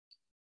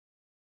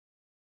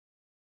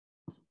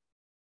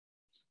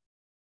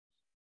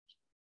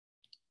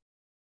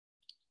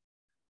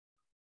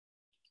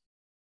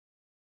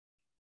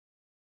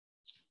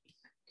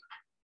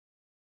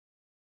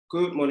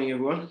Good morning,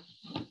 everyone.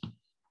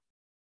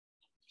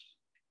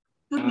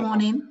 Good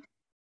morning.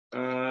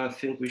 I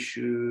think we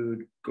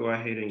should go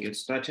ahead and get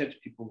started.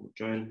 People will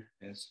join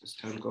as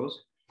time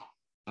goes.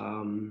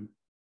 Let's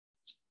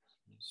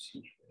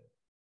see.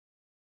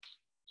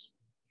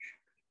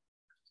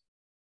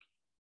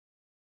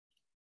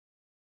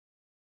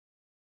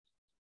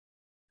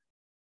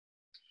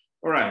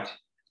 All right.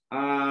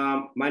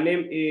 My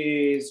name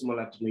is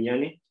Molat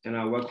Munyani, and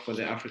I work for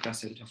the Africa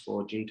Center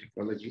for Gene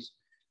Technologies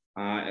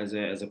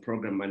as a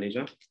program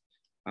manager.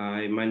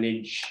 I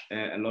manage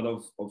a lot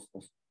of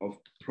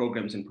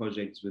programs and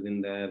projects within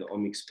the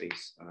omics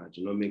space,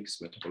 genomics,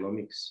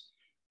 metabolomics,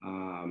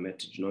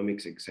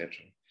 metagenomics, etc.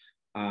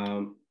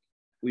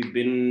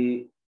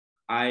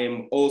 I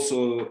am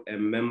also a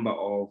member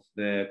of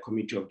the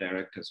committee of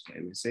directors for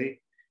MSA,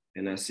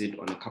 and I sit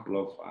on a couple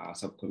of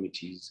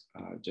subcommittees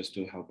just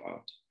to help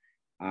out.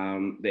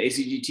 The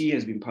ACGT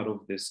has been part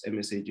of this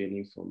MSA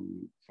journey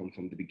from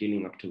the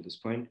beginning up to this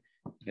point,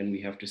 and we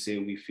have to say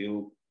we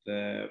feel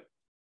the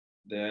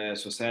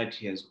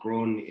society has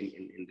grown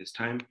in this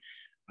time,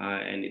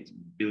 and it's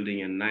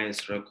building a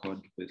nice record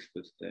with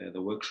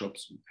the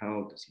workshops we've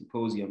held, the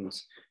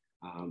symposiums,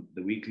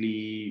 the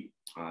weekly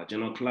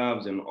journal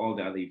clubs, and all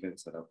the other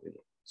events that have been.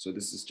 So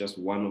this is just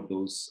one of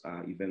those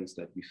events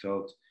that we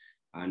felt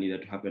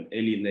needed to happen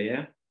early in the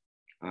year,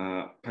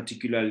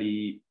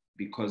 particularly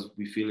because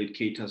we feel it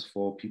caters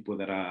for people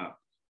that are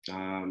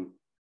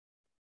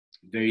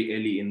very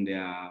early in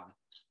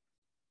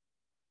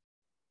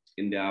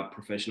their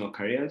professional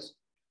careers.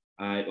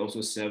 It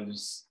also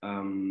serves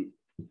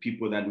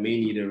people that may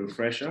need a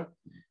refresher.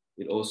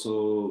 It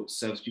also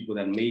serves people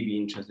that may be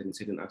interested in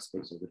certain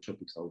aspects of the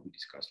topics that will be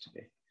discussed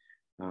today.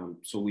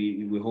 So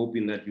we're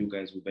hoping that you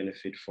guys will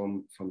benefit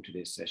from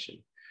today's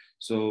session.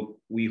 So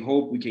we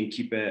hope we can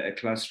keep a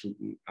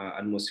classroom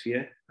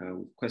atmosphere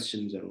with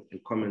questions and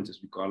comments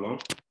as we go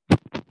along.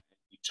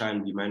 We try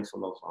and be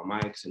mindful of our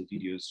mics and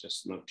videos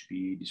just not to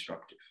be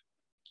disruptive.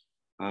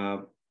 I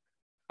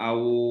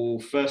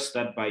will first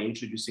start by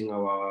introducing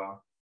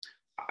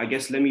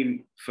let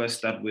me first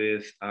start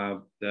with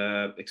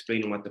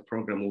explaining what the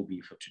program will be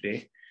for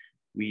today.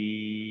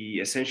 We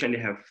essentially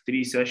have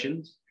 3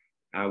 sessions.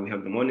 We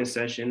have the morning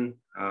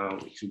session,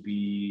 which will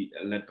be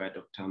led by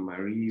Dr.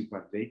 Marie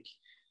Van Wyk.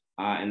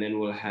 And then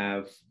we'll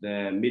have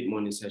the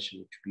mid-morning session,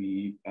 which will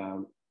be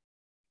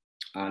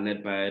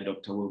led by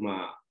Dr.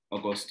 Wilma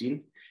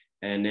Augustine.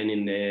 And then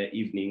in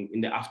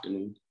the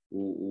afternoon,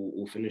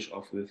 we'll finish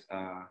off with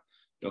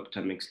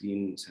Dr.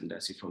 Maxine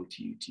Sandasi from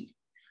TUT.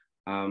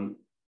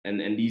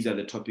 And these are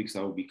the topics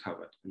that will be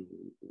covered. And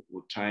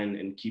we'll try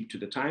and keep to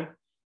the time,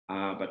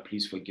 but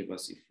please forgive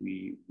us if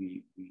we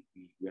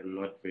are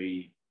not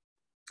very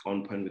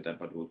on point with that,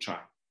 but we'll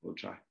try.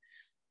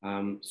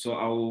 So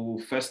I'll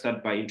first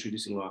start by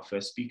introducing our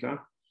first speaker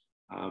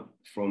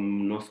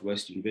from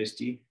Northwest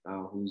University,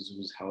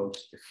 who's held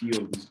a few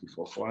of these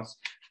before for us.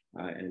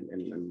 And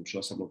I'm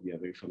sure some of you are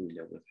very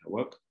familiar with her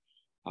work.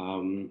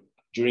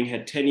 During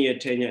her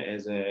tenure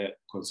as a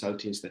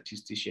consulting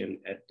statistician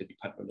at the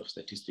Department of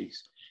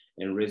Statistics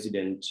and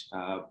resident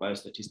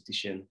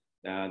biostatistician,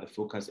 the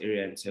focus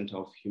area and center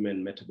of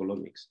Human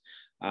Metabolomics,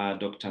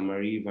 Dr.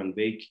 Marie Van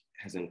Wyk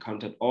has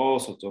encountered all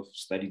sorts of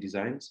study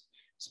designs,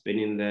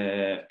 spanning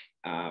the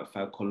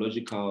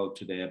phycological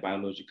to the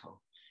biological,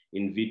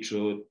 in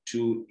vitro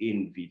to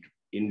in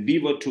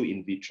vivo to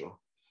in vitro,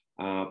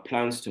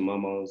 plants to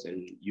mammals,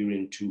 and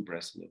urine to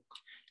breastmilk.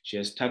 She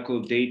has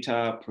tackled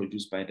data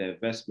produced by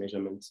diverse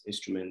measurement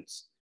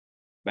instruments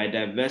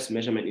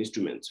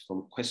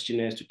from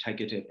questionnaires to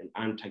targeted and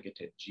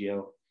untargeted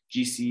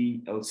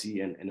GC,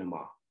 LC, and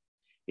NMR.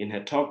 In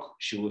her talk,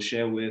 she will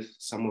share with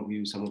some of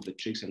the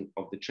tricks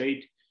of the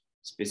trade,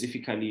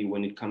 specifically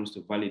when it comes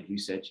to valid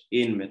research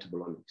in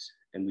metabolomics.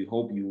 And we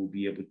hope you will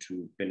be able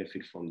to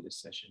benefit from this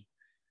session.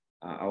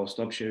 I will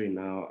stop sharing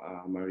now,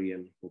 Marie,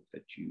 and hope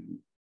that you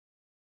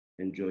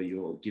enjoy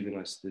your giving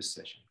us this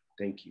session.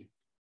 Thank you.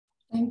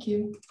 Thank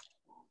you.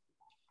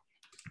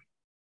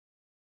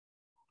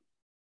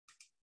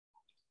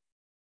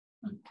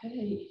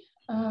 Okay.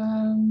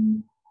 I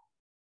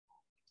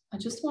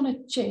just want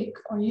to check,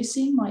 are you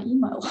seeing my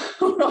email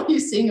or are you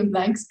seeing a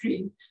blank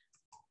screen?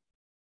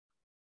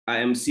 I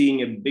am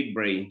seeing a big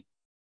brain.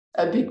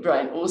 A big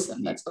brain,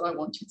 awesome. That's what I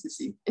want you to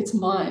see. It's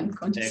mine,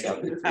 can't you see how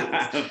beautiful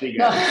it is?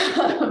 No,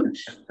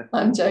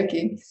 I'm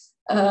joking.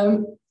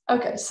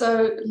 Okay,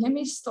 so let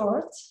me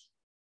start.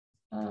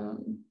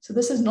 So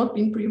this has not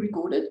been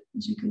pre-recorded,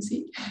 as you can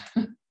see.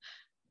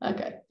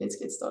 Okay, let's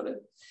get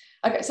started.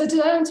 Okay, so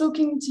today I'm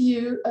talking to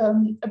you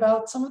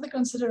about some of the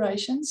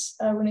considerations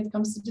when it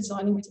comes to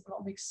designing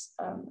metabolomics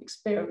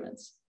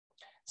experiments.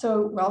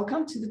 So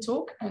welcome to the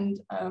talk,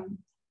 and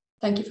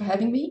thank you for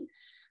having me.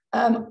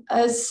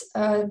 As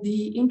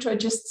the intro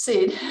just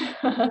said,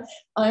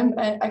 I'm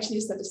actually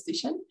a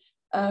statistician.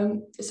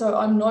 So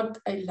I'm not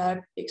a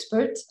lab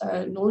expert,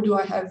 nor do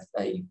I have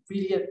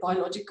really a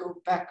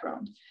biological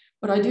background.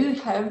 What I do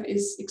have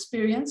is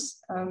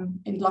experience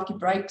in lucky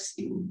breaks,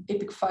 in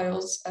epic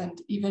fails, and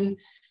even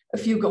a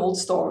few gold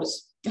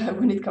stars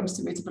when it comes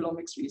to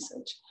metabolomics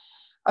research.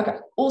 Okay,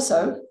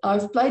 also,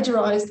 I've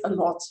plagiarized a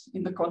lot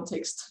in the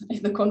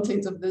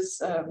content of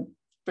this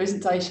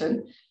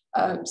presentation.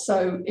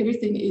 So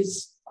everything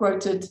is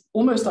quoted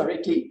almost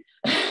directly.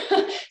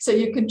 So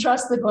you can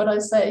trust that what I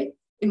say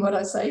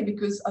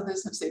because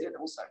others have said it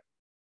also.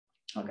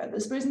 Okay,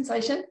 this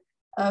presentation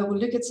will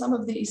look at some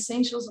of the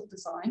essentials of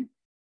design.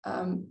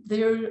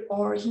 There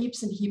are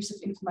heaps and heaps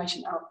of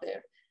information out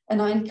there,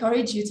 and I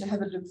encourage you to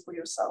have a look for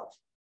yourself.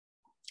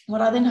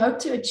 What I then hope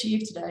to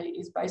achieve today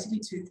is basically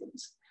two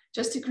things.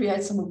 Just to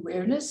create some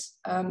awareness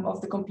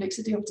of the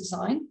complexity of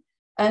design,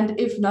 and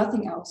if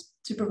nothing else,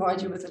 to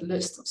provide you with a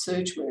list of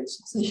search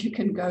words so you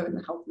can go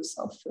and help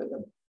yourself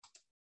further.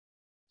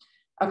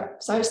 Okay,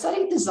 so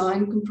study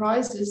design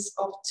comprises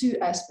of two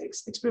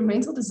aspects,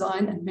 experimental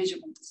design and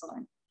measurement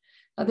design.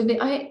 Now,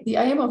 the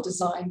aim of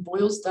design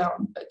boils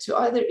down to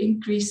either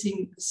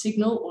increasing the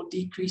signal or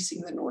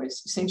decreasing the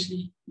noise.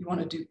 Essentially, you want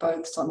to do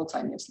both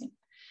simultaneously.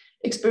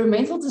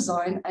 Experimental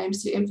design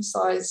aims to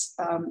emphasize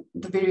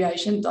the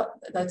variation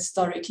that's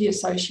directly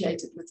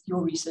associated with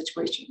your research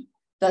question.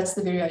 That's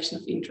the variation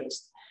of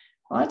interest,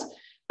 right?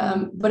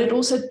 But it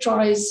also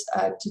tries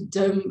to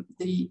dim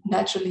the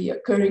naturally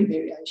occurring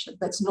variation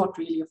that's not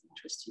really of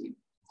interest to you.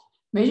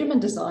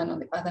 Measurement design, on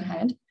the other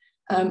hand,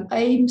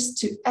 aims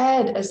to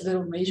add as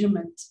little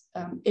measurement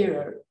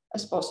error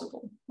as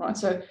possible, right?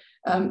 So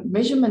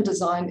measurement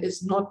design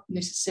is not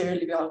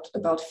necessarily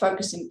about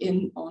focusing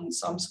in on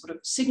some sort of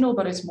signal,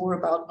 but it's more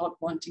about not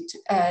wanting to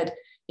add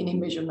any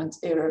measurement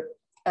error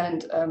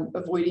and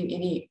avoiding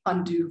any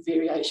undue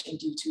variation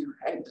due to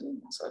handling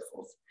and so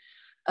forth.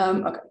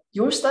 Okay,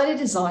 your study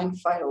design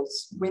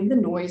fails when the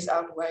noise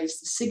outweighs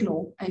the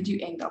signal and you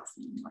end up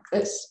feeling like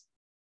this.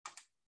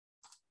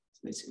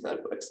 Let's see if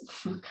that works.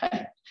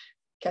 Okay,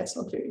 cat's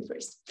not very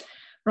impressed.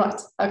 Right,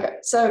 okay,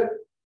 so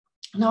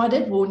now I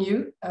did warn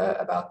you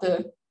about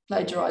the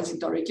plagiarizing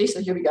directly,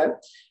 so here we go.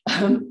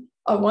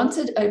 I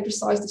wanted a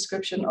precise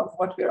description of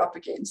what we're up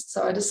against,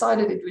 so I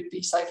decided it would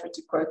be safer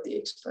to quote the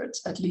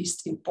experts, at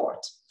least in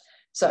part.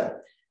 So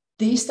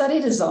the study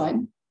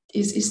design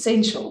is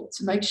essential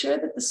to make sure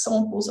that the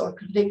samples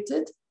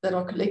that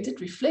are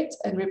collected reflect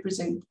and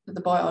represent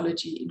the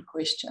biology in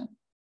question.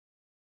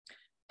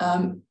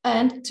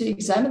 And to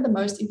examine the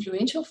most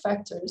influential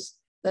factors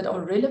that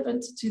are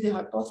relevant to the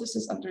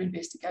hypothesis under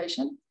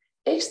investigation.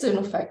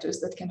 External factors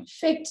that can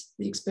affect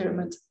the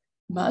experiment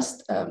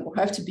must or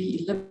have to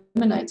be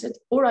eliminated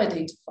or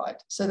identified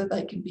so that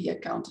they can be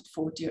accounted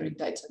for during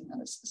data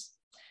analysis.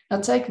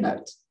 Now take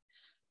note,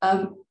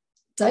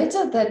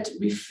 data that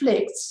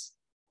reflects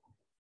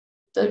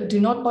do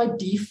not by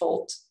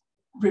default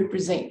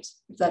represent,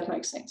 if that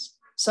makes sense.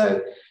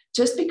 So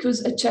just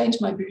because a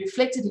change might be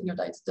reflected in your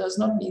data does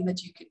not mean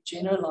that you can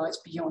generalize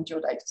beyond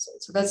your data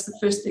set. So that's the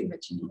first thing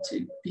that you need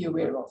to be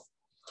aware of.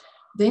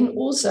 Then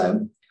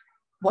also,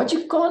 what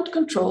you can't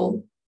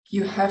control,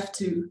 you have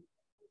to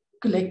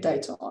collect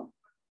data on.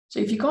 So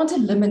if you can't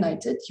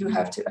eliminate it, you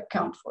have to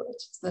account for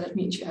it. So that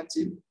means you have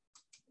to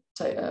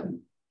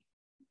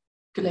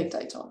collect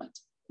data on it.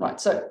 Right,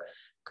 so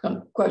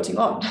quoting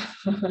on.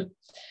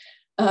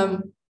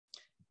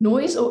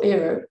 Noise or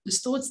error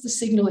distorts the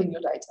signal in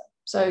your data.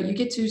 So you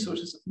get two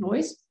sources of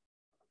noise.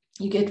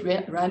 You get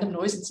random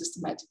noise and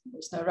systematic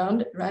noise. Now,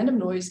 random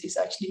noise is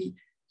actually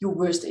your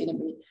worst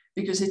enemy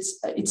because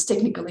it's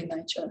technical in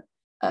nature.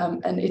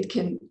 And it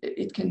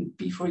can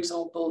be, for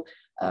example,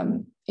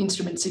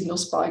 instrument signal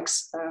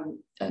spikes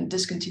and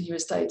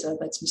discontinuous data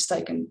that's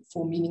mistaken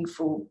for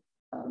meaningful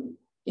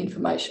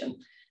information.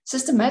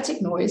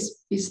 Systematic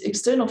noise is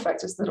external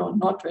factors that are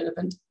not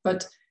relevant,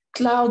 but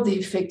cloud the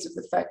effects of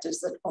the factors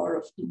that are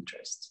of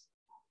interest.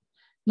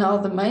 Now,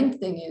 the main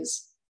thing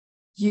is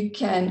you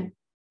can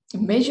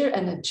measure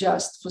and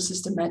adjust for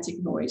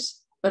systematic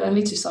noise, but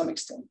only to some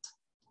extent.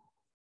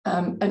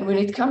 And when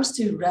it comes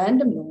to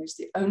random noise,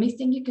 the only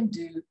thing you can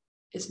do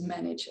is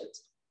manage it.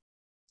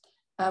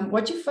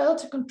 What you fail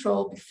to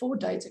control before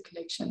data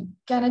collection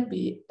cannot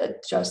be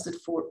adjusted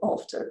for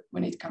after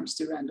when it comes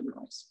to random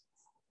noise.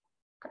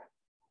 Okay.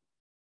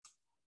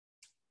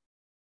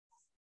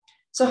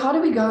 So how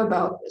do we go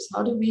about this?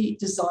 How do we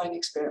design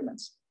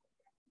experiments?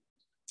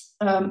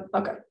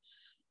 Okay.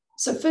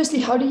 So firstly,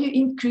 how do you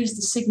increase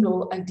the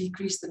signal and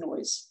decrease the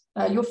noise?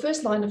 Your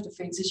first line of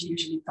defense is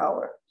usually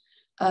power.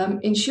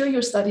 Ensure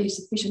your study is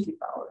sufficiently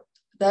powered.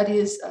 That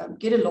is,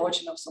 get a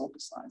large enough sample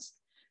size.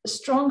 A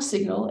strong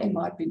signal, in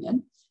my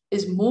opinion,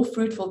 is more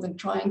fruitful than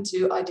trying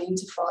to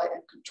identify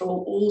and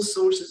control all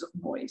sources of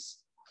noise.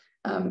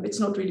 It's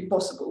not really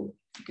possible.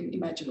 You can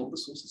imagine all the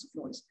sources of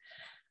noise.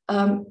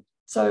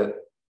 So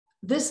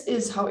this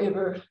is,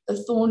 however, a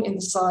thorn in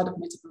the side of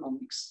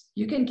metabolomics.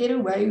 You can get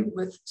away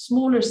with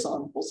smaller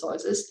sample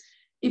sizes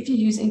if you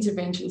use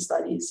intervention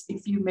studies,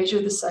 if you measure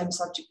the same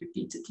subject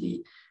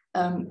repeatedly,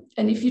 and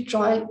if you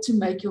try to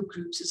make your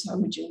groups as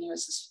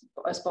homogeneous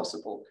as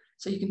possible.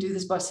 So you can do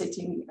this by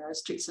setting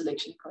strict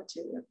selection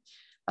criteria.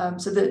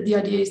 So the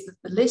idea is that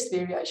the less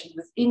variation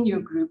within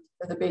your group,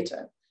 the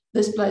better.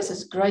 This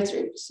places greater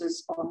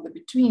emphasis on the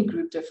between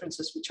group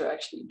differences, which you're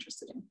actually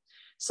interested in.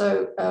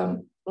 So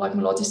like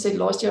Malati said,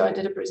 last year I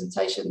did a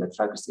presentation that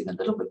focused in a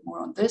little bit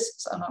more on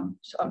this, and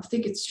I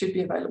think it should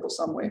be available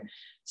somewhere.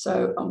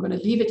 So I'm going to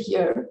leave it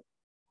here,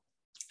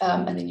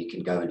 and then you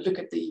can go and look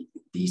at the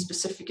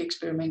specific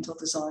experimental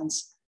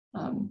designs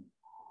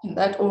in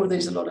that, or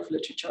there's a lot of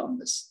literature on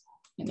this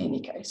in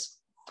any case.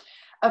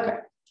 Okay,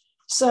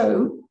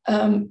 so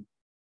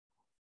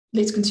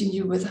let's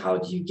continue with how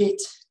do you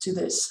get to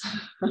this.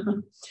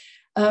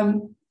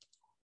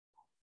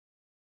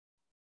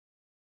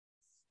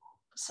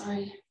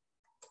 Sorry,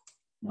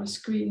 my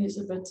screen is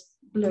a bit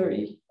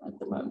blurry at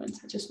the moment.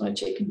 I just want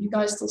to check. Can you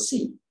guys still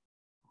see?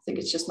 I think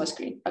it's just my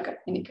screen. Okay,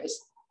 in any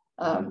case,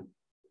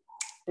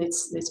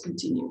 let's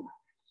continue.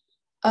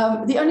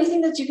 The only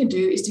thing that you can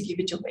do is to give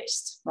it your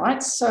best,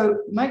 right? So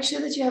make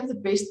sure that you have the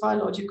best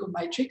biological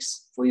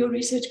matrix for your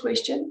research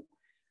question.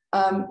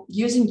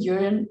 Using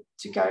urine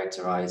to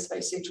characterize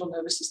a central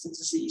nervous system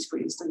disease, for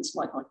instance,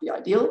 might not be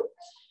ideal.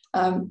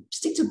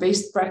 Stick to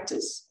best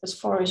practice as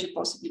far as you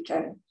possibly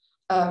can.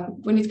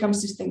 When it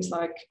comes to things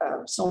like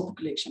sample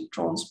collection,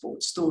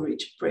 transport,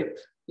 storage, prep,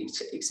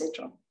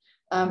 etc.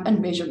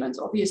 And measurement,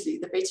 obviously,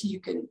 the better you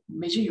can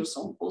measure your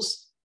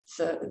samples,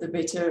 the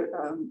better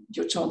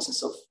your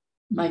chances of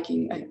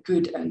making a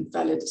good and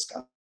valid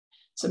discovery.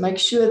 So make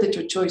sure that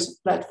your choice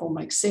of platform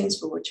makes sense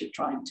for what you're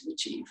trying to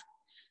achieve.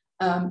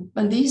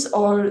 And these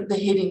are the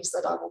headings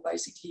that I will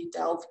basically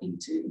delve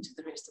into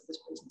the rest of this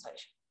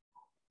presentation.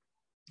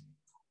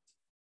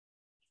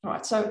 All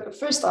right, so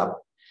first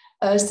up,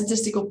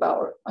 statistical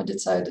power. I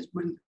did say it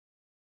wouldn't,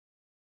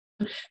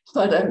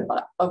 but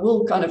I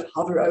will kind of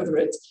hover over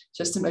it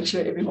just to make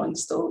sure everyone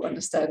still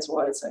understands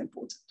why it's so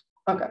important.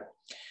 Okay,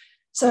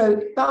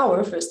 so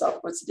power, first up,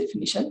 what's the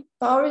definition?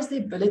 Power is the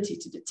ability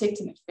to detect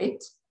an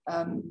effect,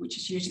 which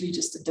is usually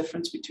just a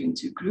difference between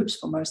two groups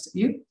for most of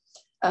you,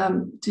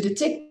 to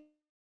detect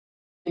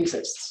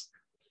exists.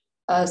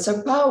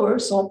 So power,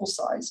 sample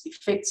size,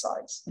 effect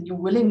size, and your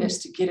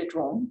willingness to get it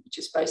wrong, which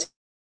is basically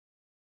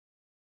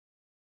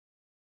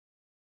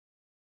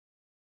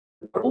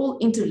are all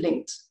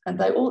interlinked, and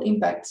they all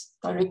impact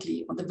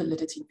directly on the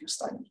validity of your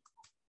study.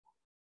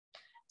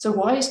 So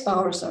why is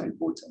power so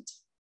important?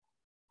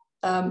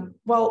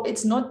 Well,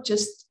 it's not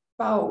just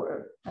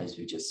power, as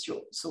we just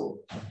saw.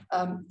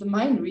 The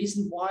main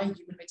reason why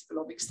human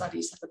metabolomic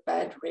studies have a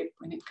bad rep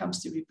when it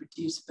comes to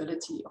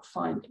reproducibility of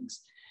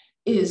findings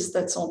is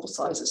that sample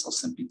sizes are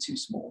simply too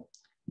small.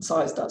 And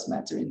size does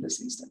matter in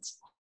this instance.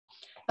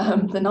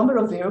 The number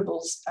of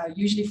variables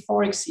usually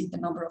far exceed the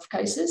number of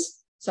cases,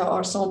 so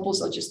our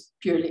samples are just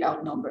purely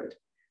outnumbered.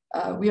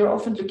 We are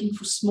often looking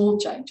for small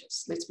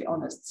changes, let's be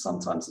honest.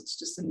 Sometimes it's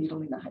just a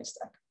needle in a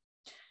haystack.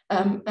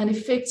 And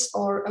effects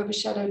are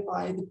overshadowed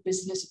by the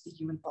busyness of the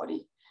human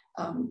body.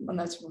 And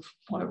that's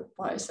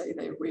why I say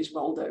where's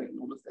Waldo in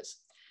all of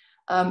this.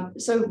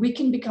 So we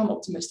can become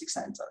optimistic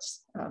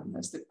Santas,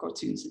 as the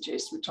cartoon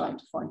suggests. We're trying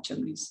to find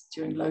chimneys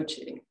during load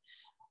shedding.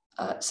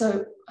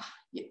 So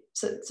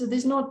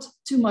there's not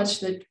too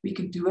much that we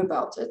can do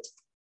about it,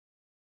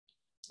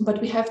 but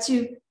we have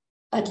to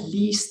at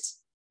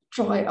least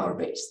try our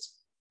best,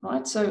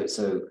 right? So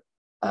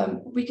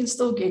we can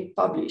still get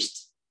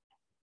published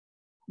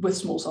with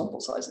small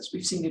sample sizes.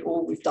 We've seen it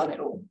all, we've done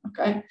it all,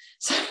 okay?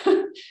 So,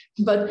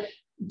 but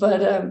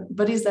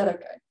is that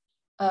okay?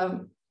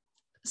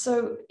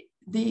 So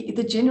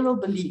the general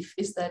belief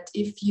is that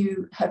if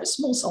you have a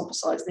small sample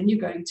size, then you're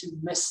going to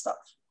miss stuff,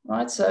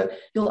 right? So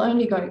you're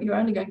only going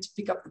to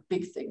pick up the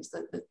big things,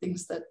 the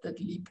things that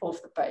leap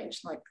off the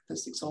page, like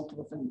this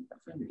example of an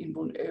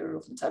inborn error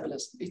of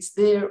metabolism. It's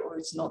there or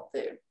it's not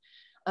there.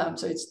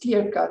 So it's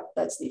clear cut,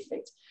 that's the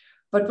effect.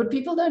 But what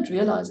people don't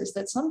realize is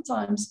that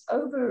sometimes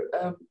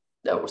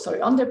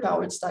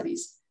underpowered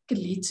studies can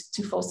lead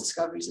to false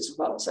discoveries as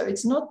well. So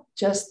it's not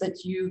just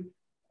that you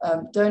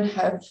don't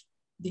have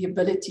the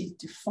ability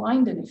to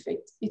find an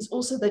effect, it's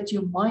also that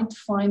you might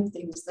find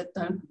things that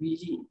don't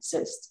really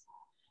exist.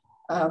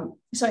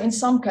 So in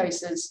some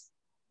cases,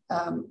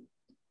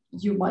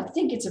 you might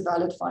think it's a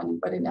valid finding,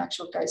 but in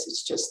actual case,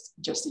 it's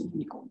just a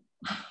unicorn,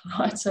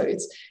 right? So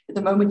it's at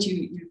the moment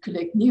you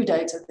collect new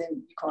data,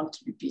 then you can't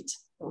repeat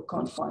or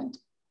can't find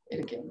it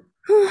again.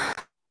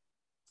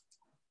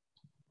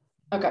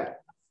 Okay.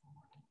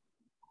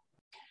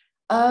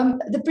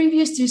 The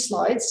previous two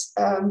slides,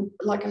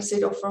 like I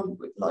said, are from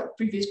like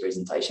previous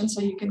presentations,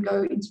 so you can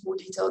go into more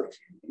detail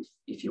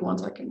if you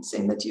want. I can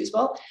send that to you as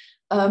well.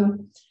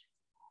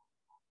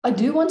 I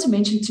do want to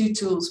mention two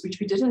tools which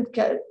we didn't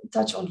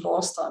touch on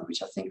last time,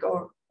 which I think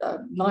are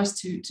nice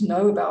to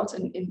know about.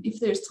 And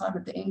if there's time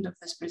at the end of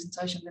this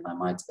presentation, then I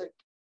might do a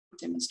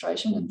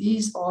demonstration. And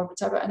these are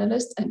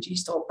MetaboAnalyst and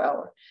G-Star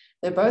Power.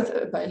 They're both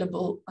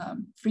available,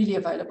 freely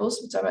available.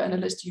 So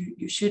MetaboAnalyst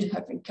you should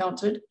have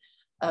encountered.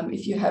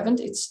 If you haven't,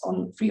 it's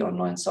on free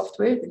online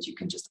software that you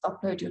can just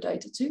upload your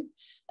data to.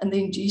 And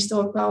then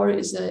G-Star Power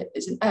is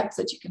an app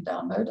that you can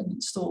download and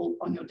install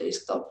on your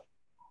desktop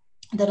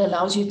that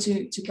allows you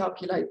to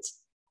calculate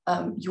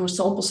your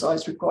sample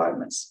size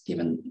requirements,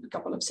 given a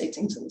couple of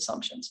settings and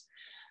assumptions.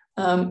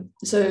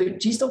 So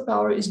G-star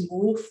power is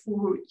more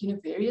for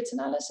univariate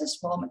analysis,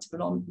 while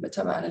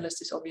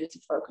metaboanalyst is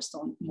obviously focused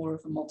on more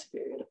of a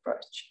multivariate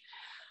approach.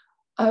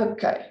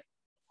 Okay.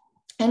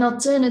 An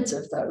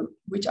alternative, though,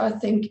 which I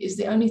think is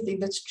the only thing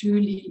that's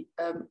truly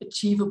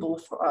achievable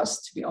for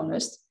us, to be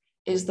honest,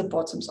 is the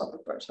bottoms-up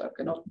approach.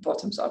 Okay, not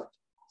bottoms-up.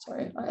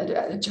 Sorry, I had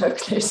a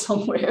joke there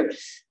somewhere,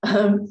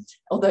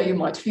 although you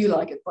might feel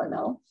like it by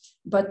now.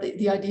 But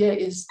the idea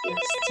is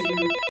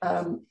to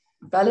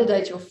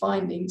validate your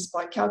findings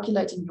by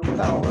calculating your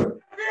power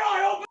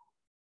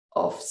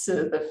of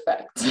the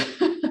fact.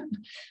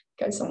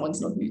 Okay, someone's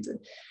not muted.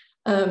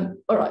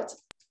 All right.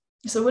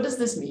 So what does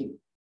this mean?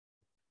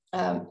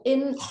 Okay,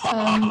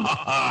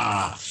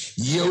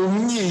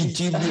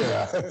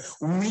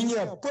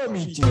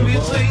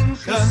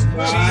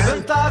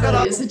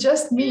 is it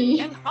just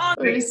me,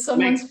 or is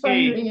someone's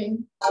phone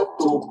ringing? Sorry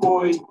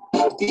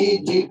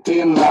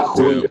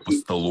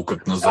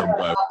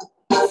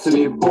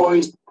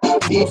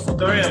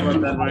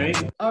about that, right?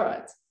 All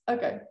right.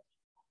 Okay.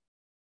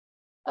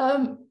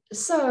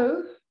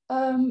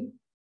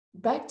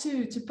 Back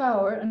to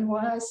power, and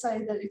why I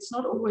say that it's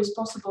not always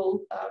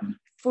possible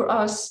for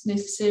us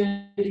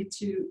necessarily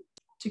to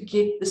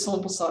get the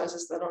sample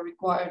sizes that are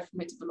required for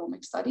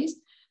metabolomic studies.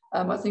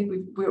 I think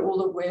we're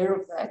all aware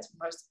of that.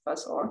 Most of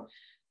us are.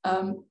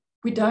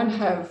 We don't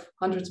have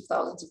hundreds of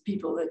thousands of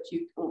people that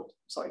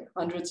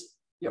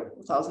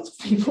thousands of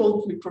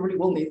people. We probably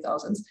will need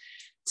thousands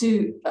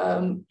to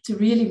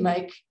really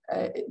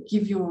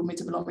give your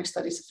metabolomic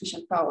study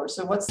sufficient power.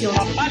 So what's the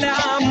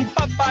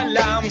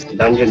alternative?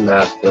 Dungeon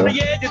Master.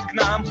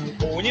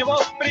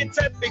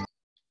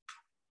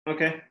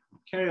 Okay,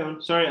 carry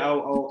on. Sorry,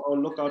 I'll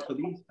look out for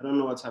these. I don't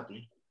know what's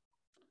happening.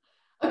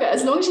 Okay,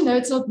 as long as you know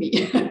it's not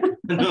me.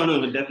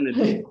 No,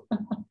 definitely.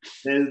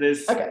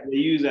 There's okay. The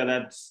user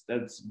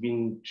that's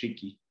being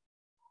tricky.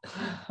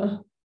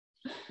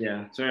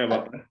 Yeah, sorry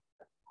about that.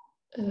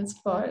 That's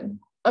fine.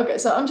 Okay,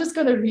 so I'm just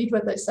going to read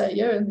what they say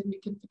here, and then we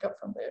can pick up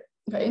from there.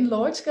 Okay, in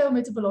large-scale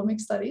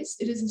metabolomic studies,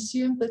 it is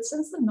assumed that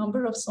since the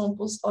number of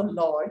samples are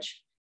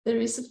large, there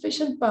is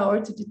sufficient power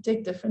to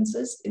detect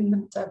differences in the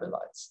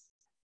metabolites.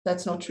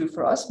 That's not true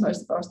for us.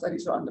 Most of our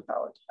studies are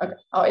underpowered. Okay.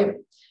 However,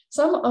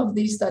 some of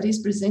these studies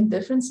present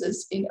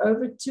differences in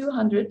over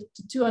 200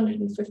 to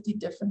 250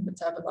 different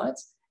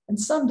metabolites, and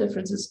some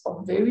differences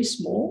are very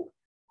small,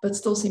 but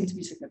still seem to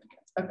be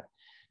significant. Okay.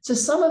 So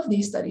some of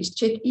these studies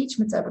check each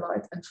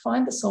metabolite and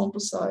find the sample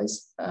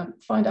size,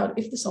 find out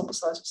if the sample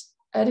size is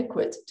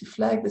adequate to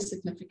flag the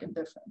significant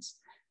difference.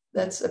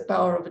 That's a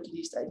power of at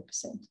least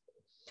 80%.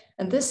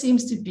 And this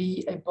seems to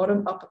be a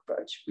bottom-up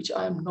approach, which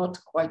I am not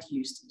quite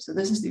used to. So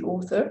this is the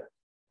author,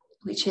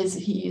 which is,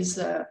 he is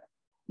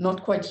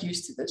not quite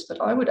used to this, but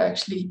I would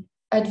actually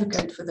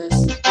advocate for this.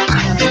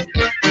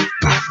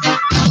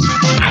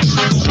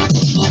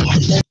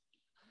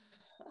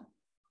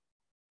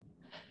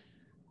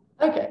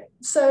 Okay,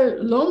 so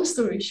long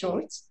story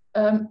short,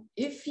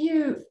 if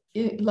you,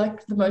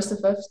 like the most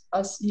of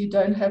us, you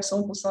don't have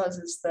sample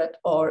sizes that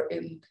are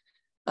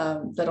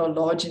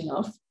large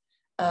enough,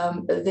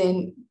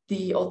 then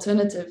the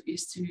alternative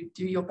is to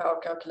do your power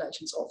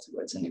calculations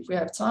afterwards. And if we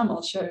have time,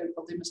 I'll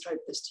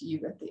demonstrate this to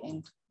you at the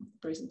end of the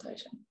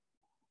presentation.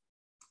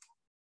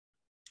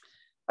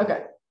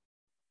 Okay.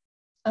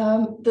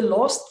 The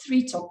last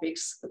three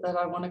topics that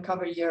I want to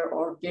cover here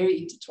are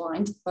very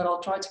intertwined, but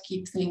I'll try to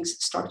keep things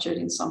structured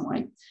in some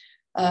way.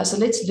 So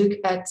let's look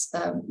at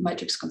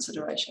matrix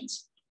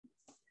considerations.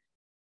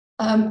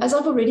 As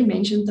I've already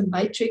mentioned, the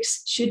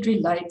matrix should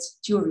relate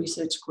to your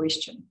research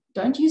question.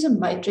 Don't use a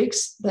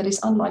matrix that is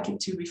unlikely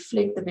to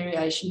reflect the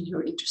variation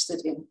you're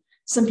interested in,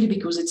 simply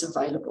because it's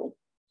available.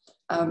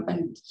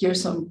 And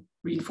here's some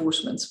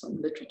reinforcements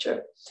from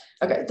literature.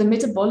 Okay, the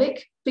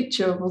metabolic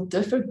picture will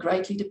differ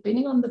greatly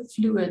depending on the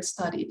fluid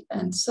studied,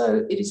 and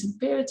so it is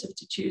imperative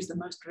to choose the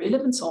most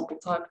relevant sample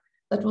type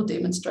that will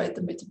demonstrate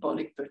the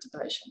metabolic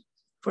perturbation.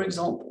 For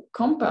example,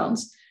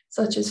 compounds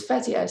such as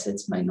fatty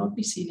acids may not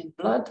be seen in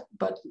blood,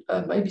 but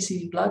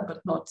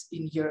not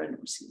in urine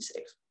or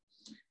CSF.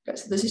 Okay,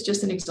 so this is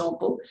just an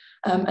example,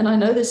 and I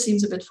know this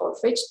seems a bit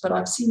far-fetched, but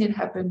I've seen it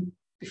happen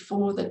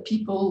before, that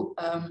people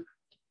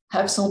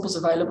have samples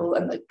available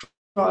and they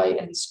try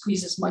and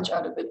squeeze as much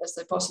out of it as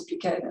they possibly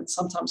can, and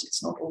sometimes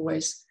it's not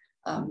always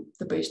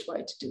the best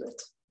way to do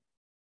it.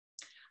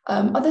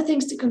 Other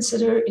things to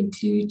consider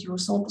include your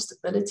sample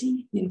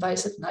stability, the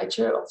invasive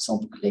nature of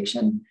sample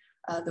collection,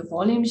 the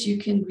volumes you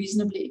can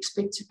reasonably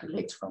expect to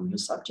collect from your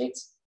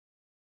subjects.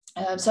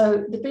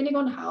 So depending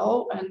on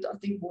how, and I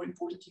think more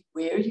importantly,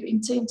 where you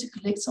intend to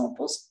collect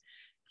samples,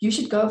 you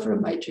should go for a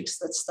matrix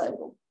that's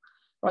stable.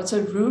 Right,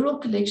 so rural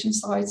collection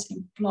sites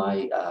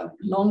imply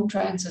long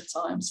transit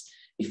times.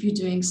 If you're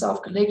doing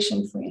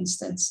self-collection, for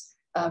instance,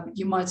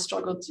 you might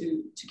struggle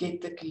to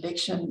get the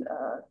collection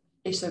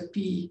SOP,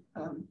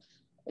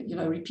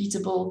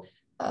 repeatable.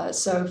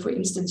 So, for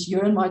instance,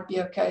 urine might be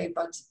okay,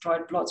 but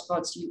dried blood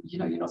spots,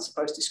 you're not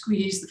supposed to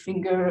squeeze the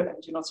finger,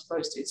 and you're not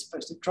supposed to. It's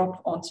supposed to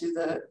drop onto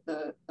the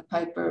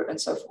paper and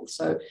so forth.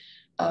 So,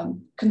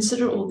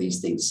 consider all these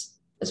things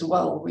as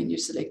well when you're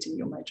selecting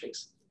your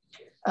matrix.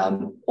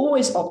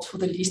 Always opt for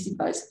the least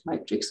invasive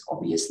matrix,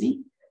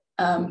 obviously,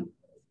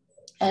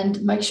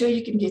 and make sure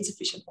you can get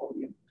sufficient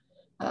volume.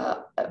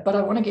 But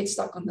I want to get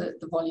stuck on the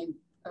volume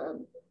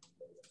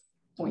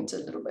point a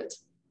little bit.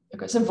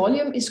 Okay, so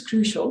volume is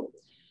crucial,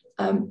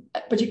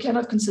 but you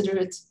cannot consider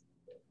it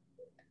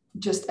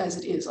just as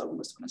it is, I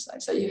almost want to say.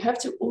 So you have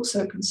to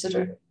also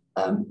consider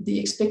the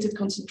expected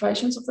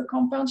concentrations of the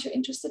compounds you're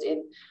interested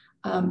in,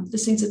 the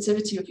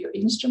sensitivity of your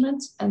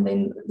instrument, and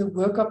then the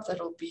workup that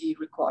will be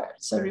required.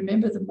 So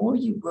remember, the more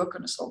you work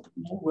on a sample,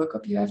 the more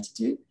workup you have to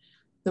do,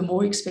 the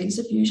more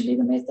expensive usually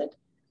the method,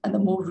 and the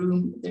more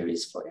room there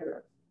is for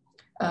error.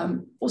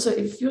 Also,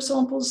 if your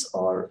samples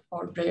are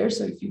rare,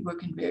 so if you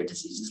work in rare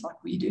diseases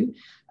like we do,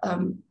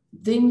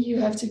 then you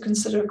have to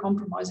consider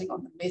compromising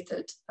on the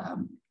method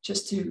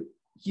just to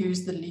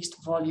use the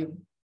least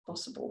volume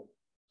possible.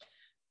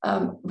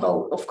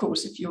 Well, of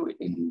course, if you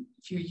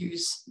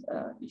use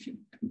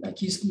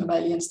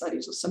mammalian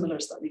studies or similar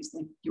studies,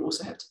 then you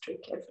also have to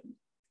tread carefully.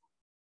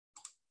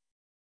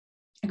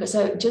 Okay,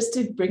 so just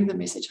to bring the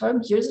message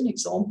home, here's an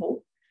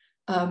example,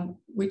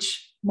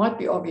 which might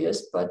be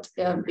obvious, but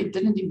it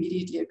didn't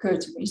immediately occur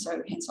to me,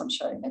 so hence I'm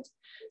showing it.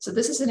 So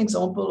this is an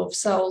example of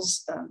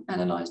cells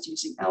analyzed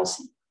using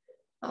ALSI.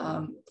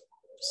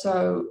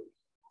 So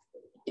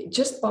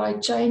just by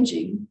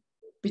changing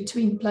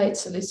between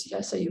plates, so let's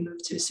say you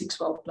move to a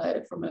 6-well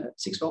plate, from a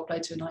 6-well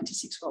plate to a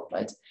 96-well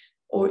plate,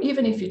 or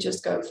even if you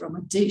just go from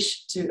a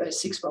dish to a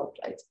 6-well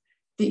plate,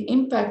 the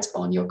impact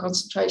on your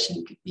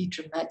concentration could be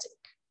dramatic,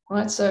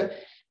 right? So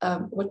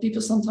what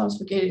people sometimes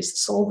forget is the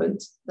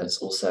solvent that's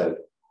also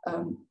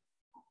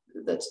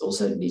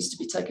needs to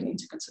be taken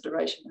into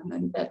consideration. And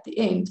then at the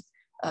end,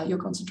 your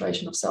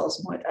concentration of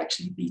cells might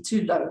actually be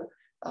too low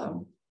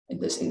in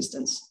this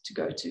instance to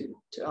go to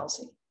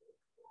ALSI.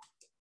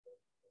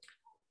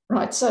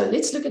 Right, so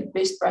let's look at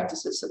best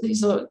practices. So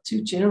these are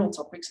two general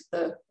topics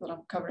that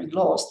I'm covering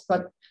last,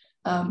 but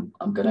I'm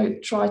going to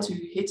try to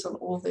hit on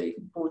all the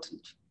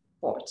important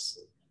parts.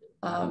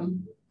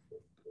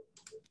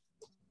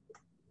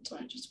 So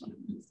I just want to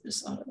move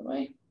this out of the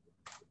way.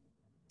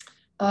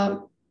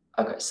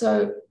 Okay,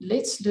 so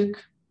let's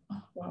look.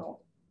 Oh, wow.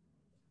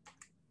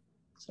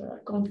 So I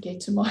can't get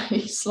to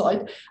my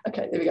slide.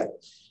 Okay, there we go.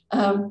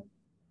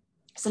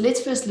 So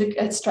let's first look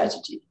at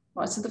strategy.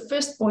 Right, so the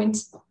first point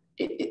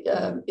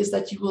is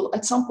that you will,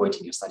 at some point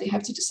in your study,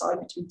 have to decide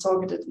between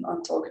targeted and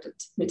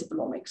untargeted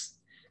metabolomics.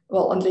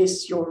 Well,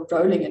 unless you're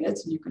rolling in it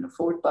and you can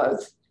afford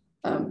both.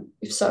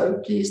 If so,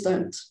 please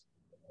don't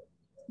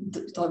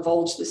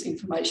divulge this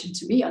information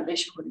to me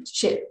unless you're willing to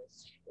share.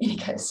 In any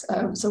case,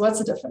 so what's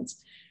the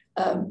difference?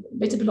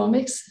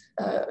 Metabolomics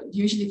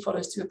usually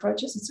follows two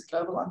approaches. It's a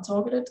global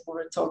untargeted or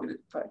a targeted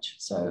approach.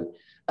 So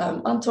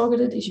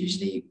untargeted is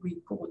usually,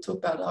 we talk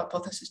about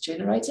hypothesis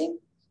generating.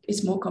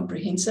 It's more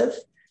comprehensive.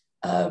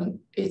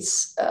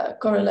 It's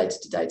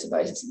correlated to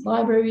databases and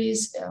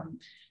libraries,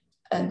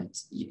 and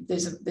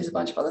there's a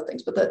bunch of other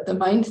things. But the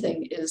main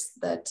thing is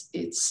that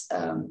it's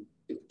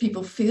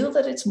people feel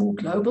that it's more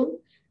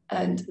global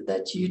and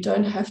that you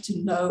don't have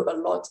to know a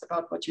lot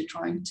about what you're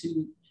trying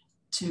to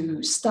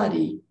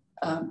study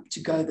to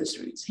go this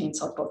route,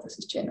 hence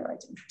hypothesis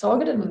generating.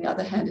 Targeted, on the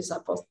other hand, is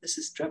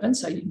hypothesis driven,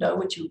 so you know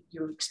what you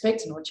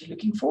expect and what you're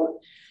looking for.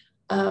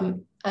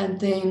 And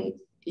then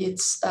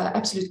it's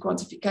absolute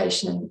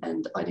quantification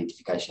and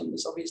identification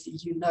is obviously,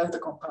 you know, the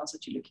compounds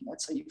that you're looking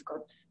at, so you've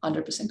got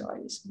 100%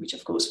 IDs, which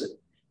of course with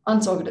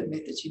untargeted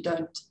methods, you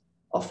don't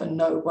often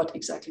know what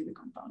exactly the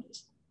compound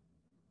is.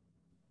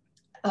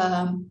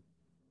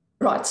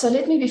 Right, so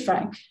let me be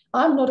frank.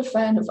 I'm not a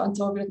fan of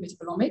untargeted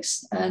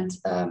metabolomics, and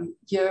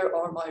here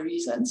are my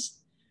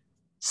reasons.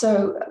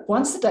 So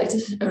once the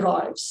data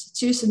arrives,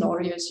 two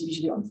scenarios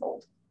usually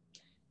unfold.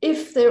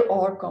 If there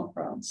are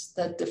compounds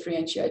that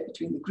differentiate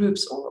between the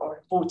groups or are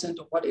important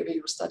or whatever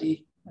your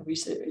study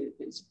research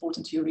is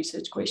important to your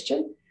research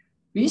question,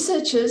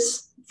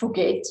 researchers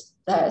forget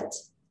that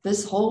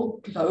this whole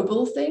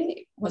global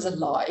thing was a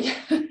lie,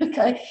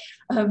 okay?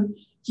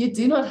 You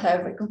do not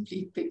have a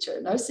complete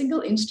picture. No single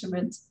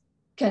instrument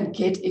can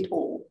get it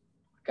all,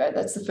 okay?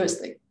 That's the first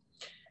thing.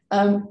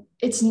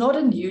 It's not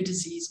a new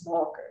disease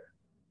marker.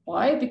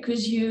 Why?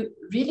 Because you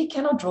really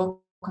cannot draw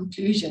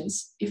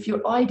conclusions if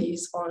your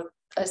IDs are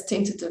as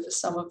tentative as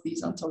some of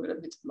these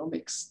untargeted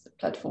metabolomics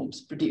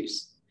platforms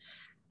produce.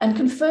 And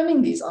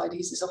confirming these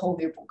IDs is a whole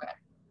new ballgame.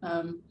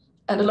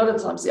 And a lot of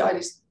the times the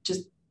IDs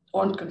just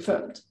aren't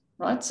confirmed,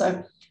 right?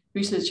 So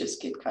researchers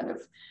get kind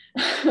of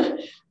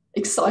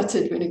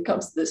excited when it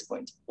comes to this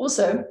point.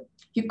 Also,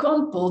 you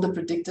can't build a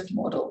predictive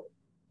model.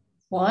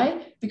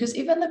 Why? Because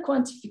even the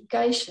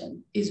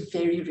quantification is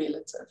very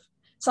relative.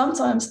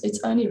 Sometimes it's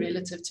only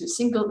relative to a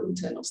single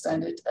internal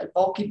standard, a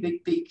bulky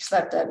big peak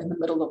slap dab in the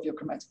middle of your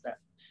chromatogram.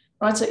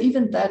 Right, so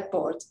even that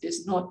part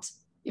is not,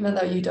 even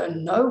though you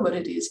don't know what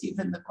it is,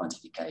 even the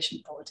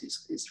quantification part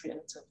is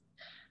relative.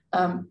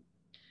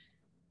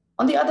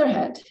 On the other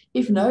hand,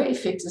 if no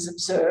effect is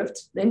observed,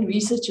 then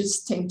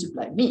researchers tend to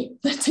blame me.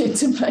 They tend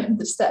to blame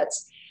the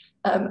stats.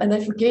 And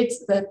they forget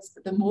that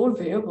the more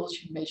variables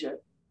you measure,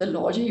 the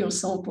larger your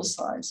sample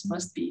size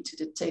must be to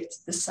detect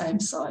the same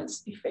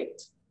size effect.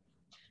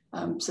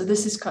 So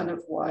this is kind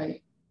of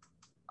why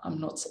I'm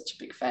not such a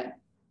big fan.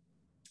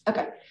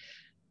 Okay,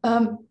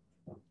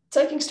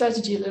 taking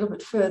strategy a little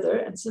bit further,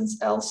 and since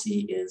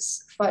LC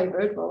is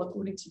favored, well,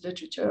 according to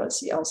literature, I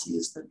see LC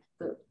is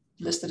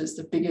listed as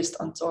the biggest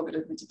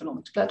untargeted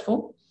metabolomics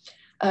platform.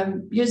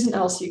 Here's an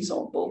LC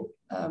example,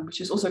 which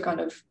is also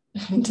kind of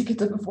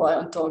indicative of why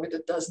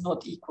untargeted does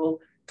not equal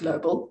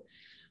global.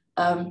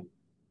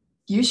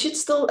 You should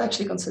still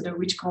actually consider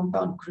which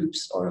compound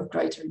groups are of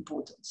greater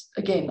importance,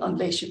 again,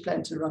 unless you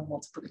plan to run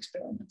multiple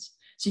experiments.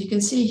 So you can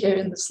see here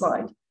in the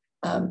slide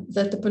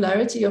that the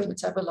polarity of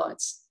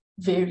metabolites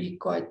vary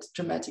quite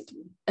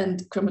dramatically, and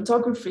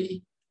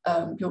chromatography,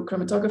 your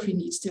chromatography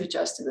needs to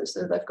adjust to this.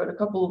 So they've got a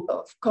couple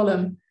of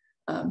column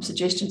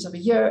suggestions over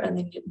here, and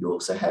then you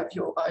also have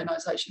your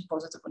ionization,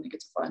 positive or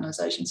negative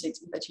ionization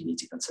setting that you need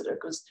to consider,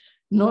 because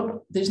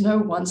there's no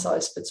one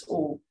size fits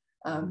all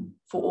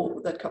for all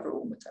that cover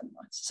all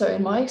metabolites. So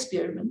in my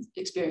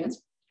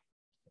experience,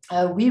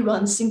 we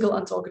run single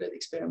untargeted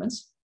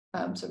experiments.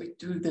 So we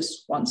do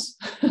this once,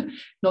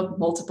 not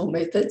multiple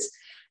methods,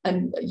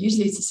 and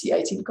usually it's a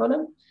C18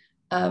 column.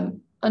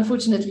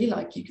 Unfortunately,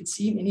 like you can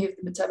see, many of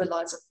the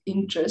metabolites of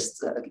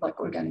interest, like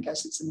organic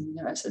acids and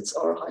amino acids,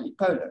 are highly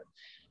polar.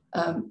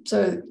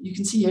 So you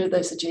can see here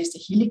they suggest a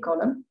Healy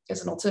column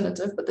as an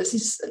alternative, but this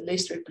is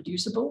less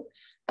reproducible,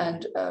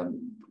 and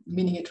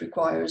meaning it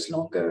requires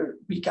longer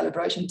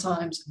recalibration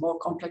times, more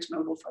complex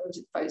modal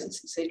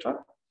phases, etc.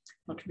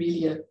 Not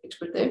really an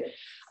expert there.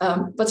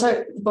 But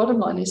so the bottom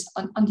line is,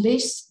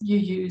 unless you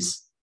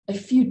use a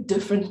few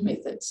different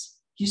methods,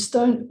 you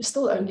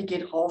still only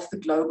get half the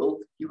global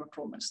you were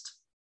promised.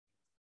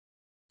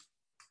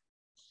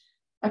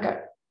 Okay,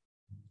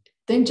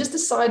 then just a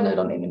side note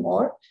on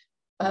NMR.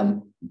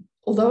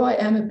 Although I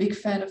am a big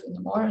fan of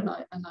NMR, and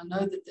I know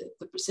that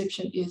the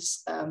perception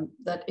is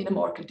that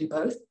NMR can do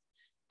both.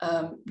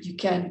 You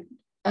can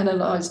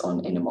analyze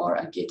on NMR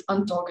and get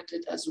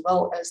untargeted as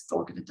well as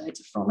targeted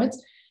data from it.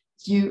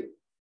 You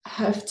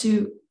have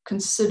to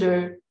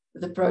consider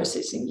the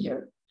processing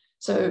here.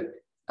 So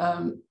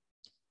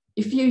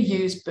if you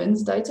use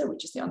BINS data,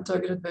 which is the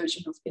untargeted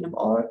version of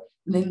NMR,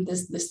 then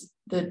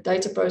the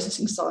data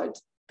processing side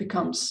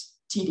becomes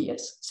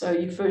tedious. So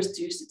you first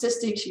do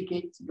statistics, you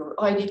get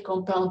your ID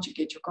compound, you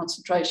get your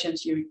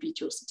concentrations, you repeat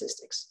your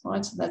statistics,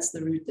 right? So that's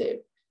the route there.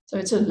 So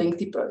it's a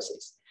lengthy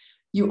process.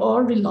 You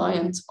are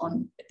reliant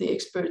on the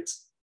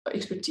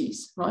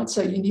expertise, right?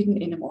 So you need an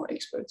NMR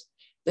expert.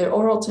 There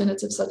are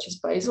alternatives such as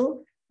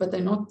Basel, but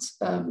they're not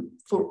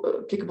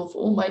applicable for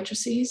all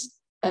matrices,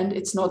 and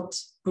it's not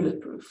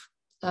bulletproof.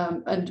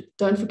 And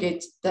don't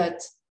forget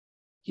that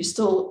you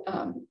still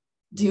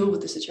deal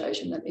with the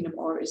situation that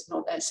NMR is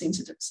not as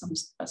sensitive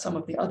as some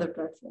of the other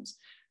platforms.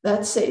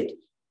 That said,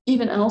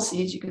 even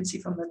LC, as you can see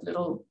from that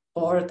little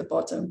bar at the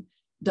bottom,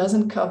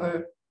 doesn't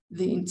cover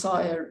the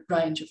entire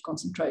range of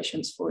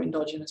concentrations for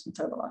endogenous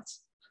metabolites.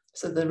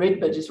 So the red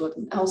bit is what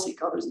an LC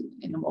covers, and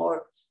NMR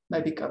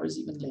maybe covers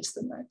even less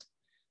than that.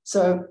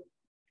 So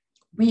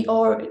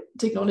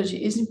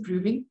technology is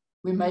improving,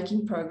 we're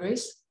making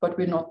progress, but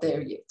we're not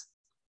there yet.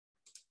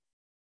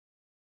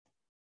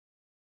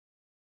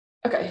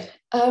 Okay,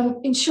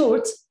 in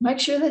short, make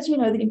sure that you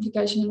know the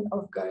implication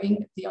of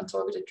going the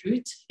untargeted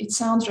route. It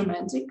sounds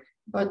romantic,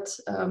 but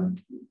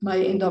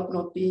may end up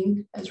not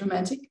being as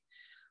romantic.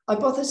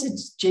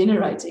 Hypothesis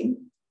generating,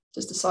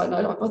 just a side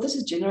note,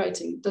 hypothesis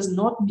generating does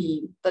not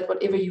mean that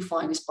whatever you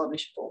find is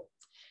publishable.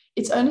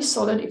 It's only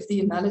solid if the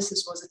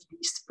analysis was at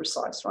least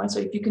precise, right? So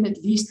if you can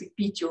at least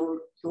repeat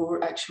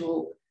your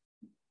actual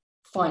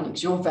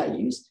findings, your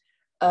values,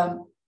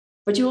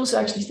 but you also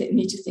actually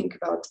need to think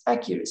about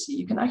accuracy.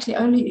 You can actually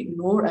only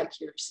ignore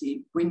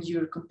accuracy when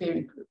you're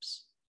comparing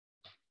groups.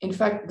 In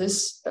fact,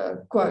 this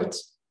quote,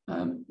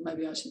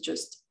 maybe I should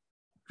just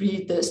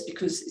read this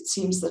because it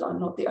seems that I'm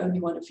not the only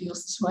one who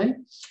feels this way.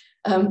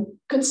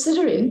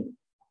 Considering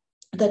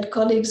that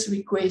colleagues'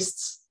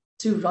 requests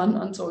to run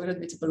untargeted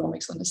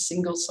metabolomics on a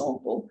single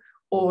sample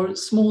or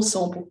small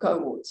sample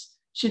cohorts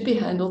should be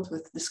handled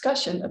with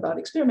discussion about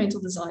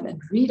experimental design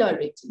and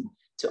redirecting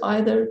to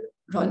either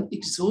run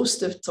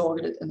exhaustive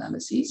targeted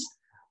analyses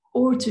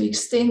or to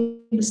extend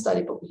the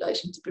study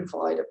population to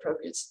provide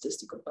appropriate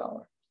statistical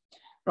power,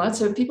 right?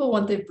 So people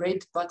want their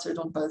bread buttered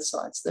on both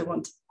sides. They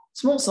want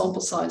small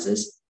sample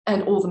sizes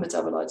and all the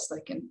metabolites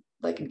they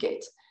can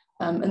get.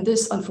 And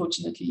this,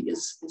 unfortunately,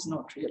 is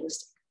not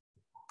realistic.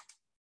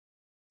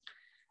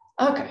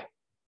 Okay,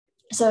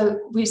 so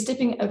we're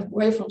stepping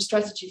away from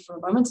strategy for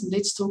a moment and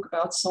let's talk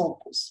about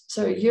samples.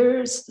 So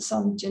here's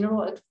some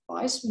general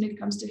advice when it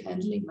comes to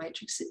handling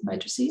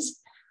matrices.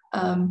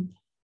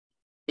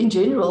 In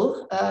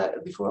general,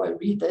 before I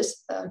read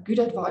this, good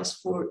advice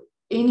for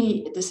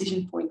any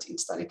decision point in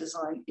study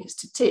design is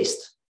to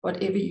test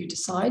whatever you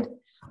decide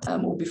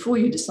or before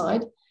you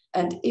decide.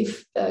 And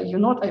if you're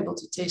not able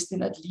to test,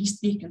 then at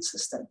least be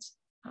consistent.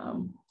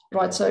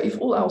 Right, so if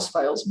all else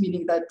fails,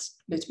 meaning that,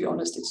 let's be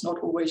honest, it's not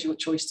always your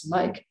choice to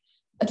make,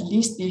 at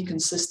least be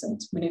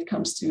consistent when it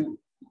comes to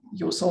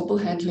your sample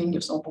handling,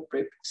 your sample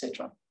prep,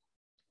 etc.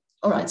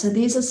 All right, so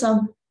these are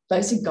some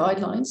basic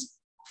guidelines.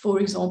 For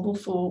example,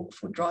 for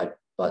dried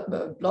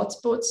blood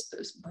spots,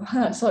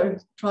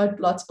 dried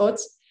blood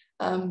spots,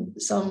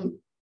 some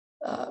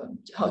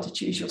how to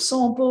choose your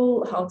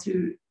sample, how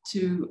to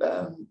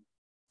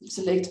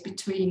select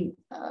between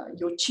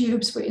your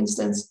tubes, for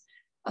instance.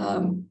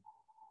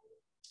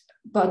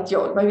 But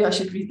yeah, maybe I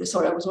should read this.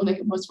 Sorry, I was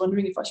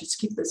wondering if I should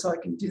skip this so I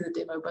can do the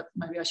demo, but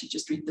maybe I should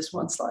just read this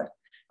one slide.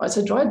 All right,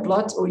 so dried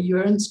blood or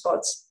urine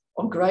spots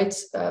are great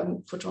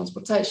for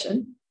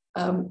transportation,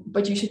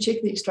 but you should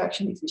check the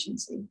extraction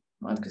efficiency,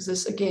 right? Because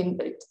this, again,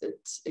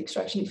 it's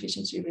extraction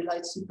efficiency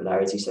relates to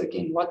polarity. So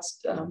again, what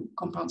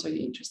compounds are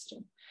you interested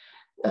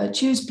in?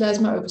 Choose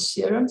plasma over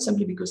serum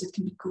simply because it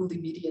can be cooled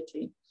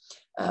immediately.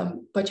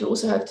 But you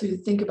also have to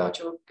think about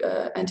your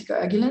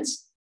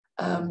anticoagulants.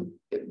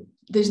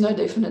 There's no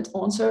definite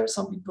answer.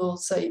 Some people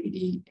say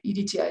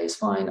EDTA is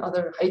fine,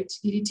 others hate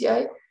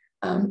EDTA.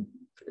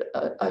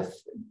 I've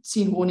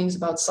seen warnings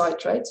about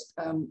citrates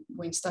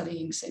when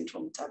studying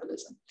central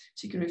metabolism.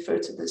 So you can refer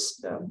to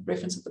this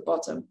reference at the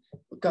bottom.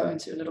 We'll go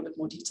into a little bit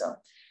more detail.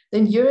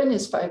 Then urine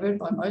is favored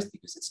by most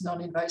because it's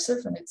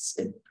non-invasive and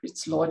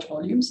it's large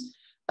volumes.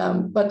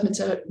 But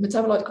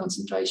metabolite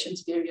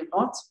concentrations vary a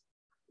lot,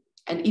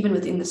 and even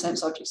within the same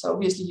subject. So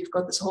obviously you've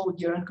got this whole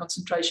urine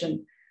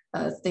concentration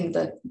thing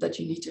that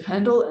you need to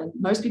handle, and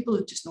most people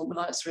are just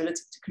normalized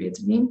relative to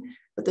creatinine,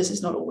 but this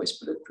is not always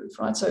bulletproof,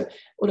 right? So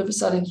all of a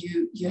sudden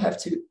you have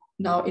to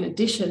now, in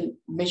addition,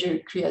 measure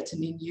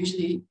creatinine,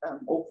 usually,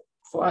 or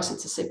for us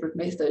it's a separate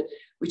method,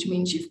 which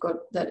means you've got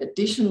that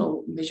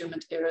additional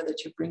measurement error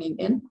that you're bringing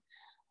in.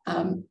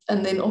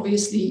 And then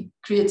obviously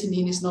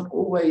creatinine is not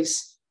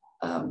always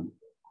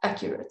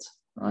accurate,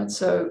 right?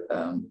 So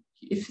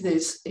if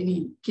there's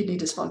any kidney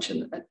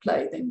dysfunction at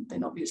play,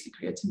 then obviously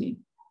creatinine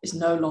is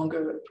no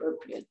longer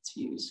appropriate to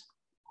use.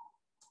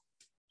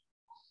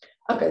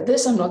 Okay,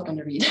 this I'm not going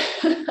to read.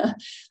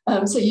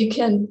 So you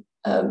can,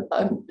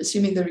 I'm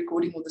assuming the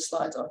recording or the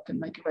slides I can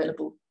make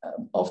available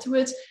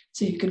afterwards.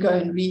 So you can go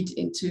and read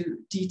into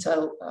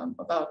detail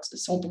about the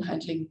sample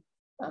handling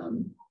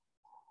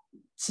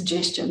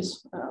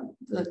suggestions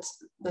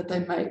that they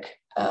make.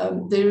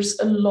 There's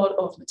a lot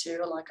of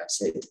material, like I've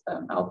said,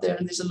 out there,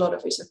 and there's a lot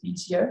of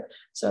SOPs here.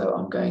 So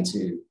I'm going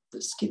to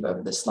skip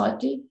over this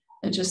slightly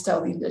and just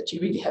tell you that you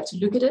really have to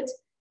look at it,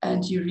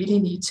 and you really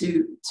need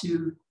to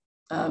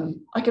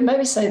I can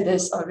maybe say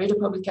this. I read a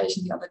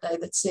publication the other day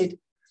that said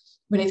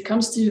when it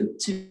comes to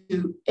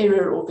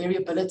error or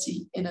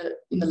variability in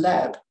a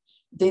lab,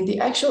 then the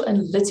actual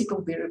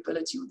analytical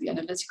variability or the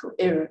analytical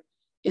error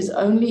is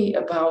only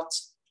about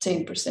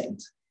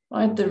 10%,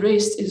 right? The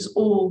rest is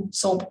all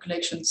sample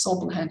collection,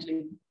 sample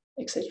handling,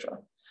 etc.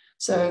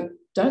 So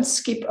don't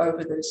skip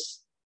over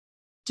this.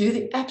 Do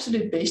the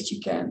absolute best you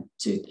can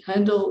to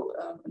handle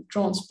and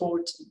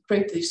transport and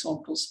prep these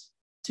samples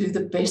to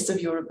the best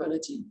of your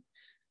ability.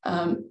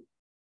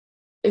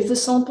 If the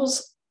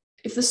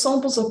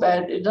samples are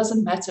bad, it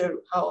doesn't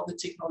matter how the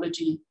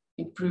technology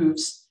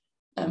improves.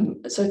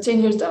 So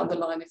 10 years down the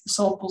line, if the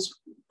samples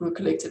were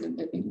collected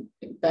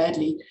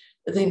badly,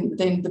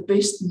 then the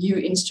best new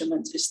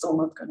instrument is still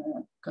not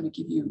gonna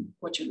give you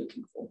what you're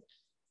looking for.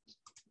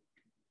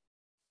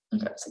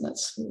 Okay, so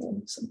that's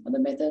for some other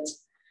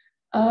methods.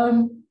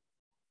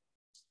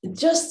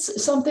 Just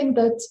something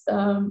that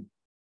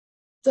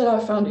that I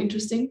found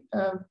interesting.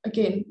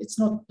 Again, it's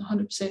not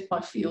 100% my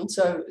field,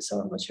 so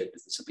I'm not sure if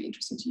this will be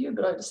interesting to you,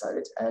 but I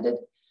decided to add it.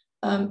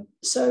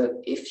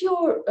 So if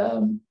you're,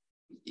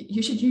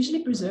 you should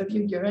usually preserve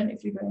your urine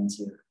if you're going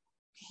to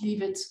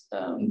leave it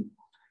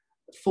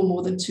for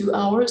more than 2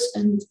 hours.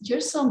 And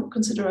here's some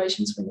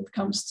considerations when it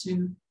comes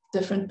to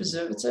different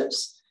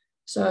preservatives.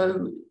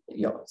 So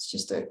yeah, it's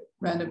just a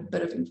random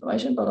bit of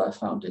information, but I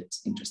found it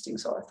interesting,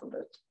 so I thought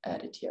I'd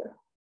add it here.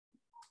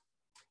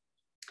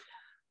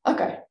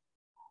 Okay.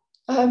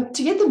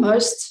 To get the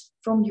most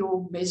from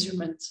your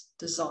measurement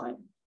design,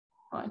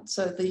 right?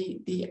 So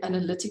the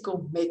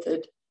analytical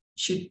method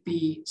should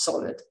be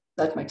solid.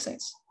 That makes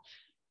sense.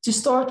 To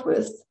start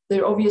with,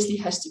 there obviously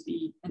has to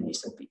be an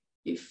SOP.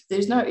 If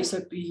there's no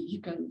SOP,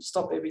 you can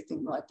stop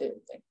everything right there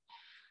and then.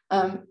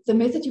 The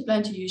method you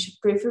plan to use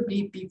should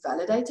preferably be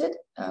validated,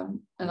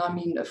 and I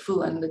mean a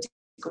full analytical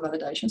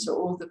validation. So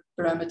all the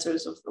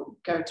parameters of the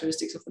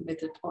characteristics of the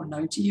method are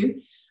known to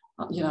you.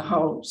 You know,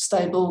 how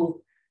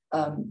stable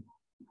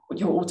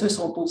your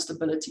autosample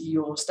stability,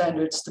 your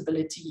standard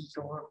stability,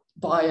 your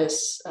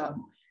bias,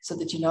 so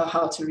that you know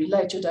how to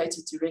relate your data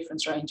to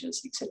reference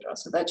ranges, etc.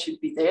 So that should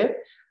be there.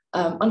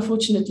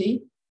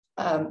 Unfortunately,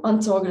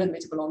 untargeted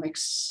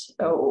metabolomics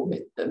or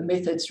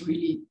methods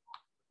really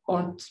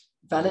aren't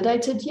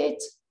validated yet,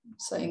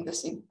 saying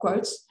this in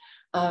quotes.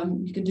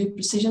 You can do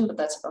precision, but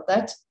that's about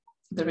that.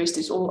 The rest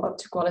is all up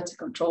to quality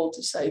control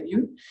to save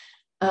you.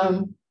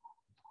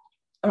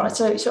 All right,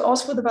 so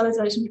ask for the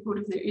validation report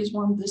if there is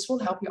one. This will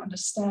help you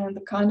understand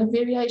the kind of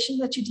variation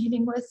that you're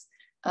dealing with.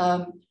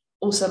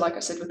 Also, like I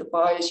said, with the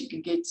bias, you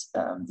can get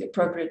the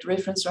appropriate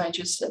reference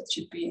ranges that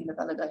should be in the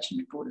validation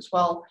report as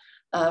well.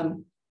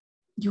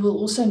 You will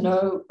also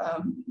know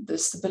the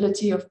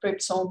stability of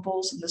prepped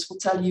samples, and this will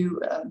tell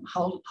you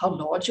how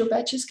large your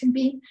batches can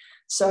be.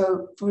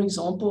 So, for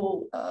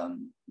example,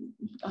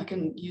 I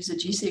can use a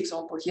GC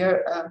example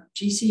here. Our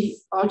GC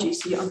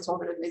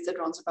untargeted method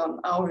runs about an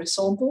hour a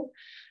sample,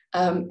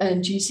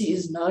 and GC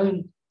is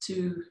known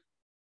to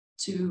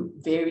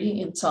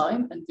vary in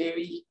time and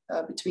vary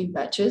between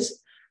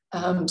batches.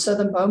 So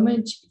the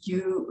moment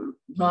you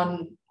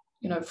run,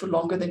 for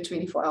longer than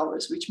 24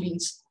 hours, which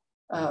means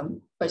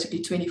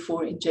basically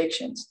 24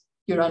 injections,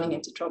 you're running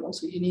into trouble.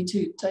 So you need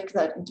to take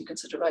that into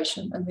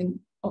consideration. And then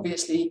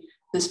obviously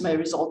this may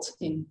result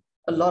in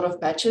a lot of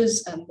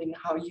batches, and then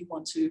how you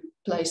want to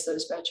place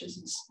those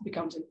batches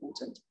becomes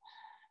important.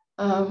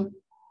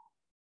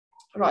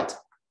 Right.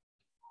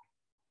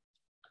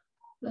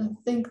 I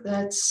think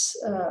that's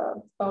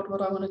about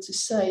what I wanted to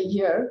say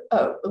here.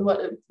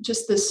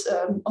 Just this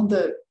on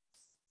the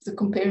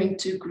comparing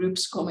two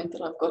groups comment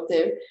that I've got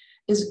there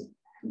is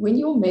when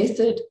your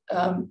method,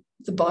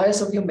 the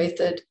bias of your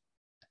method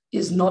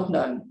is not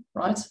known,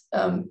 right?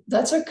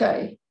 That's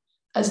okay,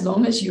 as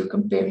long as you're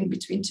comparing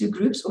between two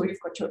groups or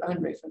you've got your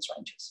own reference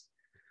ranges.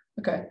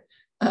 Okay.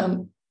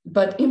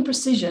 But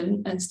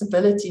imprecision and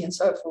stability and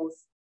so forth,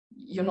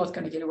 you're not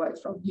going to get away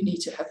from. You need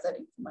to have that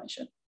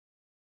information.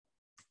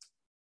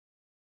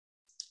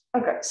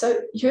 Okay,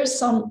 so here's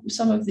some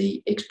of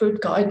the expert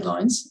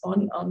guidelines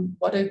on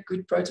what a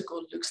good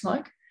protocol looks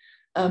like.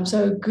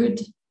 So a good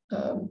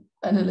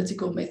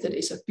analytical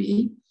method, SOP,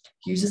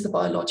 uses the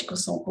biological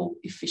sample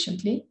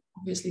efficiently.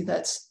 Obviously,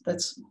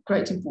 that's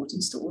great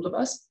importance to all of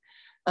us.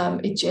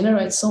 It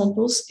generates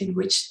samples in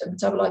which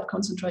metabolite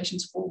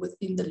concentrations fall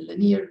within the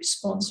linear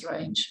response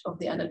range of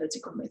the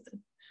analytical method.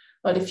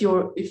 But if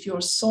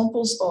your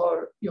samples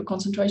or your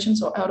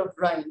concentrations are out of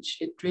range,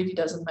 it really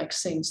doesn't make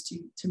sense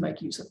to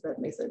make use of that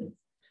method.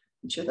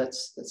 I'm sure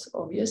that's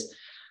obvious.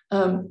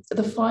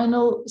 The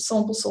final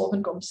sample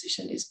solvent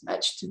composition is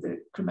matched to the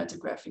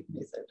chromatographic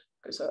method,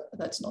 because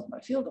that's not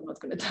my field. I'm not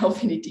going to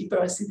delve any deeper.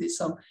 I see there's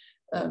some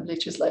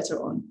lectures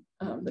later on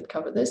that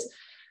cover this.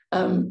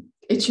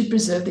 It should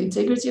preserve the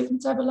integrity of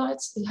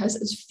metabolites. It has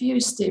as few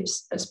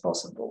steps as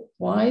possible.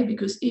 Why?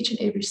 Because each and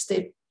every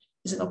step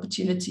is an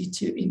opportunity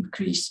to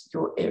increase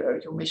your error,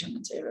 your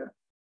measurement error.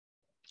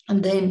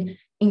 And then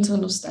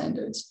internal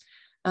standards.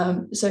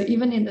 So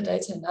even in the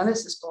data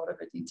analysis part of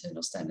it,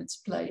 internal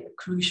standards play a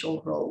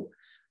crucial role.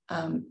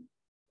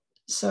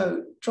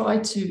 So try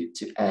to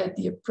add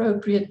the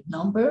appropriate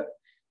number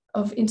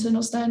of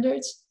internal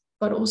standards,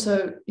 but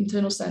also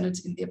internal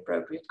standards in the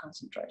appropriate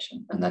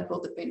concentration. And that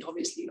will depend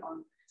obviously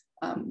on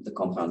the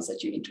compounds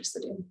that you're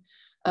interested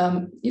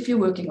in. If you're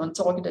working on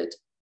targeted,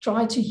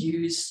 try to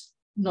use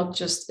not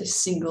just a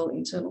single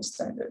internal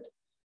standard,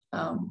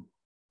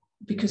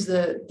 because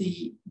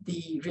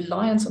the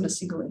reliance on a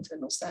single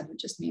internal standard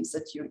just means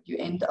that you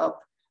end up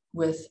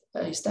with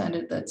a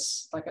standard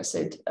that's, like I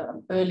said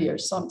earlier,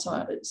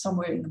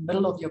 somewhere in the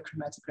middle of your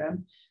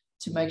chromatogram,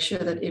 to make sure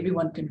that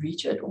everyone can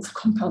reach it, all the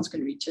compounds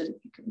can reach it,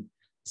 if you can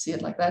see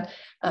it like that.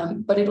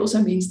 But it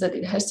also means that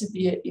it has to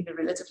be in a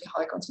relatively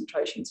high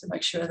concentration to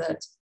make sure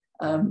that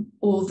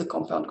all the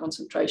compound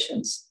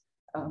concentrations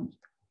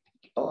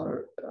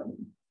are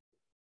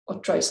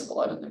traceable.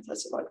 I don't know if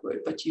that's the right word,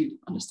 but you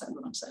understand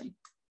what I'm saying.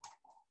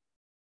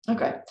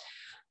 Okay.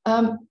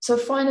 So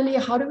finally,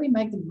 how do we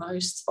make the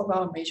most of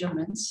our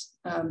measurements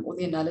or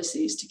the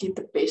analyses to get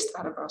the best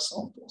out of our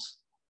samples?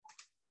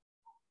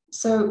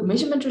 So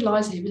measurement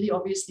relies heavily,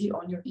 obviously,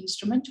 on your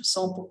instrument, your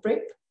sample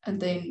prep, and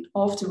then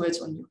afterwards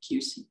on your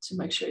QC to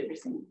make sure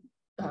everything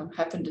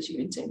happened as you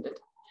intended.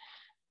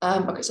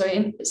 Okay,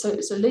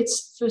 so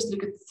let's first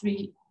look at the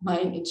three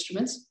main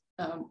instruments.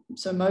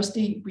 So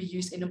mostly we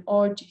use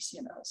NMR, GC,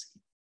 and LC.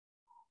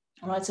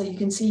 All right, so you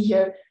can see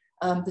here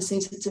the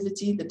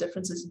sensitivity, the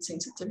differences in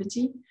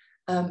sensitivity,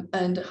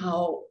 and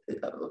how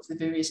of the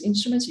various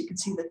instruments. You can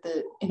see that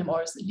the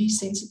NMR is the least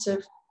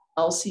sensitive.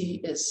 LC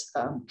is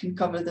can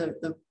cover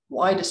the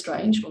widest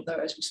range,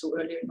 although as we saw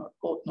earlier,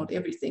 not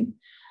everything.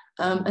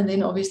 And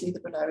then obviously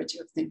the polarity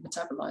of the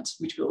metabolites,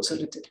 which we also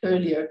looked at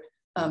earlier,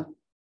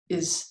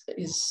 is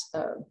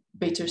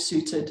better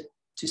suited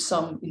to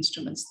some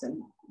instruments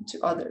than to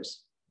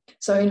others.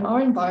 So in our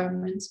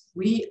environment,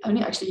 we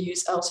only actually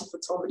use LC for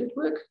targeted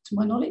work, to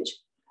my knowledge.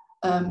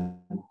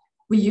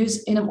 We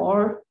use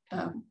NMR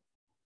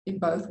in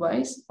both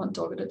ways,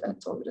 untargeted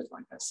and targeted,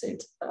 like I said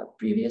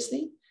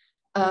previously.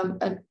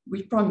 And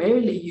we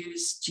primarily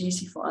use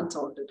GC for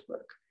untargeted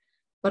work.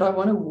 But I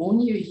want to warn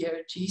you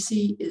here,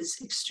 GC is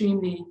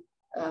extremely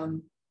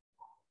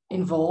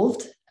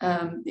involved.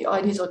 The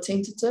IDs are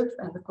tentative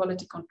and the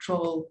quality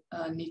control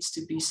needs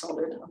to be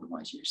solid,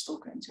 otherwise you're still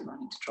going to run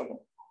into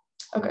trouble.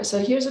 Okay, so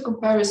here's a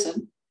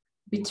comparison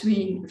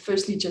between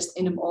firstly just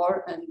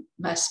NMR and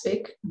mass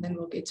spec, and then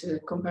we'll get to a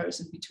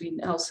comparison between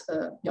LC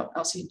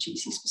and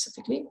GC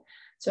specifically.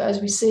 So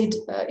as we said,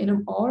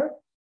 NMR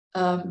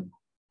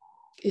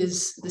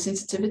is the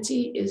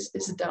sensitivity is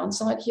a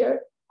downside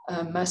here.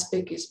 Mass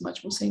spec is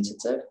much more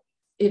sensitive.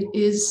 It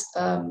is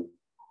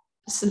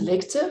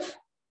selective,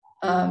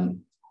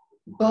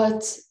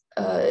 but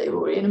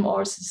or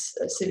NMR's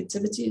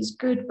selectivity is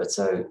good, but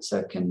so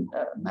can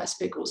mass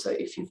spec also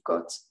if you've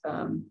got,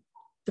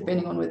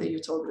 depending on whether you're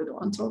targeted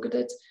or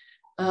untargeted.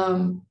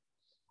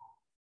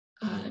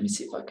 Let me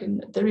see if I can,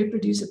 the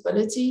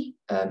reproducibility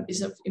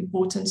is of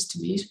importance to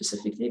me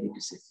specifically,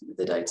 because if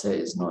the data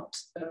is not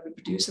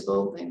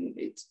reproducible, then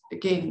it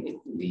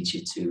leads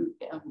you to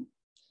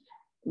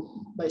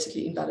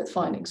basically invalid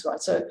findings, right?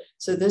 So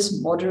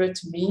this moderate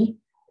to me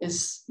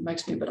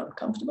makes me a bit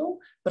uncomfortable,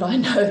 but I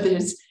know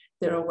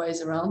there are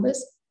ways around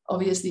this.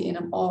 Obviously,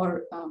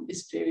 NMR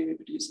is very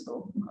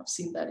reproducible. I've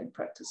seen that in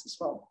practice as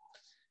well.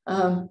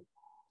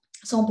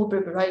 Sample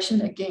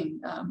preparation,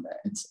 again,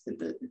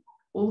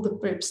 all the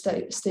prep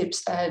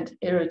steps add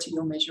error to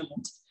your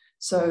measurement.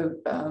 So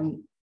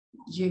the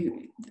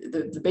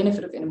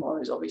benefit of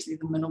NMR is obviously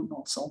the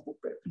minimal sample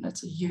prep, and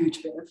that's a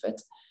huge benefit.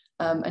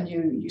 And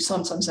you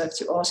sometimes have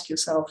to ask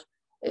yourself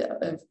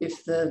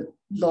if the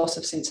loss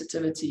of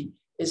sensitivity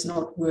is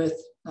not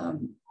worth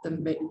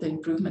the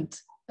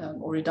improvement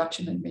or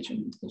reduction in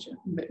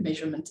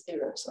measurement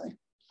error. Sorry.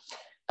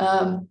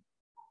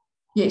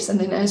 Yes, and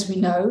then as we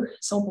know,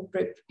 sample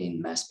prep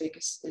in mass spec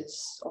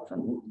is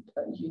often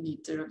you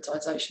need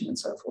derivatization and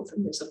so forth,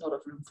 and there's a lot of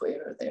room for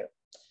error there.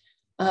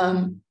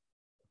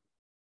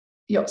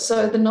 Yeah,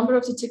 so the number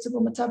of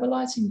detectable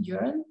metabolites in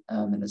urine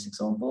in this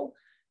example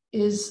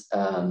is,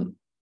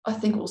 I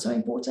think, also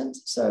important.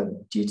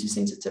 So due to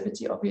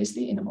sensitivity,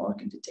 obviously, NMR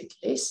can detect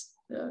less.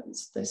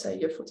 They say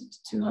here 40 to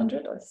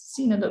 200. I've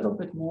seen a little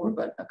bit more,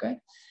 but okay.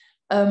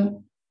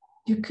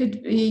 You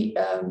could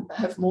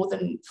have more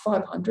than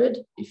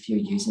 500 if you're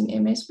using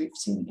MS. We've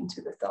seen into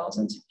the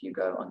thousands if you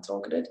go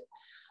untargeted.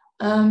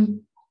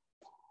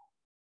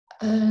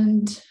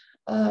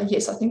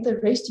 Yes, I think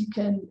the rest you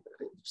can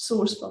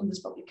source from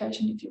this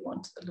publication if you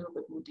want a little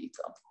bit more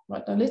detail.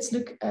 Right, now let's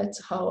look at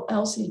how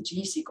LC and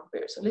GC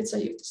compare. So let's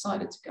say you've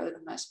decided to go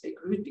the mass spec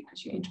route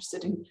because you're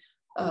interested in,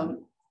 I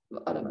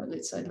don't know,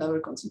 let's say lower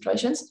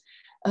concentrations.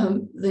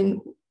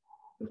 Then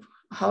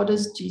how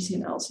does GC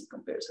and LC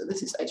compare? So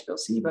this is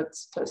HPLC, but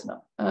it's close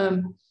enough.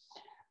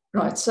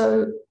 Right,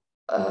 so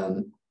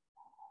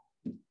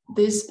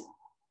there's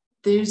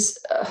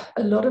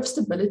a lot of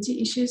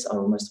stability issues, I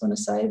almost want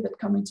to say, that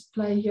come into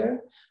play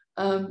here.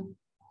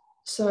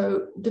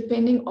 So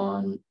depending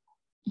on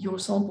your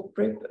sample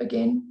prep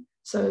again,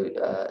 so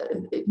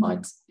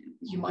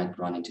you might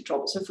run into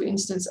trouble. So for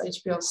instance,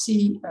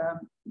 HPLC,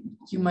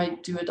 you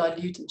might do a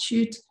dilute and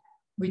shoot,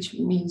 which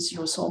means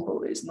your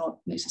sample is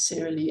not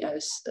necessarily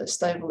as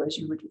stable as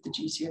you would with the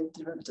GC or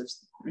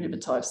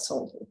derivatized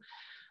sample.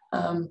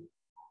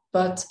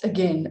 But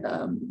again,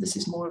 this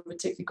is more of a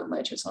technical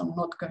nature, so I'm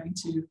not going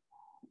to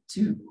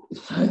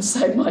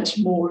say much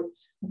more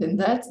than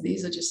that.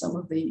 These are just some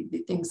of the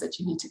things that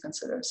you need to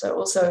consider. So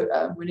also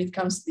when it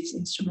comes to these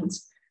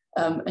instruments,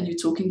 and you're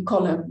talking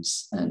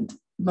columns and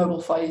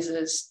mobile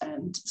phases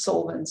and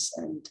solvents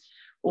and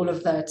all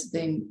of that,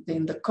 then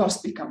the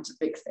cost becomes a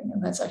big thing.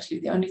 And that's actually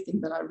the only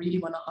thing that I really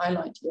want to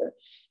highlight here,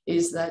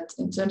 is that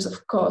in terms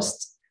of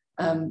cost,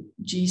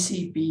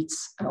 GC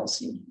beats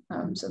LC.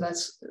 So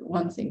that's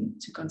one thing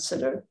to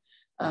consider.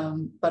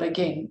 But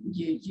again,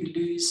 you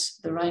lose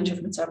the range of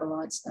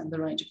metabolites and the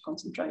range of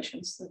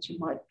concentrations that you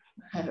might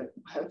have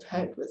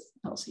had with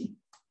LC.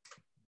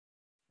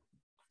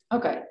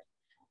 Okay.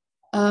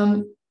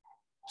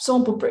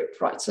 Sample prep,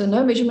 right? So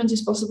no measurement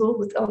is possible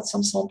without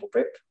some sample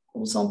prep.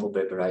 All sample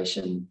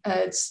preparation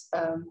adds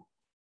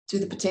to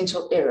the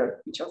potential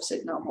error, which I've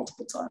said now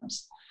multiple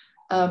times.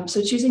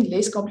 So choosing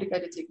less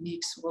complicated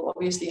techniques will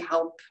obviously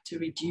help to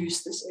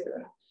reduce this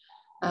error.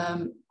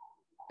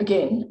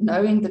 Again,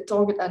 knowing the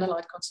target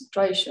analyte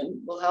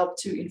concentration will help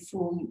to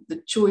inform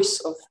the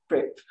choice of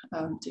prep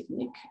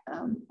technique.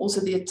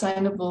 Also, the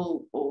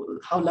attainable,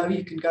 or how low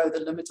you can go, the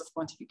limit of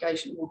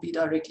quantification, will be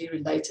directly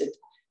related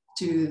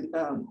to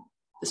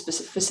the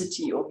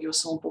specificity of your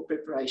sample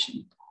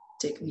preparation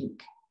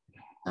technique.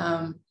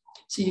 So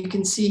you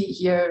can see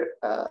here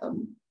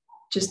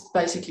just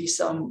basically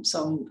some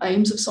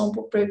aims of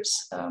sample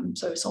preps.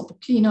 So sample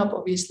cleanup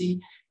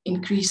obviously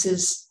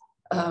increases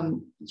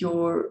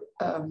your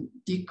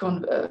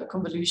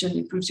deconvolution,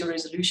 improves your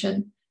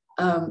resolution.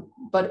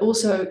 But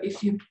also,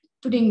 if you're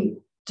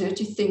putting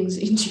dirty things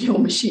into your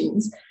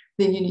machines,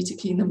 then you need to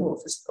clean them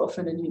off as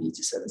often, and you need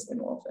to service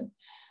them often.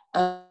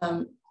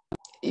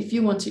 If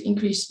you want to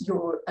increase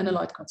your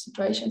analyte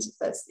concentrations, if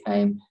that's the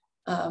aim,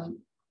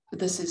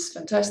 this is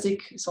fantastic.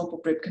 Sample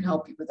prep can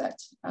help you with that.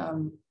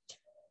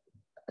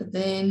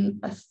 Then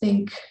I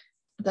think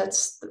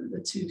that's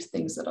the two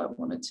things that I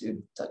wanted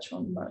to touch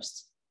on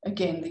most.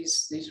 Again,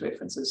 these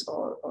references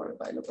are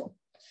available.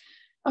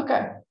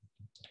 Okay,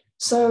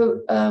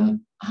 so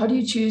how do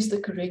you choose the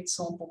correct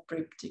sample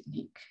prep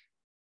technique?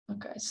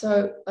 Okay,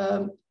 so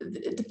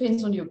it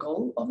depends on your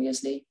goal,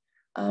 obviously.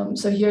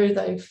 So here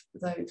they've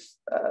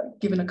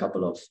given a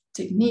couple of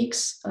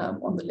techniques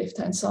on the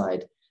left-hand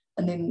side,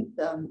 and then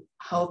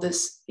how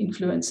this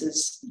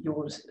influences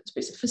your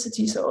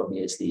specificity. So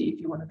obviously, if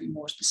you want to be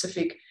more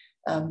specific,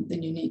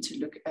 then you need to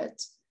look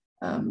at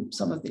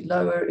some of the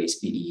lower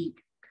SPE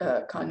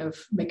kind of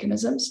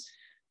mechanisms.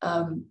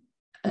 And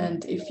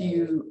if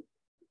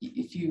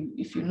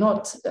you're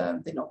not,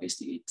 then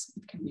obviously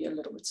it can be a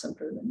little bit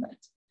simpler than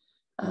that.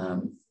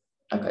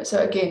 Okay,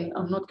 so again,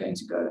 I'm not going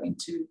to go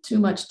into too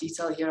much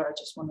detail here. I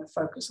just want to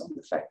focus on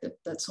the fact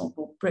that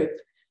sample prep,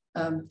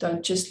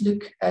 don't just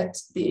look at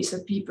the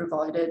SOP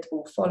provided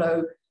or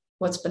follow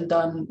what's been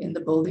done in the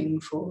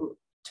building for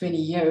 20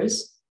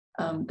 years.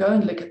 Go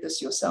and look at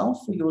this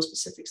yourself for your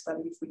specific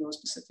study, for your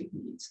specific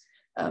needs.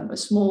 A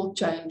small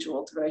change or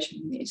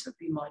alteration in the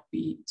SOP might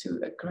be to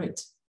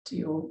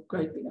your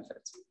great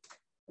benefit.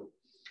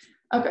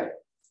 Okay.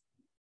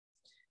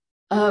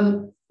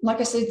 Like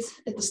I said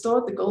at the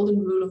start, the golden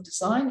rule of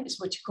design is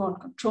what you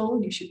can't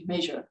control, you should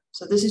measure.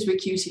 So this is where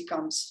QC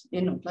comes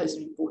in and plays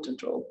an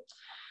important role.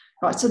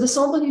 Right, so the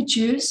sample you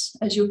choose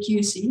as your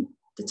QC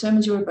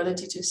determines your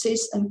ability to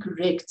assess and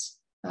correct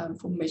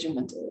for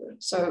measurement error.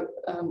 So,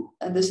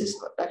 and this is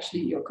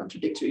actually your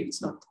contradictory.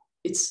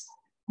 It's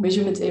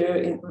measurement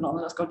error,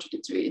 not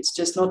contradictory. It's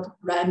just not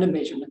random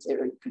measurement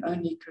error. You can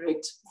only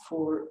correct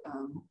for,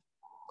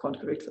 can't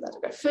correct for that.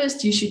 Okay,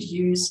 first you should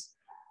use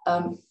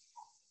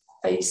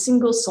a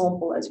single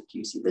sample as a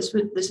QC. This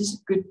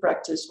is good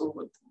practice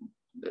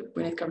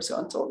when it comes to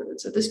untargeted.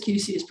 So this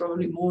QC is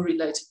probably more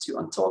related to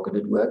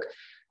untargeted work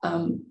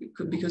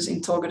because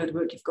in targeted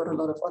work, you've got a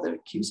lot of other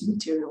QC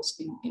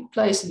materials in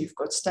place and you've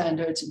got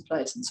standards in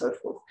place and so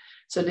forth.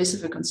 So less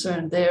of a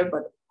concern there,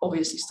 but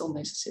obviously still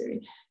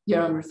necessary. Here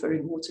I'm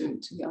referring more to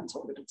the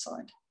untargeted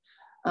side.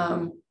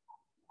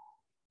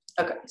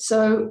 Okay,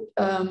 so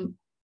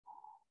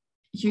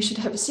you should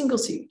have a single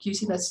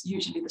QC. That's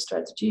usually the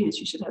strategy, is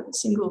you should have a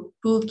single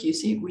pooled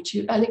QC, which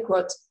you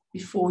aliquot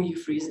before you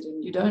freeze it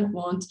in. You don't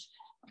want,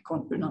 I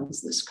can't pronounce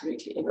this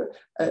correctly ever,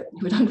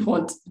 you don't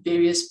want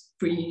various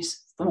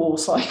freeze-thaw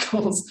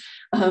cycles.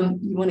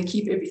 You want to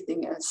keep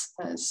everything as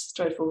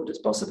straightforward as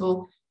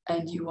possible,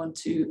 and you want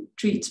to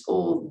treat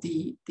all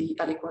the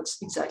aliquots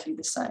exactly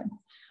the same,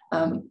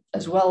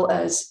 as well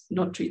as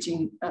not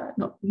treating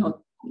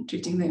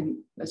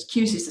them as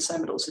QCs the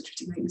same, but also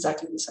treating them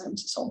exactly the same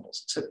as the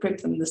samples. So prep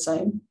them the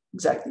same,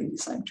 exactly the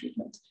same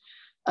treatment.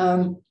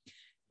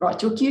 Right,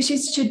 your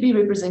QCs should be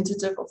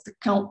representative of the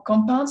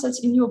compounds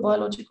that's in your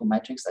biological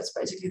matrix. That's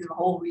basically the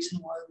whole reason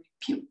why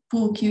we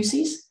pool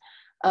QCs.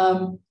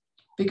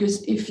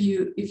 Because if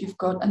you've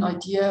got an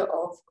idea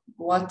of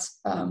what,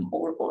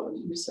 or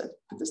let me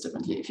put this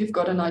differently, if you've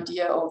got an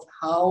idea of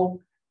how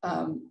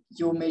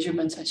your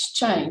measurement has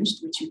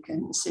changed, which you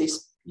can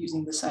assess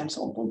using the same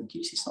sample, the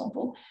QC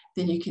sample,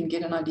 then you can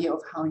get an idea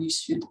of how you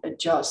should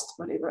adjust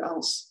whatever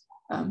else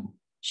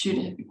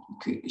should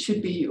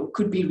be or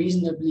could be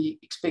reasonably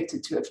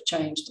expected to have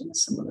changed in a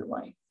similar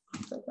way,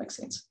 if that makes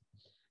sense.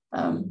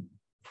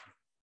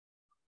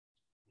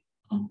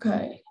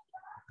 Okay.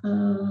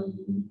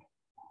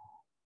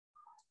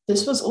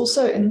 This was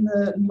also in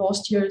the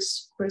last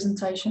year's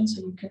presentation,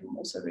 so you can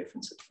also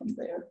reference it from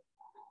there.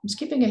 I'm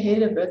skipping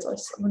ahead a bit. I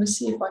want to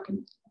see if I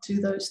can do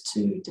those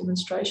two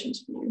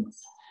demonstrations for you.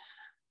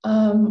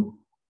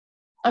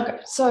 Okay,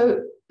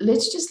 so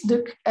let's just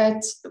look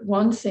at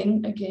one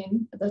thing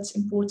again that's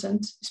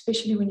important,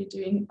 especially when you're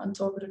doing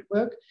untargeted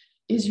work,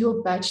 is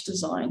your batch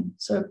design.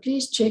 So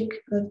please check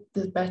that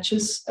the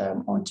batches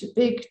aren't too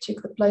big,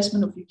 check the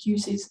placement of your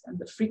QCs and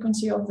the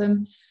frequency of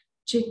them,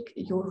 check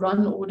your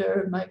run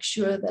order, make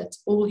sure that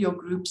all your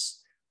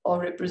groups are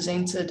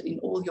represented in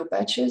all your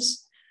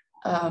batches.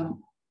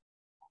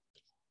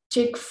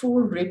 Check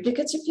for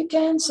replicates if you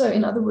can. So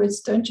in other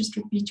words, don't just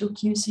repeat your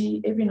QC.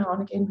 Every now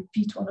and again,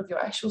 repeat one of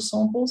your actual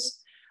samples.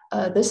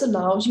 This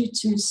allows you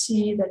to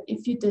see that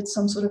if you did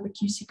some sort of a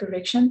QC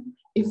correction,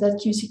 if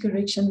that QC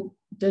correction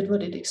did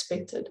what it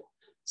expected.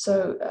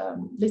 So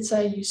let's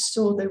say you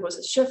saw there was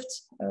a shift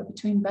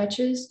between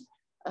batches.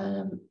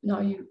 Now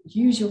you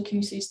use your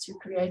QCs to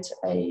create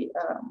a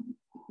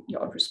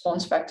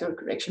response factor, a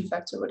correction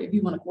factor, whatever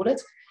you want to call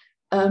it.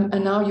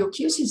 And now your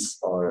QCs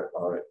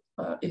are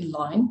in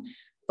line.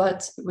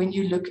 But when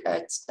you look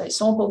at a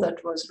sample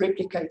that was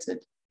replicated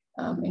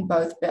in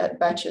both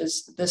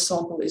batches, this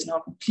sample is now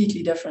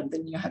completely different.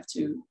 Then you have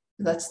to,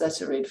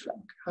 that's a red flag.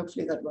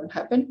 Hopefully that won't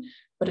happen.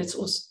 But it's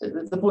also,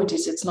 the point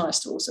is it's nice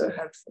to also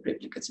have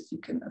replicates if you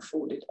can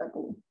afford it at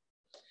all.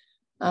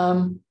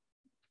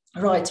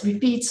 Right,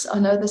 repeats, I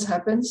know this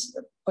happens,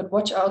 but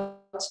watch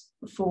out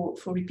for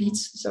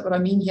repeats. So what I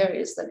mean here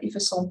is that if a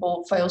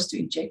sample fails to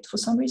inject for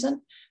some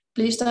reason,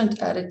 please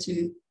don't add it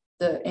to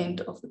the end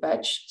of the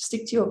batch.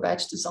 Stick to your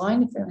batch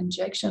design. If an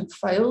injection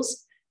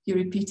fails, you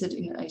repeat it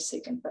in a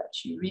second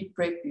batch. You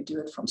re-prep, you do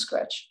it from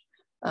scratch.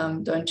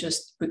 Don't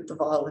just put the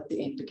vial at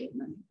the end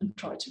again and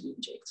try to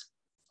re-inject.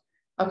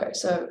 Okay,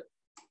 so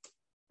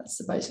that's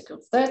the basic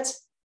of that.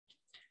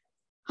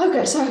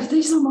 Okay, so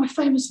these are my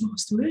famous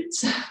last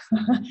words.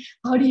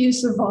 How do you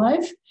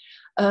survive?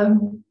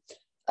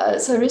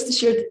 So rest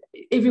assured,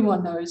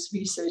 everyone knows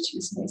research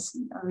is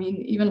messy. I mean,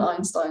 even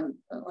Einstein,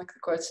 like the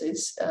quote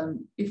says,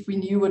 if we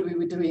knew what we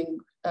were doing,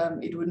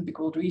 it wouldn't be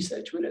called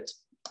research, would it?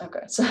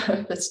 Okay, so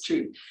that's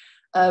true.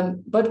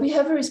 But we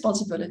have a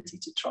responsibility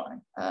to try.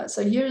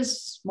 So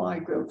here's my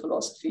grow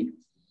philosophy.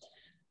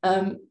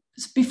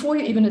 Before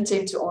you even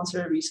attempt to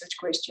answer a research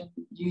question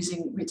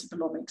using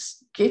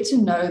metabolomics, get to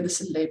know the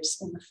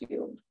celebs in the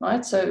field,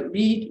 right? So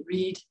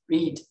read,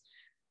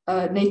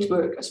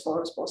 network as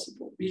far as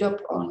possible. Read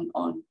up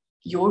on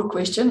your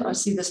question. I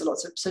see this a lot.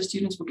 So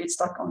students will get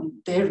stuck on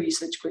their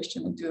research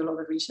question and do a lot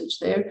of research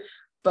there.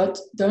 But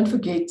don't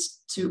forget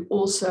to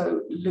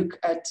also look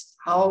at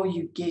how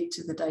you get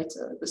to the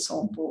data, the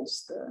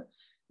samples, the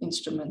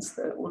instruments,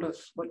 all of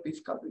what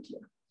we've covered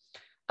here.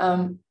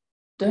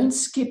 Don't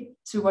skip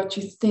to what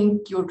you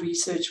think your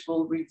research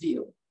will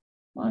reveal,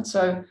 right?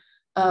 So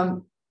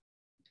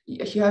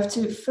you have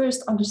to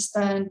first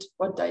understand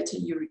what data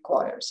you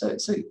require. So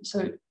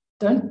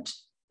don't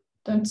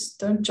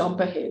jump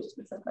ahead,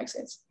 if that makes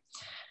sense.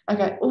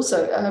 Okay,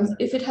 also,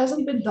 if it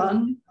hasn't been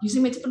done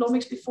using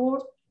metabolomics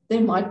before,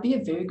 there might be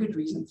a very good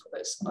reason for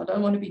this. And I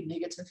don't want to be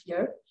negative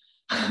here,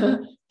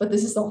 but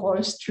this is the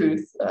harsh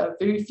truth.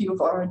 Very few of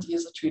our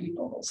ideas are truly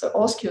novel. So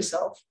ask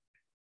yourself,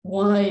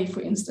 why,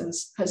 for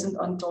instance, hasn't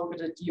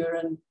untargeted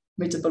urine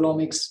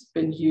metabolomics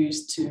been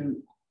used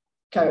to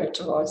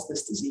characterize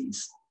this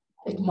disease?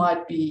 It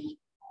might be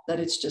that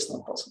it's just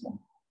not possible.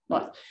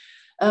 Right.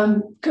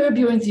 Curb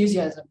your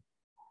enthusiasm.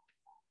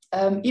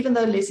 Even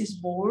though less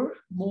is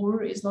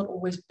more is not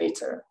always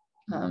better.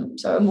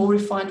 So a more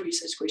refined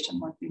research question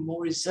might be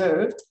more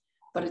reserved,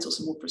 but it's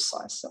also more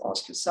precise. So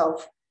ask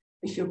yourself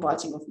if you're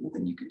biting off more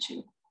than you can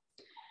chew.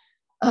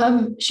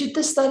 Should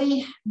the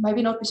study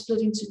maybe not be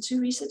split into 2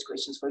 research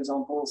questions, for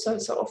example? So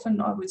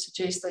often I would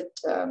suggest that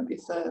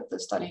if the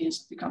study is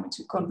becoming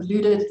too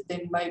convoluted,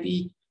 then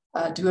maybe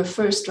do a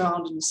first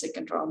round and a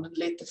second round, and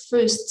let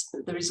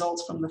the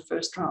results from the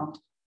first round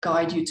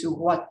guide you to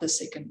what the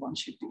second one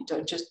should be.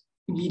 Don't just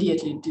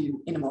immediately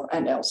do NMR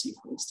and LC,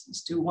 for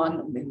instance. Do one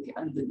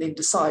and then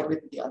decide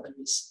whether the other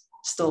is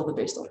still the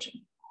best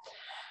option.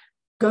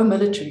 Go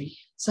military.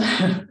 So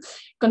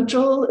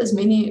control as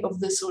many of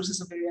the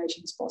sources of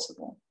variation as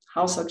possible.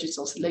 How subjects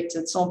are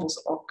selected,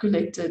 samples are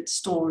collected,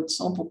 stored,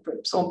 sample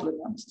prep, sample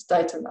analysis,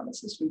 data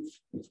analysis.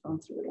 We've gone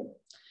through it all.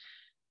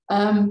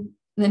 And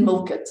then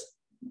milk it.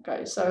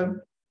 Okay, so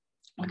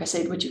like I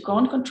said, what you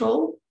can't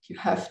control, you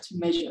have to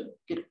measure.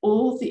 Get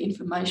all the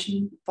information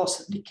you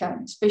possibly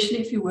can, especially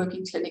if you're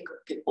working clinical.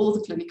 Get all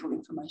the clinical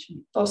information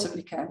you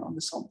possibly can on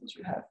the samples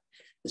you have.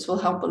 This will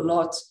help a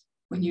lot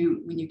when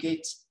you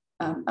get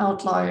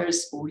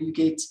outliers, or you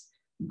get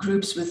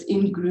groups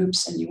within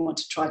groups and you want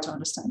to try to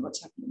understand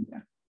what's happening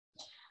there.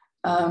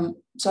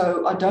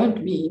 So I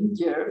don't mean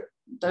here,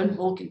 don't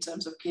milk in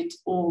terms of get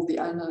all the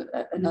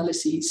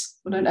analyses,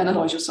 or don't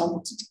analyze your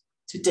sample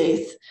to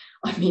death.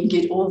 I mean,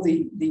 get all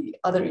the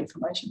other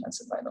information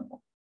that's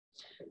available.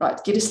 Right,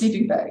 get a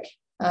sleeping bag.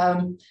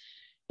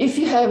 If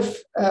you have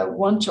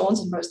one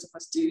chance, and most of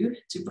us do,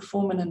 to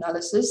perform an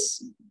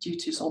analysis due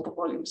to sample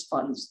volumes,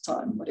 funds,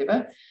 time,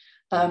 whatever,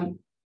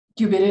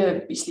 you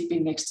better be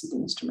sleeping next to the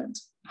instrument.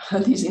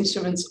 These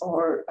instruments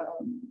are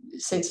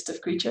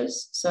sensitive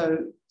creatures,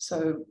 so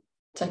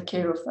take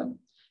care of them.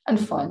 And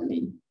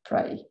finally,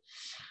 pray.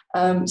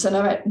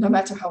 So no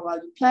matter how well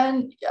you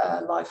plan,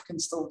 life can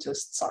still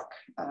just suck,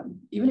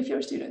 even if you're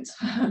a student.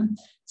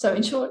 So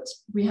in short,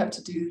 we have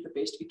to do the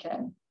best we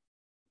can.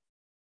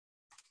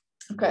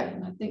 Okay,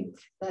 and I think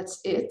that's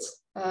it.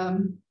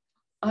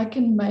 I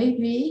can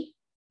maybe,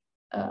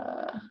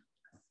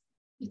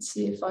 let's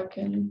see if I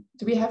can,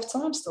 do we have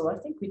time still? I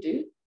think we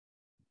do.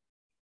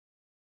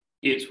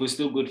 Yes, we're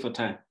still good for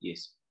time,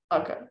 yes.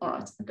 Okay, all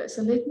right. Okay,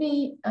 so let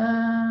me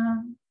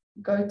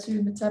go to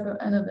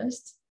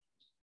MetaboAnalyst.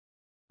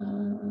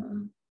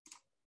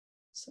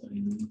 So let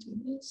me do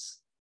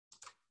this.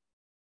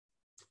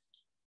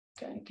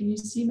 Okay, can you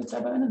see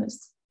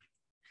MetaboAnalyst?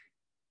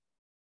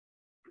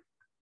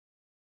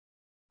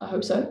 I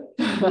hope so.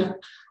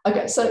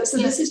 Okay, so yes.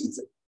 This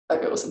is,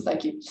 okay, awesome,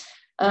 thank you.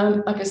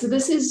 Okay, so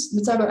this is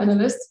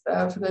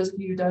MetaboAnalyst. For those of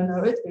you who don't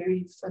know it,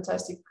 very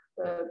fantastic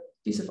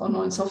piece of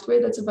online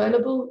software that's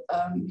available.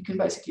 You can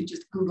basically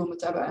just Google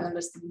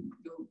MetaboAnalyst and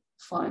you'll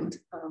find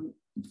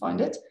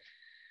it.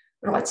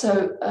 Right,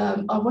 so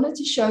I wanted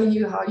to show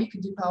you how you can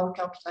do power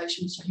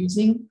calculations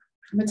using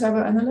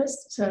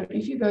MetaboAnalyst. So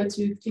if you go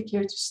to click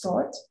here to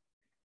start.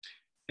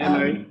 Hey,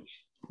 Marie,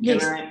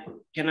 yes.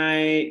 Can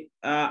I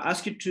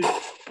ask you to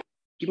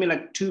give me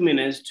like 2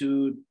 minutes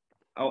to,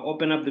 I'll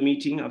open up the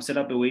meeting. I've set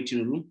up a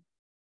waiting room.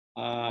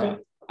 Okay.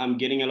 I'm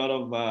getting a lot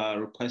of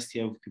requests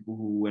here of people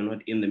who were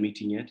not in the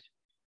meeting yet.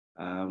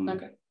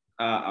 Okay.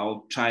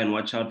 I'll try and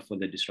watch out for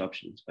the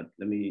disruptions, but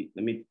let me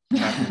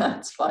try.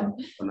 That's fine.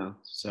 For now,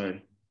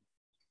 sorry.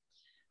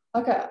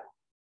 Okay.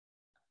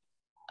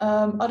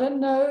 I don't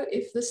know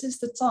if this is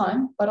the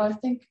time, but I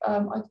think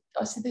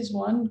I see there's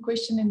one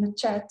question in the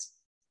chat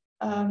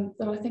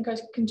that I think I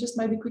can just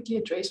maybe quickly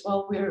address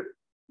while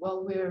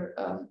we're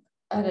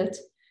at it.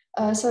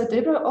 So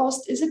Deborah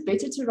asked, is it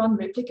better to run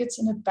replicates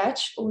in a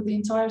batch or the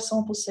entire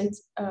sample set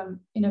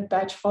in a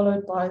batch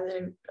followed by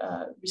their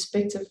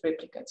respective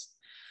replicates?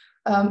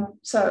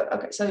 So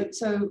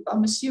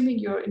I'm assuming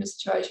you're in a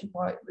situation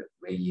where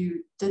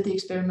you did the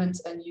experiment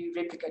and you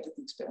replicated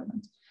the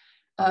experiment.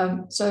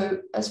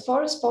 So as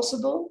far as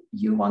possible,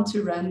 you want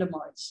to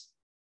randomize.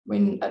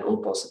 When at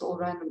all possible,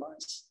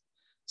 randomize.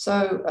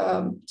 So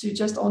to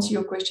just answer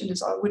your question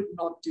is, I would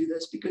not do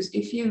this, because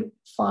if you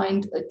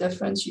find a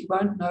difference, you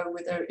won't know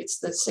whether it's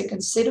the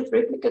second set of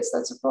replicates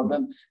that's a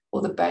problem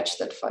or the batch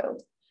that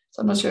failed.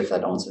 So I'm not sure if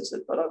that answers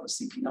it, but I was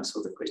thinking, I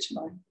saw the question,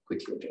 I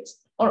quickly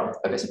addressed. All right,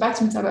 okay, so back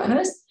to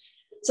MetaboAnalyst.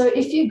 So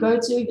if you go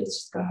to, let's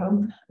just go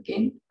home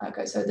again.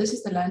 Okay, so this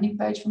is the landing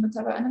page for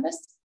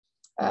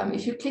MetaboAnalyst.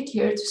 If you click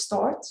here to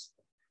start,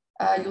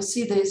 you'll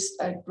see there's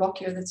a block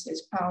here that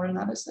says power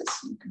analysis.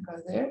 You can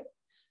go there.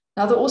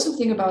 Now, the awesome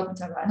thing about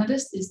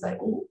MetaboAnalyst is they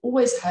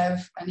always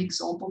have an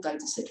example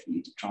data set for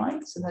you to try.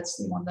 So that's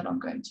the one that I'm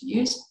going to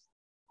use.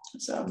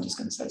 So I'm just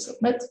going to say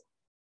submit.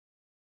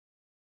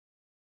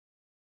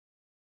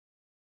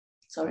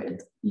 Sorry,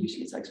 it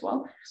usually takes a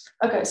while.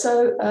 Okay,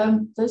 so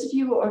those of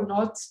you who are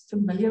not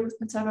familiar with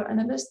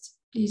MetaboAnalyst,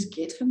 please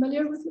get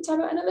familiar with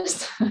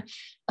MetaboAnalyst.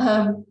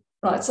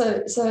 Right,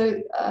 so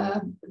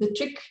the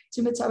trick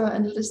to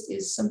MetaboAnalyst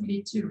is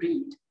simply to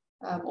read.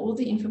 All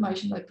the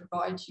information they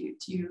provide to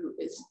you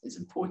is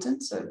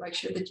important, so make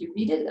sure that you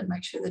read it and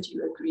make sure that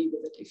you agree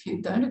with it. If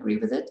you don't agree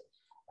with it,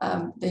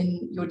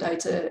 then your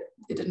data,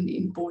 it didn't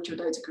import your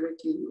data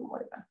correctly or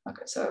whatever.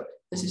 Okay, so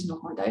this is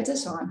not my data,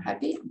 so I'm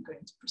happy. I'm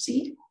going to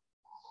proceed.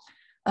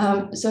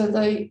 So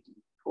they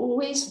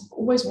always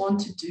want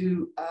to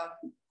do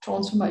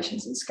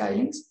transformations and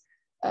scalings.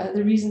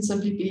 The reason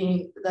simply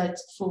being that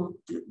for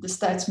the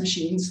stats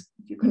machines,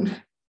 if you can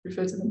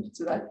refer to them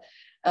to that,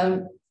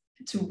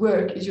 to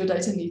work is your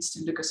data needs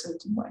to look a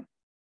certain way.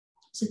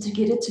 So to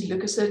get it to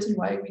look a certain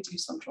way, we do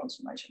some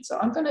transformation. So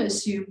I'm going to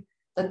assume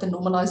that the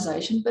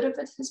normalization bit of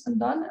it has been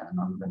done, and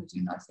I'm going to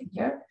do nothing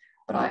here,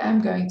 but I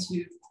am going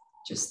to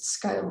just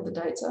scale the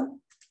data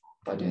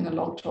by doing a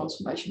log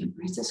transformation and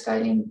beta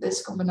scaling.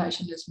 This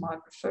combination is my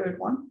preferred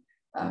one,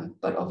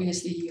 but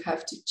obviously you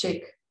have to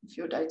check if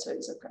your data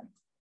is okay.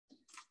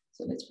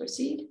 So let's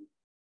proceed.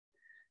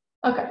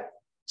 Okay,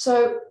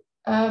 so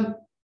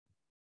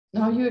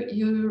now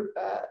you'll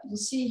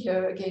see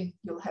here again.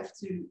 You'll have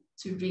to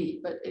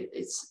read, but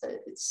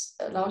it's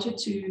allows you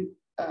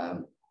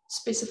to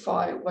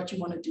specify what you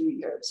want to do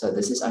here. So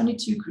this is only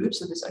 2 groups,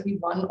 so there's only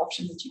one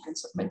option that you can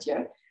submit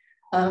here.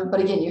 But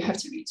again, you have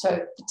to read.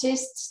 So the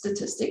test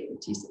statistic, the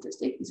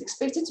t-statistic, is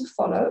expected to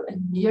follow a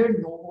near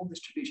normal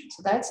distribution.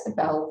 So that's a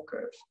bell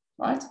curve,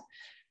 right?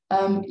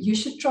 You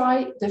should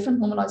try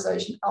different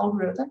normalization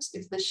algorithms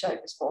if this shape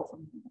is far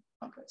from normal.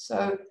 Okay,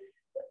 so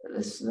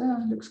this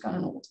looks kind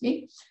of normal to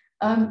me.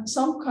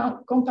 Some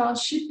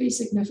compounds should be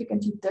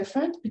significantly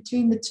different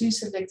between the 2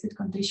 selected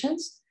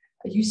conditions.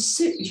 You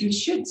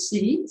should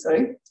see,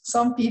 sorry,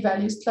 some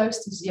p-values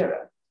close to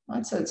 0,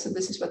 right? So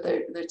this is what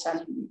they're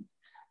telling you.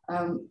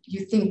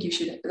 They think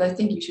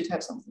you should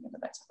have something in the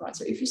data, right?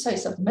 So if you say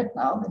submit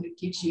now, then it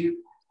gives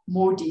you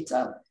more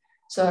detail.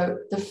 So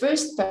the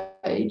first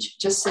page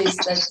just says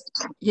that,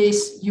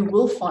 yes, you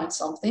will find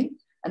something.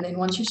 And then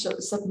once you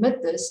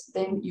submit this,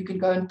 then you can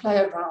go and play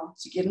around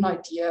to get an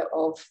idea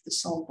of the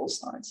sample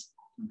size,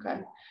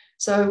 okay?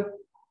 So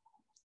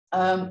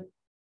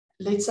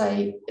let's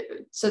say,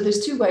 so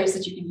there's 2 ways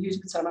that you can use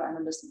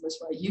MetaboAnalyst in this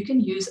way. You can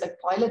use a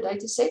pilot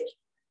data set.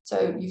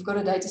 So you've got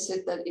a data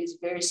set that is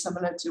very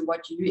similar to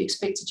what you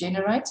expect to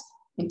generate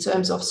in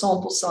terms of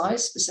sample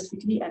size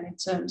specifically, and in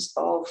terms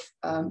of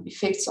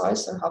effect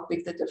size, so how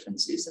big the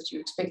difference is that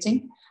you're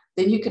expecting.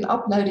 Then you can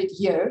upload it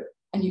here,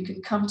 and you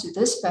can come to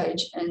this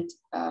page and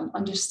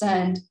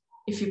understand,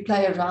 if you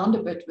play around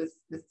a bit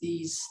with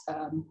these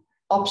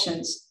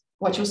options,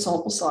 what your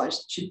sample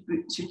size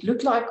should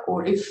look like,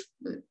 or if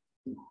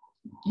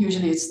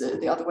usually it's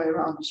the other way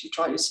around, you should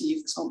try to see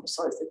if the sample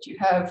size that you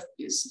have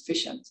is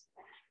sufficient.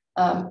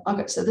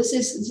 Okay, so this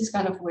is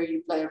kind of where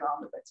you play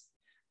around a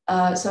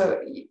bit.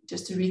 So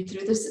just to read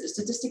through this, the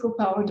statistical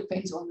power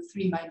depends on the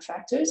 3 main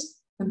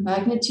factors: the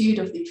magnitude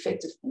of the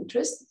effective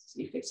interest,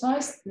 the effect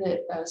size, the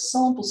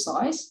sample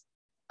size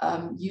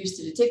used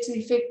to detect the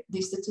effect,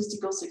 the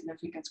statistical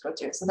significance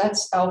criteria. So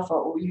that's alpha,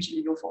 or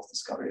usually your false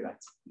discovery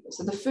rate.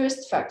 So the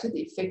first factor,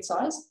 the effect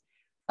size,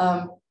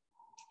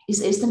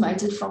 is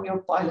estimated from your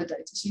pilot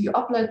data. So you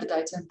upload the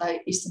data and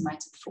they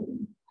estimate it for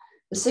you.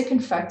 The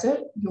second factor,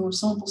 your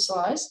sample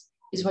size,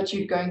 is what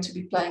you're going to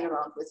be playing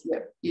around with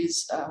here,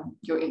 is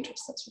your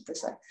interest. That's what they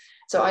say.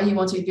 So you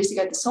want to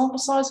investigate the sample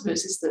size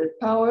versus the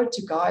power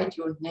to guide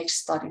your next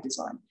study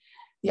design.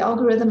 The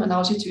algorithm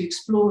allows you to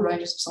explore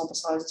ranges of sample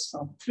sizes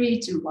from 3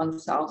 to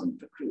 1,000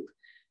 per group.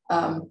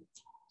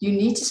 You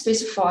need to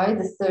specify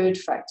the third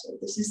factor.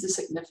 This is the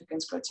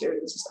significance criteria.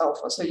 This is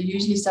alpha. So you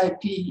usually say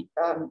P,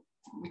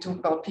 we talk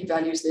about P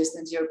values less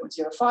than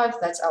 0.05,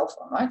 that's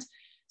alpha, right?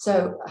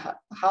 So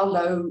how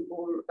low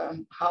or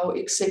how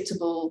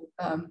acceptable,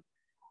 how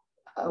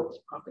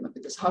can I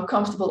put this? How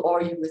comfortable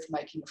are you with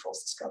making a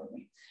false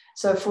discovery?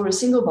 So for a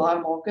single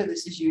biomarker,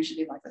 this is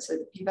usually, like I said,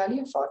 the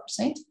p-value of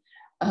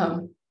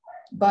 5%.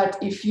 But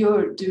if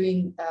you're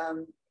doing,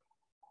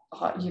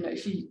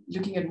 if you're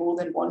looking at more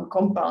than one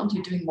compound,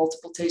 you're doing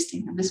multiple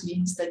testing. And this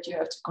means that you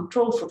have to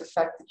control for the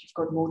fact that you've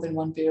got more than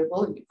one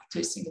variable and you're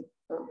testing it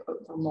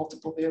over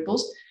multiple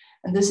variables.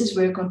 And this is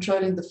where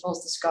controlling the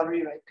false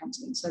discovery rate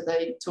comes in. So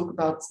they talk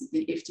about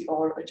the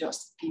FTR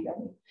adjusted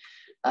p-value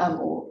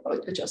or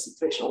adjusted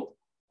threshold.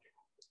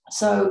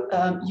 So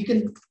you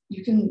can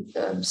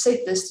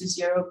set this to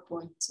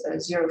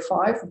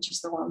 0.05, which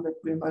is the one that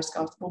we're most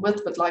comfortable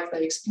with. But like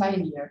they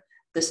explain here,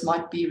 this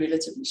might be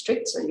relatively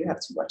strict, so you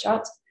have to watch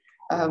out.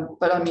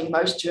 But I mean,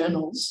 most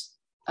journals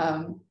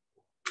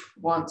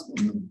want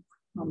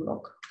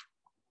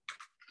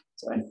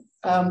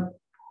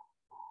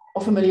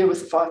are familiar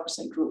with the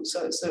 5% rule.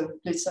 So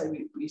let's say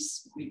we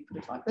put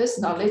it like this.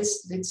 Now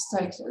let's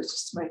take,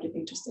 just to make it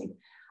interesting.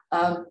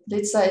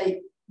 Let's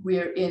say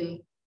we're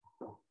in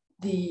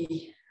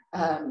the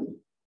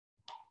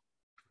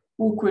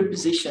awkward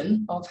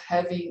position of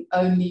having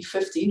only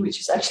 15, which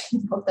is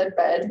actually not that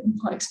bad in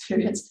my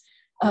experience.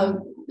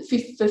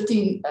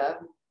 15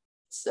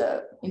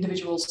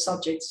 individuals,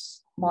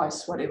 subjects,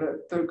 mice, whatever,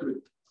 per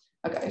group.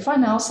 Okay, if I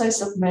now say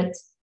submit,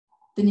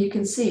 then you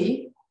can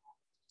see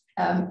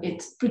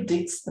it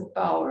predicts the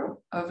power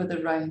over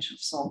the range of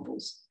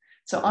samples.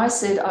 So I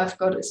said I've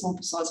got a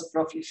sample size of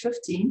roughly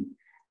 15.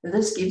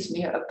 This gives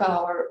me a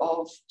power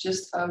of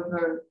just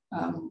over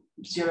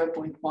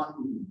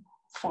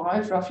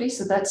 0.15 roughly.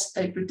 So that's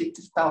a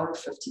predictive power of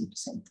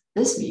 15%.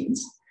 This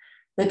means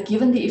that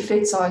given the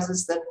effect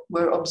sizes that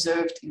were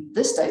observed in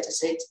this data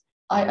set,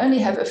 I only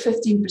have a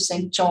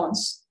 15%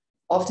 chance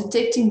of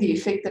detecting the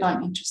effect that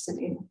I'm interested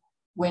in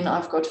when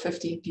I've got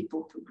 15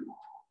 people per group.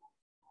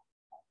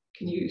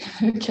 Can you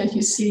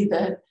see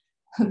that,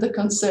 the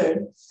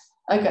concern?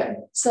 Okay,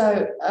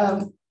 so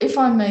if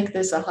I make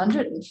this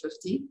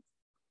 150,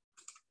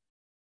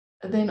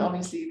 then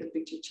obviously the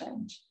picture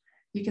change.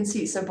 You can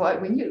see, so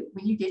when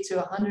you get to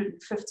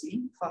 150,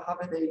 if I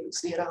hover there, you'll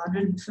see at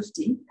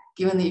 150,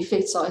 given the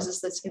effect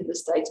sizes that's in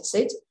this data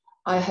set,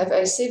 I have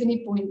a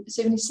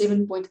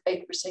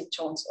 77.8%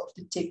 chance of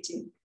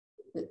detecting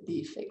the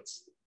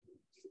effects.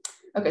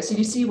 Okay, so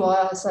you see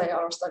why I say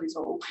our studies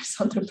are always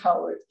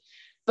underpowered.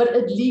 But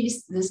at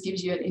least this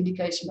gives you an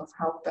indication of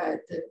how bad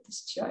the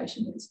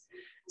situation is.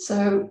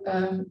 So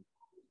I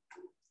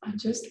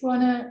just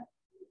want to,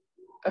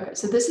 okay,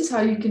 so this is how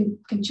you can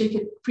check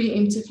it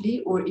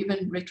preemptively or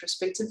even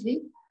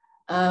retrospectively.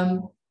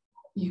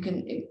 You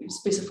can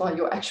specify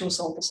your actual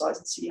sample size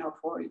and see how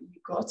far you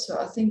got. So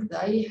I think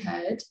they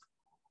had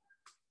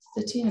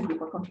 13, I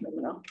can't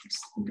remember now. I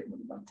think it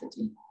was about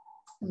 30.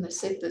 And they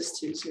set this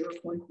to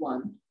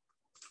 0.1.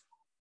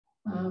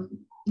 And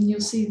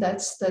you'll see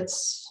that's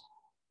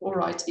all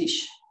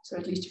right-ish. So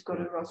at least you've got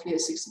roughly a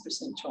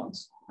 60%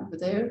 chance over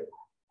there.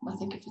 I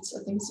think it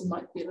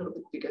might be a little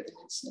bit bigger than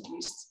it's at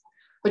least.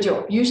 But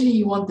yeah, usually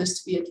you want this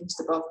to be at least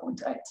above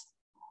 0.8.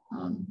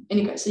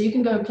 Anyway, so you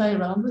can go play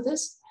around with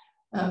this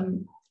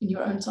in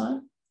your own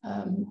time.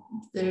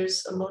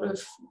 There's a lot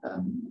of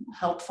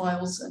help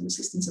files and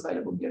assistance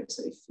available here.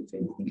 So if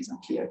anything is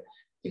unclear,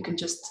 you can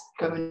just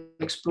go and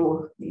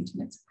explore the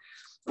internet.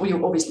 Or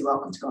you're obviously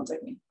welcome to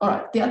contact me. All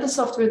right, the other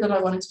software that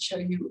I wanted to show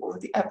you, or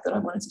the app that I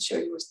wanted to show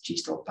you, was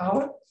G-Star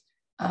Power.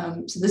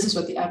 So this is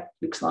what the app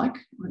looks like.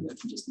 I'm going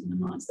to just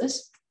minimize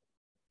this,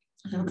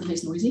 a little bit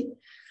less noisy.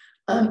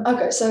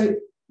 Okay, so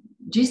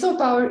G-Star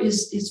Power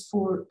is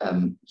for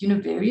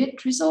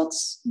univariate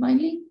results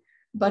mainly,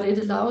 but it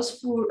allows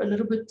for a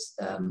little bit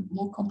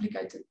more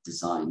complicated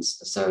designs.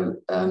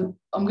 So I'm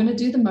going to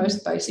do the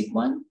most basic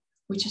one,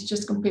 which is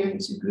just comparing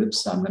two groups.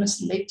 So I'm going to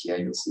select here.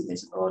 You'll see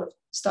there's a lot of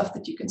stuff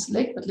that you can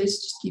select, but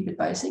let's just keep it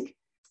basic.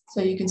 So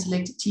you can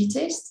select a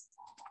t-test.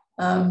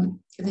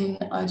 Then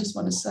I just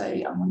want to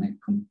say I want to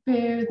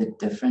compare the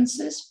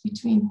differences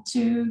between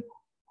two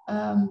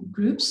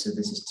groups. So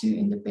this is two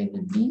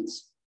independent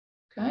means.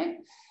 Okay.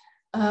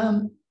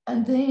 And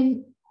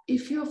then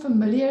if you're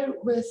familiar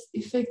with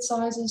effect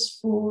sizes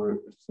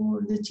for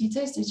the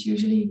t-test, it's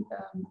usually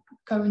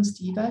Cohen's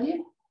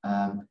d-value.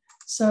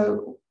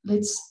 So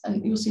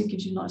and you'll see it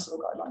gives you nice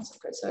little guidelines.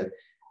 Okay, so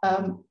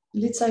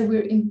let's say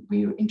we're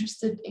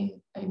interested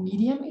in a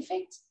medium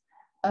effect,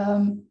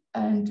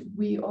 and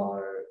we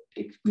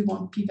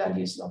want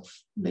p-values of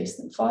less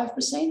than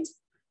 5%.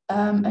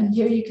 And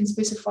here you can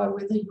specify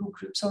whether your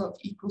groups are of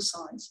equal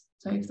size.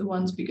 So if the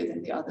one's bigger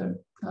than the other,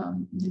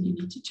 then you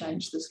need to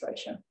change this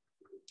ratio.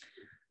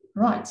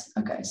 Right,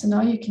 okay, so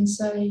now you can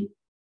say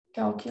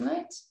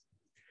calculate,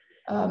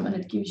 and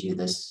it gives you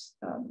this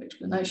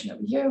explanation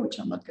over here, which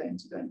I'm not going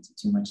to go into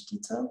too much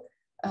detail.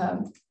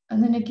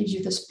 And then it gives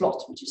you this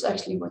plot, which is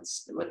actually what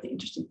the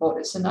interesting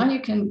part is. So now you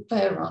can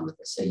play around with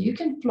this. So you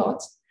can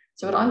plot.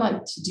 So what I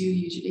like to do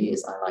usually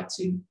is I like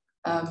to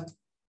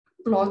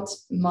plot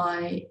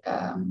my,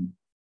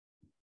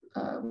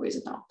 where is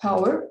it now?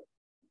 Power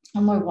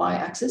on my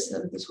y-axis.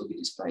 So this will be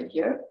displayed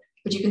here.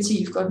 But you can see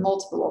you've got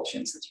multiple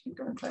options that you can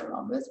go and play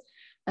around with.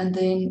 And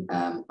then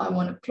I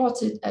want to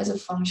plot it as a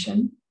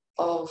function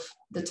of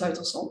the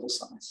total sample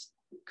size.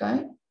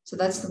 Okay, so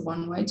that's the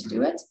one way to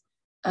do it.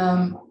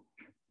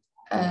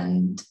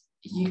 And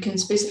you can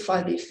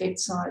specify the effect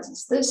size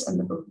as this, and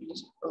the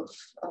probability of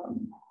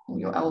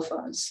your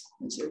alpha is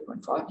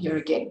 0.5 here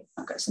again.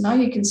 Okay, so now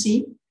you can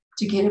see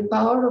to get a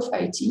power of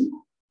 80,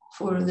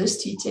 for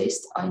this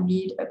t-test, I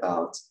need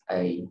about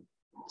a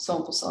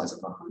sample size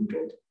of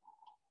 100.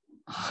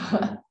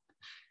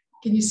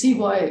 Can you see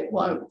why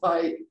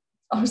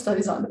our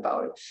studies are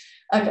underpowered?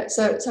 Okay,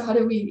 so how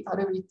do we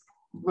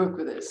work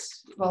with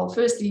this? Well,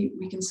 firstly,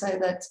 we can say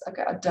that,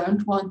 okay, I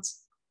don't want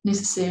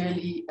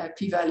necessarily a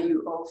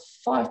p-value of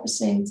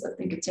 5%. I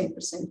think a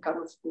 10%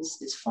 cutoff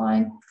is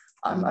fine.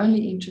 I'm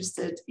only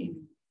interested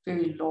in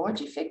very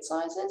large effect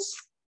sizes,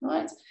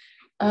 right?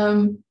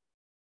 And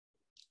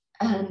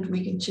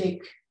we can check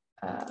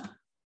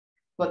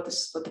what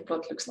the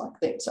plot looks like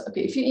there. So,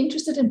 okay, if you're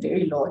interested in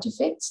very large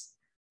effects,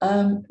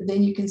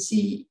 then you can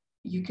see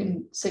you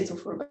can settle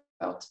for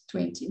about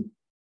 20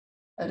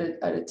 at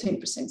a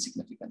 10%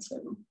 significance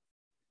level.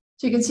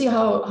 So you can see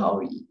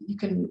how you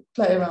can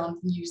play around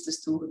and use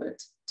this tool a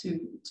bit to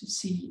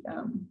see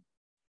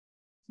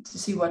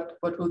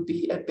what would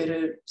be a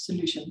better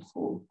solution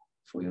for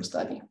your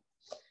study.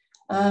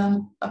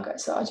 Okay,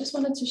 so I just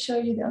wanted to show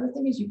you the other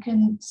thing is you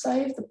can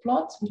save the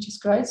plot, which is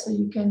great. So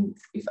you can,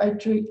 if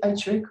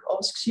HREC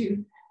asks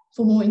you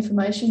for more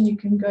information, you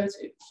can go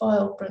to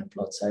File, Print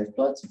Plot, Save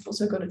Plot. You've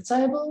also got a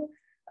table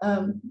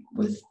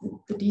with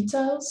the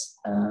details.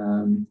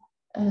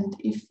 And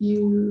if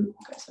you,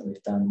 okay, so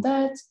we've done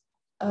that.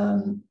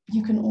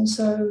 You can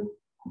also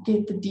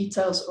get the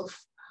details of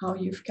how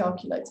you've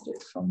calculated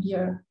it from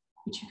here,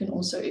 which you can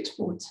also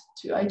export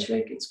to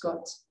HREC. It's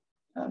got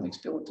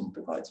export and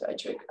provide to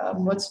HREC.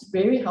 What's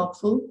very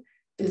helpful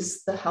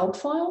is the help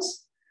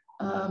files.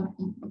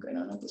 Okay,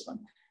 no, not this one.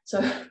 So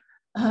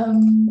I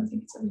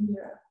think it's over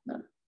here.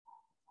 No.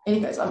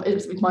 Anyways,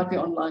 it might be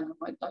online.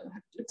 I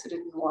haven't looked at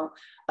it in a while.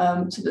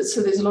 So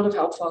there's a lot of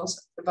help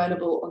files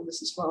available on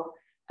this as well.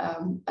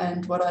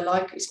 And what I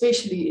like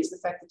especially is the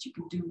fact that you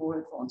can do more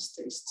advanced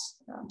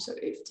tests. So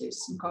F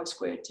tests and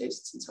chi-square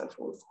tests and so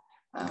forth.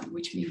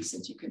 Which means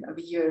that you can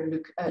over here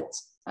look at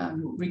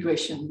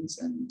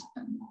regressions and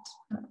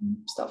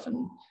stuff, and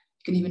you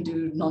can even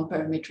do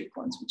non-parametric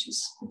ones, which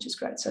is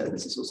great. So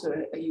this is also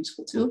a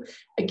useful tool.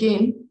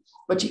 Again,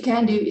 what you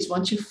can do is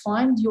once you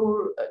find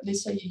your,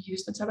 let's say you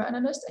use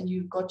MetaboAnalyst and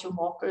you've got your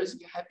markers and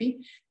you're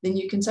happy, then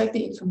you can take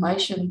the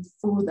information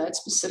for that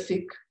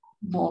specific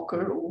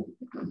marker or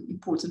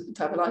important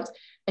metabolite,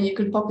 and you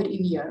can pop it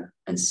in here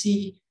and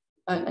see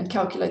and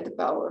calculate the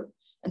power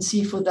and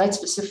see for that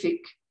specific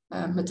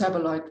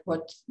metabolite,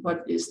 what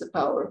is the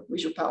power,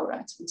 where's your power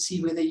at, and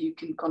see whether you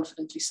can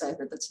confidently say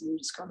that that's a new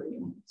discovery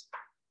or not.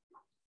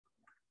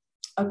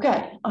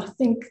 Okay, I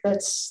think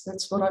that's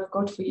what I've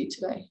got for you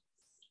today.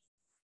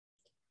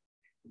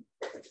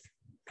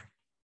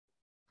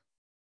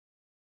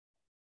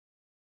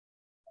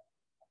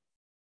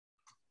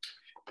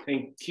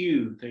 Thank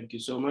you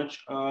so much.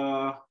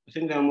 I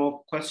think there are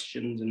more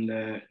questions in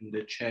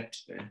the chat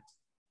there.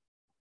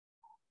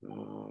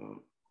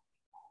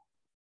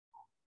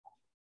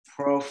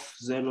 Prof.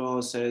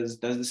 Zeno says,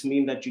 does this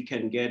mean that you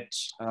can get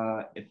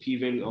a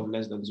p-value of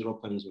less than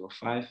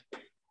 0.05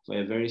 for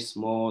a very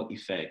small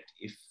effect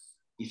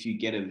if you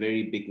get a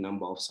very big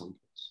number of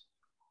samples?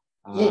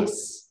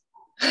 Yes.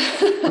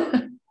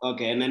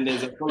 Okay, and then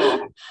there's a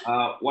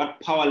follow-up. What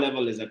power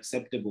level is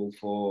acceptable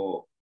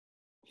for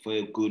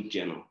a good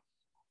journal?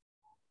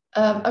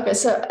 Okay,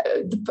 so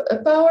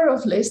the power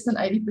of less than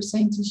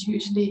 80% is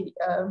usually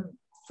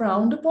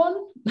frowned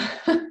upon.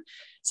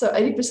 So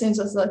 80%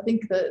 is, I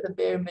think, the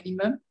bare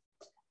minimum.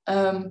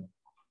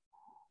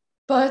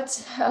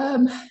 But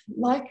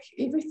like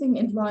everything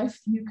in life,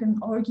 you can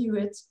argue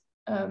it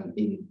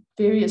in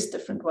various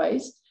different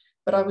ways,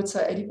 but I would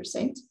say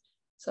 80%.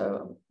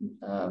 So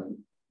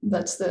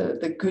that's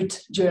the good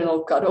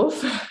journal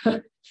cutoff,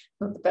 not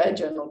the bad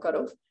journal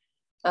cutoff.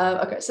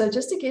 Okay, so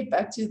just to get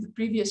back to the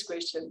previous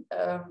question,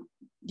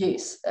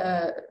 yes,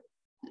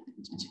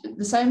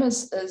 the same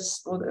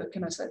as or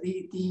can I say,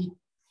 the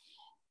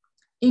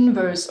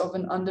inverse of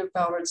an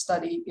underpowered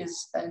study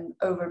is an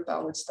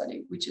overpowered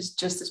study, which is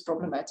just as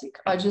problematic.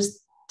 I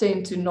just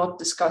tend to not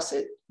discuss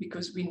it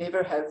because we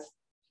never have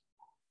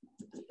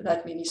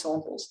that many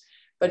samples.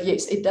 But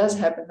yes, it does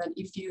happen that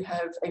if you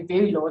have a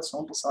very large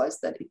sample size,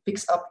 that it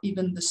picks up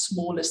even the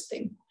smallest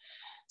thing.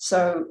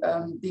 So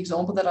the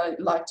example that I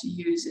like to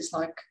use is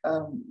like, I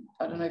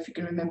don't know if you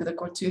can remember the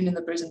cartoon in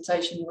the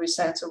presentation where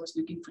Sansa was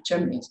looking for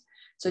chimneys.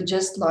 So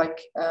just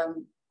like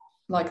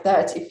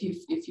that, if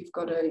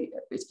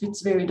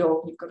it's very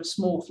dark, you've got a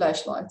small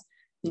flashlight,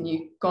 then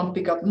you can't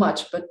pick up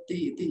much. But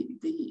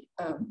the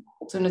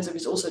alternative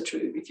is also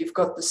true. If you've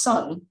got the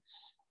sun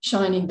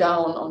shining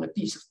down on a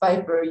piece of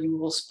paper, you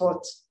will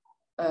spot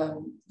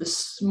the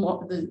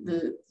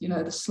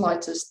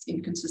slightest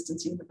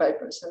inconsistency in the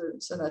paper.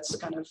 So that's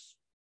kind of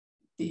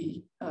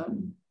the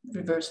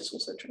reverse is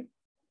also true.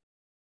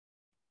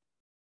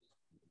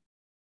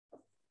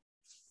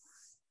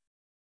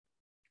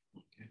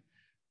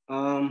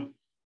 Okay.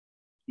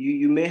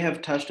 You may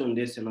have touched on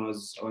this, and I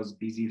was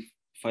busy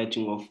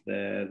fighting off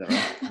the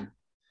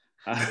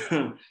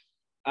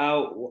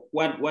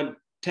what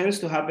tends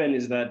to happen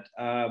is that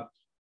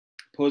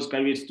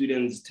postgraduate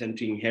students tend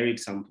to inherit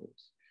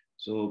samples.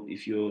 So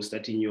if you're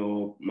starting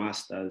your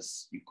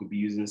master's, you could be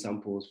using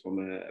samples from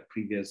a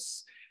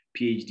previous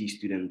PhD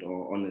student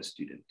or honors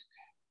student.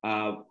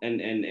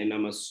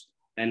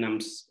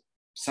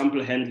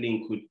 Sample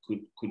handling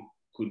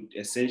could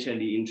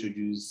essentially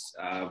introduce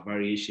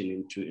variation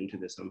into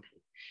the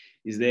sampling.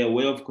 Is there a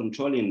way of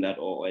controlling that,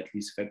 or at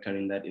least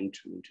factoring that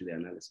into the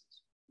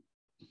analysis?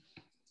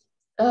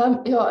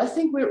 Yeah, I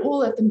think we're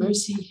all at the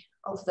mercy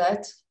of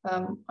that.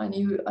 I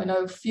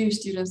know a few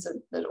students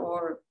that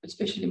are,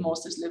 especially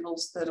master's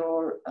levels, that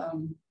are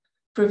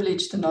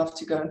privileged enough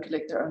to go and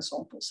collect their own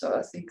samples. So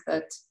I think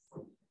that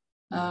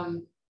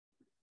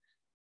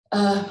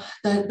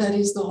that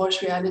is the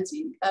harsh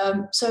reality.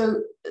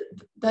 So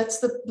that's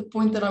the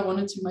point that I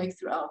wanted to make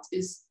throughout,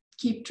 is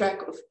keep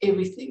track of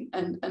everything.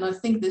 And I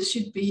think this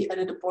should be at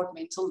a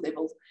departmental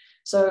level.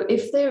 So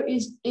if there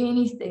is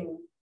anything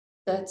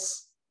that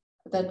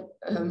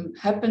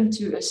happened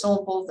to a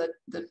sample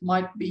that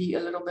might be a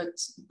little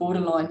bit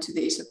borderline to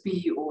the SOP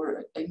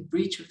or a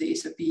breach of the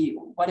SOP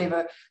or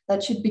whatever,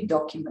 that should be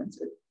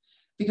documented.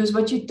 Because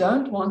what you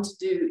don't want to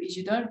do is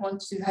you don't want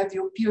to have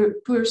your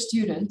poor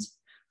student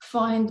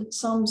find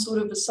some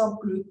sort of a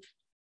subgroup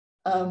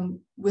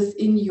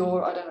within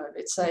your, I don't know,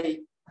 let's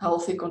say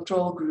healthy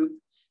control group,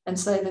 and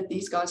say that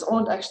these guys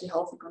aren't actually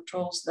healthy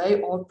controls.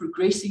 They are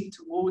progressing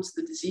towards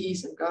the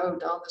disease and go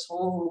down this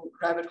whole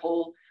rabbit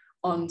hole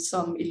on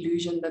some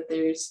illusion that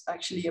there's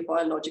actually a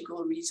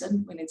biological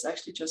reason when it's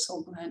actually just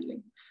sample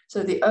handling.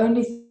 So the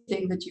only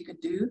thing that you can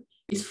do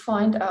is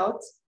find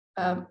out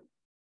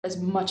as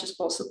much as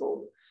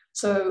possible.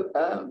 So,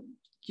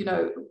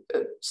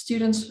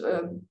 students,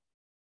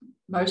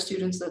 most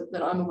students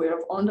that I'm aware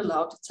of aren't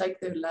allowed to take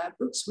their lab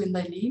books when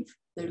they leave.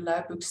 Their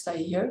lab books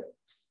stay here,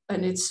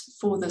 and it's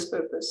for this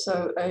purpose.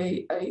 So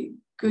a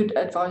good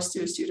advice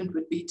to a student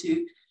would be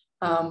to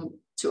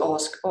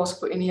ask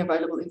for any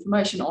available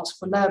information, ask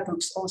for lab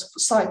books, ask for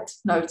site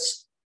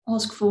notes,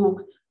 ask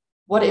for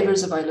whatever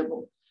is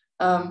available.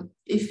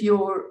 If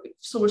you're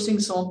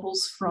sourcing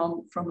samples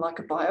from like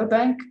a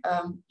biobank,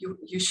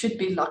 you should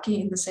be lucky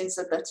in the sense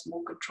that that's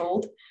more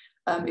controlled.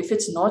 If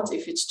it's not,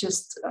 if it's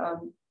just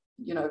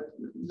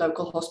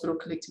local hospital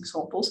collecting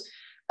samples,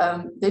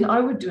 then I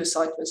would do a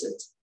site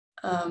visit.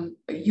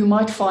 You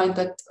might find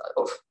that,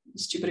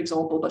 stupid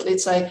example, but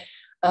let's say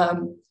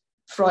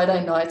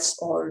Friday nights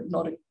are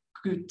not a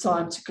good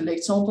time to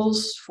collect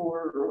samples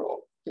for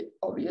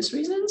obvious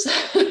reasons.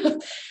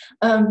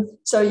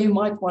 So you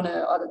might want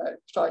to, I don't know,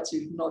 try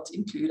to not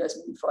include as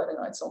many Friday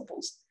night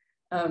samples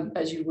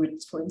as you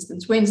would, for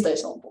instance, Wednesday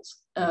samples.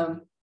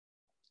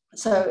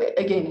 So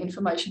again,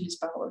 information is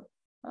power.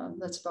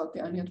 That's about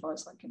the only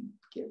advice I can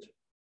give.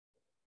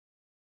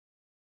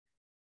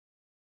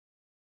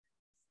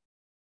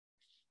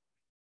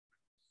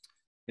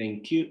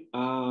 Thank you.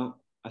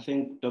 I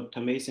think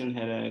Dr. Mason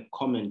had a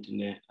comment in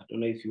there. I don't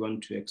know if you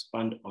want to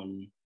expand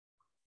on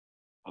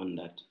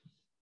that.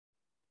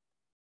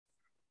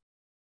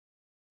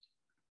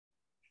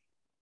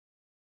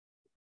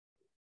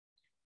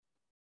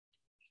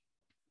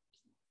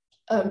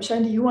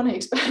 Shane, do you want to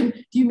expand?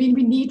 Do you mean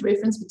we need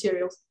reference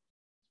materials?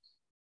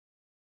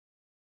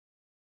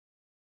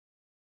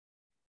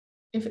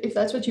 If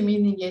that's what you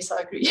mean, then yes,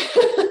 I agree.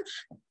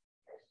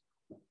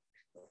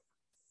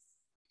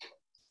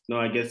 No,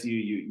 I guess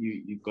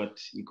you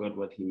got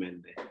what he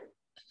meant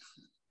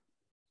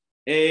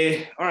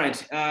there. All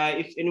right.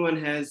 If anyone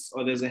has,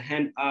 or there's a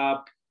hand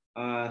up,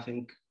 I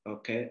think,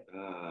 okay.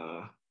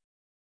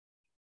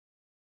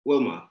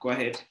 Wilma, go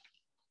ahead.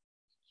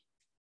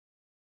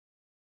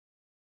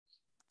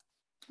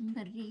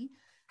 Marie,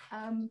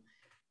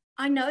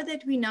 I know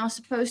that we're now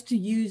supposed to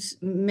use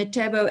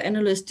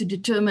metabo-analysts to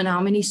determine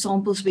how many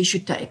samples we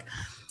should take.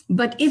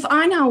 But if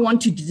I now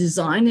want to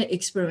design an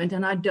experiment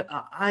and I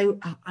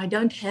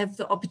don't have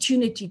the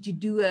opportunity to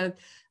do a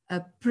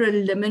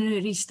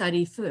preliminary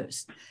study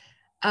first,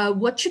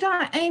 what should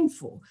I aim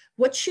for?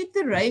 What should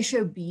the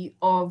ratio be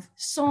of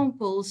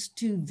samples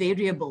to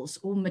variables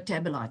or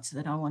metabolites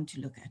that I want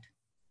to look at?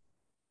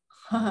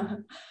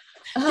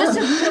 Just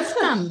a rule of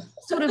thumb,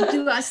 sort of,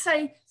 do I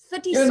say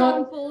 30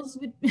 samples?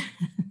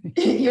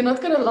 You're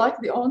not going to like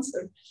the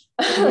answer.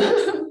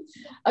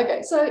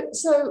 Okay,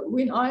 so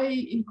when I,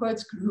 in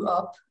quotes, grew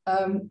up,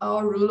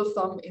 our rule of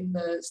thumb in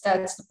the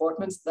stats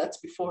departments, that's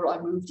before I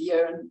moved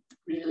here and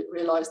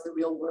realized the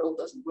real world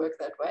doesn't work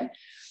that way.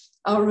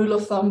 Our rule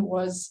of thumb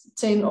was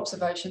 10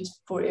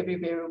 observations for every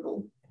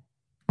variable.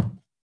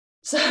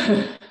 So,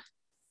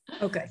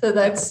 okay. So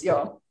that's,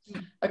 yeah.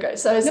 Okay,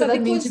 so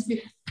that means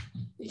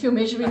if you're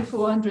measuring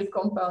 400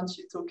 compounds,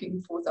 you're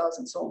talking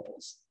 4,000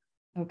 samples.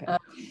 Okay.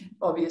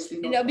 Obviously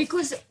not.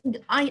 Because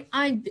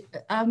I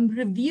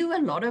review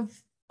a lot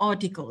of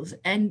articles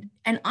and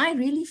I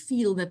really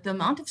feel that the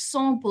amount of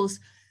samples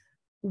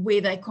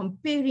where they're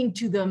comparing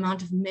to the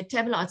amount of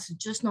metabolites is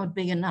just not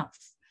big enough,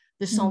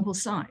 the sample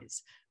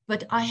size.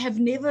 But I have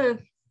never,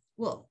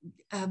 got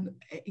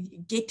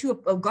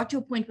to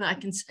a point where I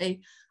can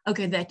say,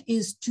 okay, that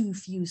is too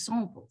few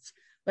samples.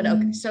 But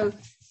okay, so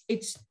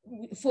it's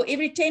for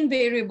every 10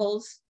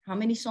 variables, how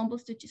many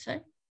samples did you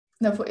say?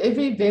 No, for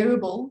every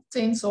variable,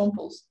 10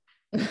 samples.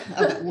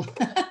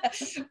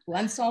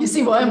 One sample. You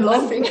see why I'm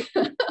laughing?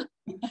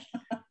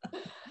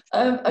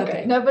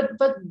 Okay. No, but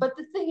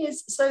the thing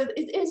is, so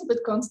it is a bit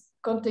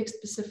context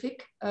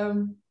specific.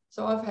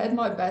 So I've had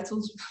my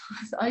battles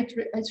with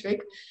HREC.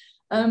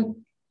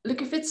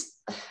 Look, if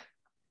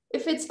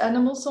it's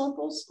animal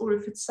samples, or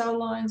if it's cell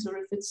lines, or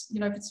if it's, you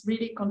know, if it's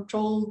really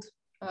controlled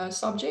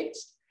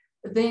subjects,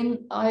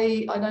 then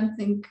I don't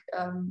think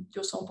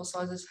your sample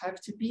sizes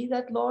have to be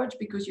that large,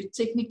 because you're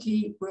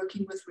technically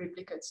working with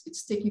replicates.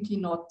 It's technically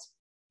not,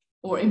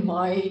 or in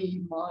my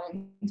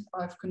mind,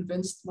 I've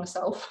convinced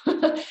myself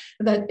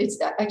that it's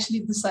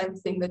actually the same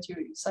thing, that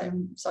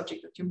same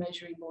subject that you're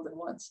measuring more than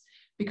once,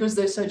 because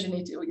they're so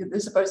genetic, or they're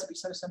supposed to be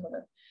so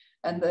similar,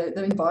 and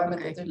the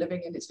environment that they're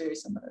living in is very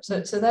similar.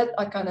 So that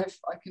I can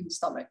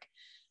stomach.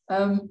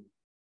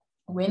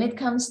 When it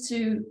comes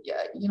to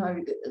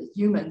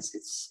humans,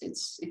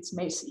 it's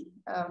messy.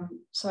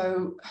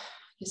 So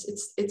yes,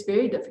 it's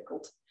very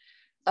difficult.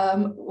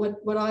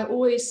 What I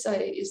always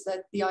say is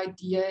that the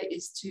idea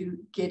is to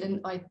get an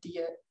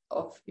idea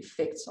of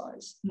effect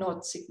size,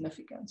 not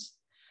significance.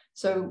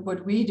 So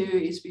what we do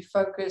is we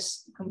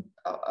focus on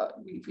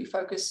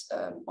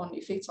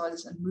effect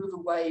sizes and move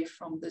away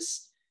from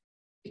this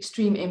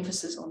extreme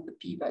emphasis on the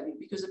p-value,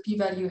 because the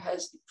p-value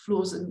has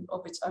flaws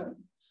of its own.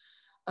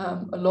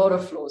 A lot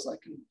of flaws. I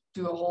can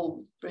do a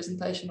whole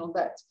presentation on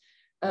that.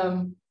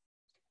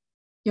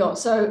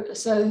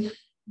 So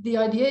the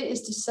idea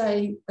is to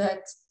say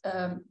that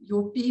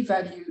your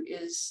p-value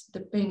is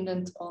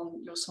dependent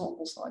on your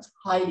sample size,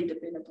 highly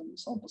dependent on your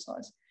sample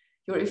size.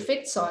 Your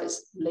effect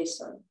size, less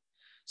so.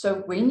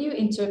 So when you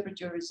interpret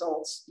your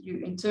results, you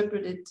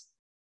interpret it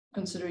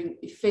considering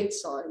effect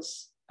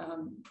size,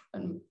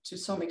 and to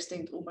some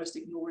extent almost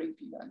ignoring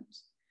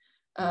p-values.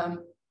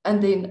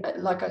 And then,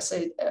 like I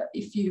said,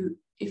 if you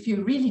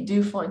really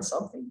do find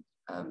something,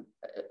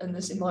 and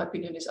this, in my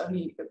opinion, is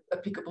only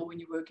applicable when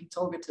you work in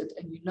targeted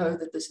and you know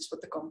that this is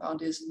what the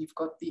compound is and you've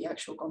got the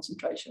actual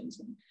concentrations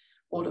and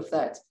all of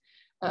that,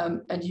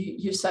 and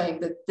you're saying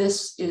that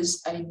this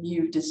is a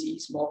new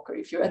disease marker.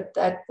 If you're at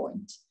that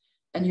point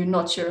and you're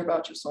not sure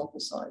about your sample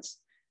size,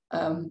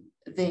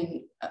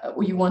 then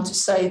or you want to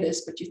say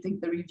this, but you think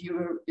the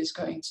reviewer is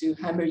going to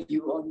hammer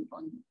you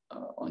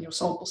on your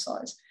sample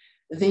size,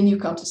 then you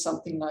come to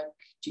something like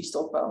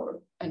G-star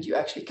power and you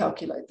actually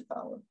calculate the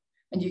power.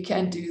 And you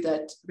can do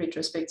that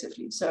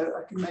retrospectively. So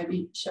I can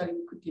maybe show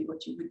you quickly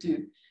what you would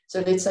do.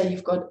 So let's say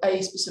you've got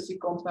a specific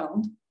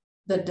compound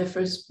that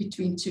differs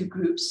between two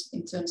groups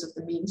in terms of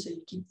the mean. So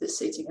you keep this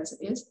setting as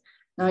it is.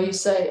 Now you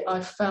say, I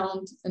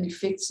found an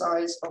effect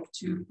size of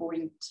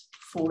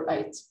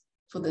 2.48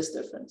 for this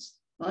difference,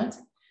 right?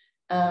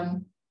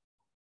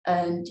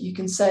 And you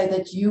can say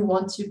that you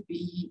want to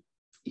be,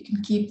 you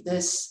can keep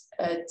this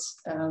at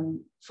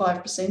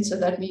 5%. So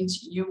that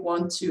means you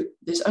want to,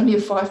 there's only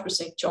a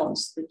 5%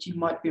 chance that you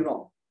might be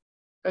wrong.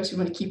 So you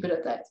want to keep it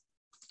at that.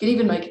 You can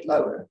even make it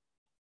lower.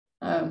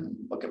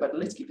 Okay, but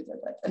let's keep it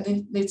at that. And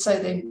then let's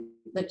say then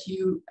that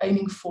you're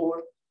aiming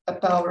for a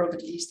power of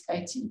at least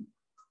 80.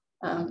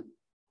 And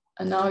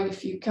now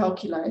if you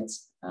calculate,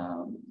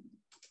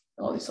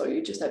 oh, sorry,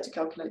 you just have to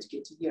calculate to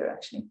get to here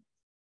actually.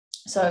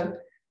 So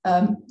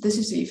this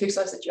is the effect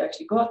size that you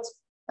actually got.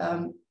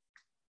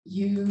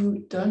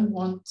 You don't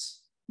want,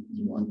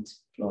 you want to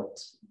plot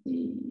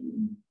the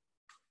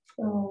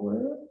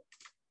power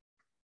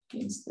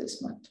against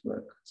this might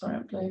work. Sorry,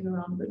 I'm playing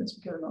around with it as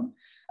we go along.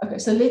 Okay,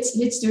 so let's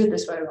do it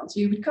this way around. So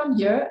you would come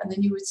here and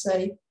then you would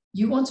say,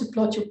 you want to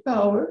plot your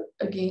power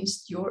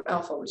against your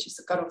alpha, which is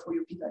the cutoff for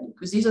your p-value,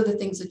 because these are the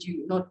things that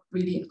you're not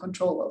really in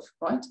control of,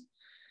 right?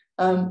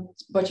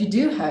 What you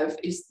do have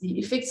is the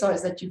effect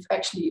size that you've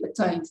actually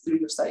attained through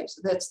your stage.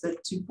 So that's the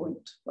 2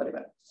 point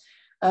whatever.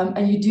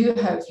 And you do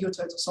have your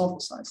total sample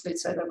size.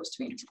 Let's say that was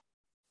 20,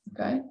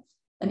 okay?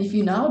 And if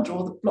you now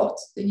draw the plot,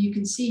 then you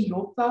can see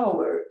your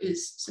power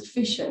is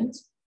sufficient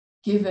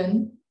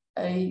given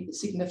a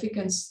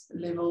significance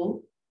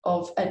level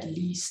of at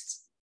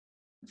least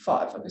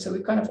 5. Okay, so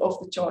we're kind of off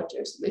the chart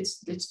here. So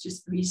let's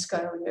just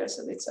rescale here.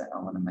 So let's say I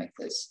want to make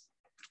this,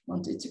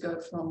 want it to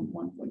go from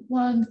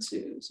 1.1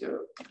 to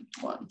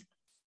 0.1,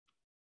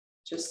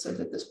 just so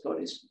that this plot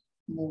is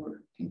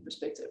more in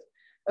perspective.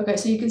 Okay,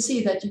 so you can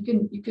see that you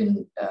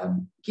can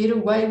get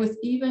away with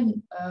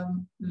even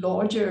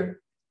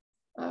larger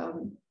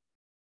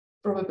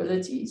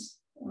probabilities.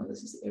 Oh,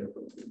 this is the error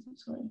probability,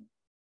 sorry.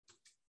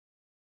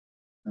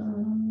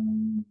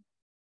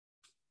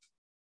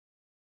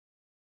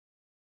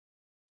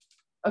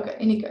 Okay,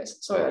 any case,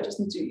 sorry, I just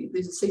need to,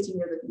 there's a setting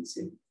here that needs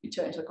to be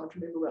changed, I can't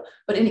remember well.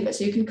 But anyway,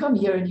 so you can come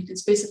here and you can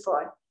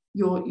specify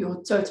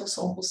your total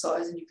sample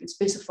size and you can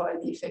specify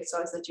the effect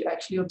size that you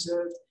actually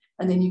observed.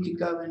 And then you can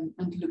go and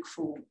look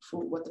for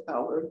what the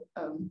power,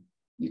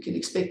 you can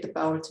expect the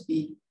power to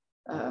be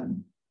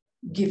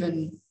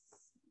given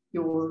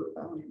your,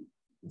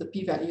 the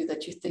p-value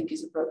that you think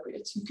is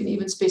appropriate. You can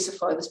even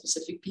specify the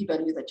specific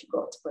p-value that you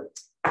got, but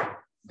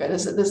okay,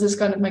 does this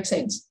kind of make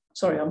sense?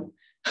 Sorry, I'm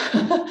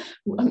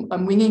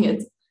winging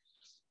it.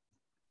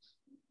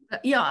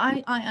 Yeah,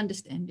 I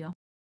understand, yeah.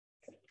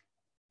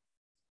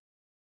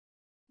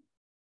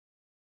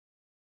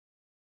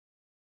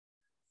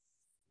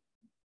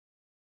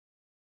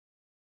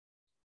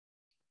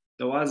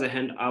 There was a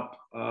hand up.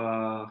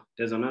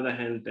 There's another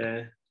hand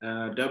there.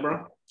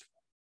 Deborah?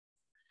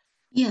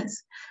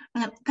 Yes,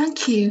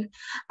 thank you.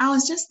 I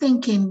was just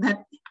thinking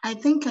that I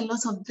think a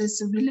lot of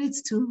this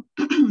relates to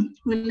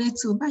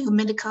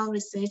biomedical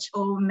research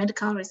or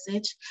medical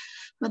research,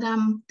 but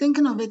I'm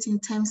thinking of it in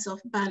terms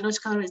of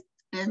biological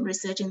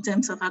research, in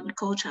terms of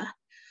agriculture.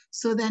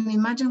 So then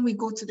imagine we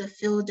go to the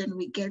field and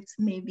we get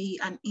maybe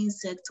an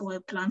insect or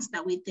a plant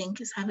that we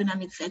think is having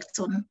an effect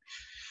on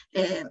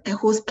a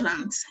host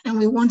plant, and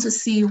we want to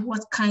see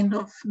what kind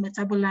of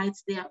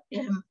metabolites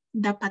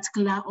that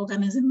particular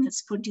organism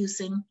is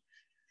producing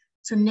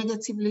to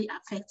negatively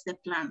affect the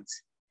plant.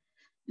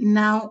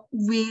 Now,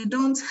 we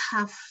don't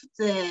have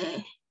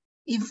the,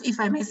 if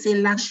I may say,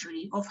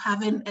 luxury of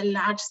having a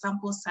large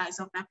sample size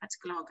of that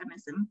particular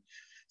organism.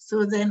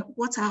 So then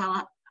what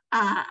are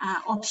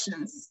our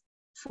options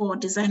for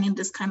designing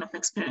this kind of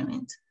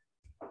experiment?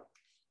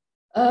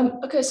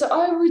 Okay, so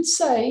I would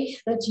say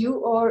that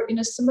you are in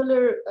a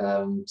similar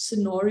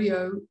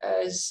scenario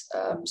as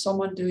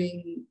someone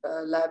doing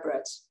lab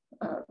rats,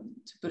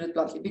 to put it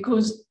bluntly,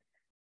 because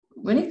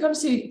when it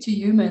comes to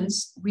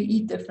humans, we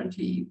eat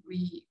differently,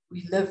 we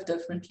live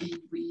differently,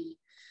 we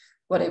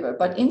whatever.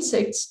 But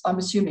insects, I'm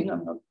assuming,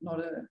 I'm not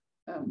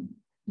an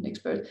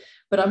expert,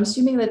 but I'm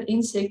assuming that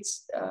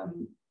insects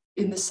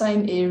in the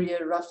same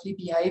area roughly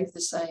behave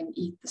the same,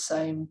 eat the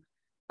same,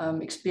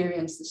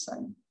 experience the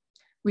same,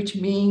 which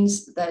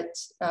means that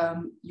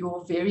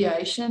your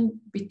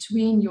variation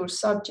between your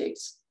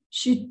subjects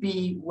should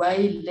be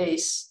way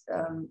less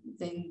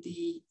than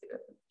the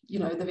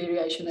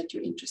variation that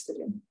you're interested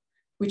in,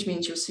 which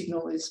means your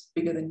signal is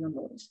bigger than your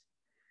noise.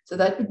 So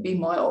that would be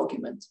my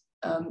argument,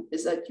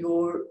 is that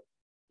you're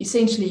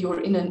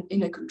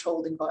in a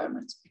controlled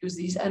environment, because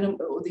these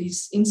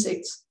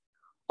insects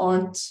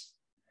aren't,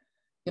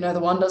 the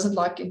one doesn't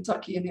like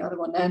Kentucky and the other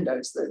one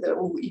Nando's. They're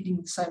all eating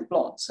the same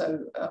plant.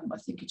 So I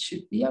think it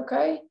should be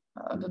okay.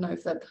 I don't know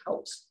if that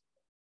helps.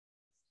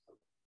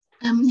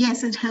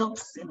 Yes, it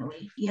helps in a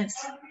way. Yes,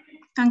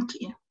 thank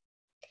you.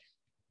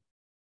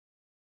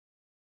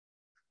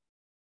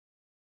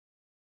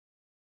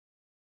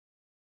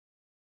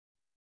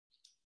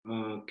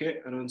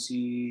 Okay, I don't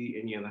see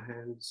any other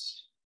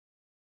hands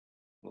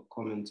or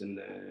comments in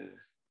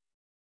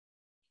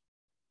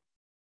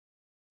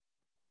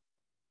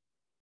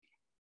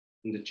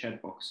the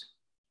chat box.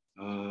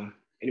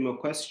 Any more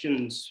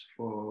questions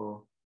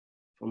for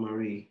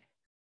Marie?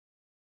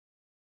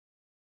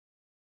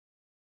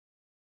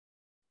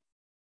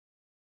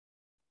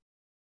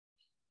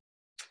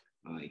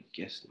 I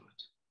guess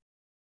not.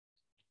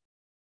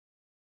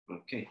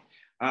 Okay.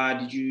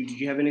 Did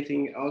you have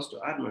anything else to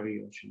add, Marie,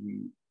 or should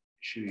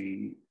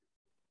we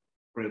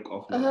break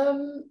off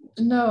now?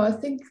 No, I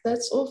think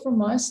that's all from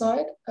my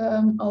side.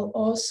 I'll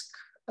ask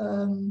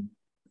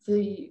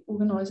the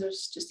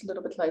organizers just a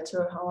little bit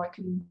later how I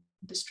can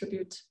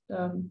distribute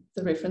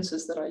the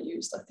references that I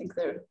used. I think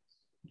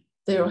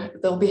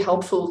they'll be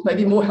helpful,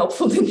 maybe more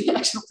helpful than the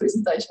actual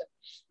presentation.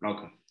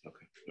 Okay.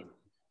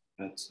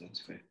 That's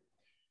fair.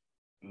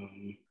 Let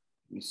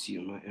me see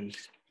on my end.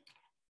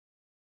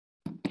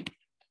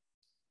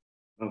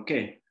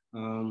 Okay.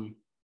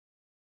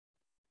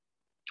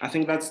 I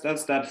think that's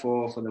that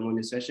for the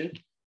morning session.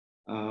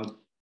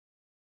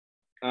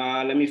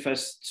 Let me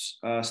first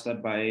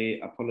start by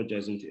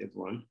apologizing to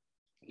everyone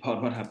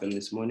about what happened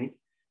this morning.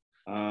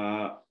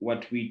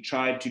 What we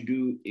tried to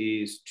do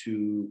is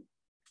to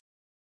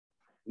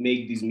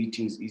make these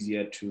meetings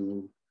easier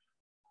to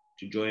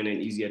join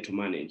and easier to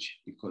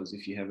manage, because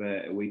if you have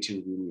a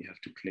waiting room, you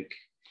have to click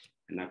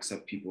and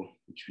accept people,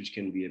 which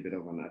can be a bit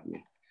of an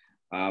admin.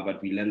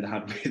 But we learned the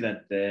hard way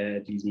that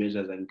these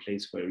measures are in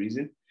place for a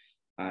reason,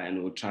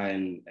 and we'll try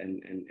and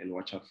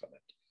watch out for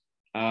that.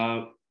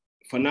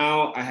 For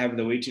now, I have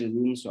the waiting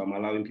room, so I'm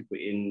allowing people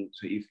in.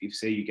 So if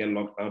say you get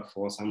locked out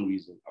for some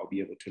reason, I'll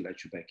be able to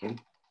let you back in.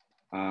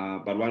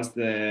 But once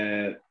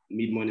the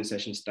mid-morning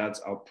session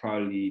starts, I'll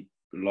probably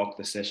lock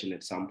the session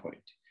at some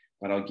point,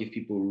 but I'll give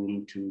people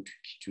room to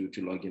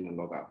log in and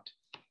log out.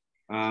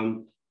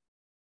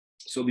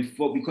 So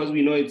because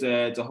we know it's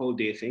a whole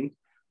day thing,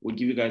 we'll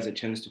give you guys a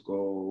chance to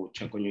go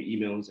check on your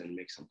emails and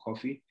make some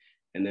coffee,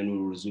 and then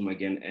we'll resume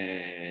again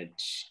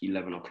at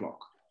 11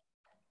 o'clock,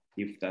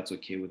 if that's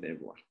okay with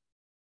everyone,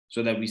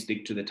 so that we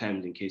stick to the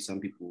times in case some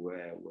people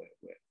were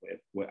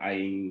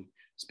eyeing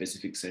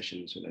specific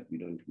sessions, so that we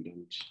don't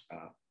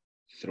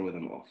throw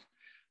them off.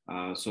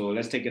 So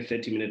let's take a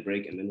 30-minute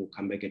break, and then we'll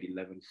come back at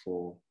 11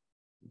 for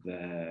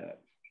the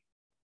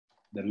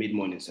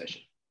mid-morning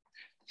session.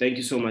 Thank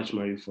you so much,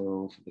 Marie,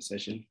 for the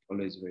session.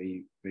 Always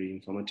very, very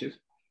informative.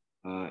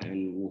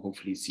 And we'll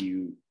hopefully see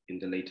you in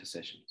the later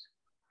sessions.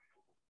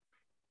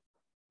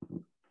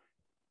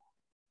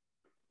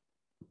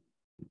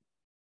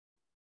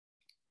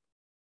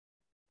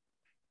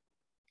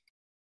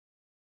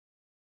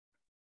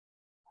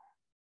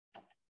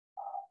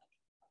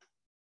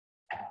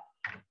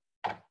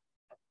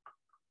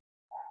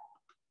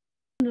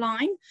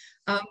 online,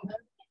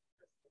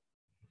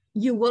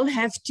 you will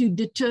have to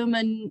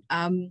determine,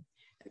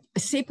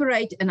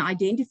 separate and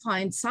identify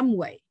in some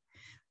way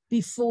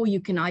before you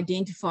can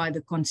identify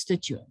the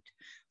constituent.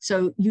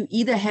 So you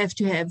either have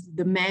to have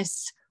the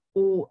mass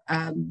or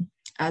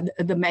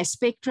the mass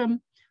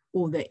spectrum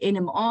or the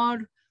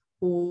NMR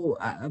or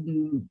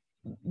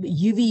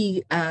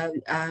UV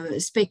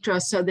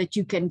spectra, so that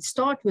you can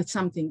start with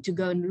something to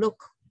go and look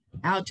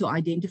how to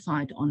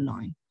identify it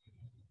online.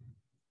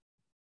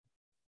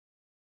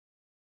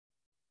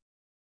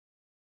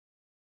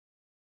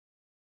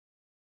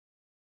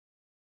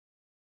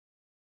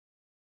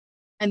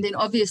 And then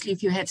obviously,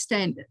 if you have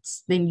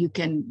standards, then you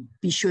can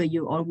be sure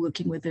you are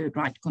working with the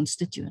right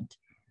constituent.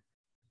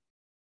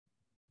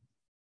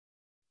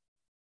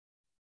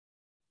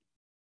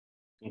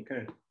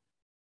 Okay,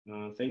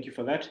 thank you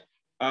for that.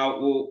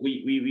 Well,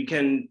 we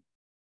can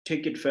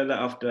take it further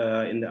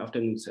after in the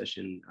afternoon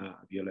session,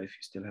 Viola, if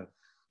you still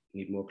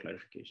need more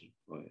clarification.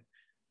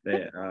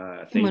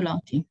 Thank you,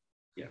 Malati.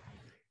 Yeah.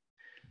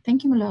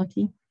 Thank you,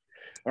 Malati.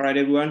 All right,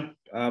 everyone,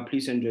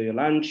 please enjoy your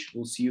lunch.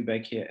 We'll see you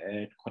back here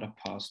at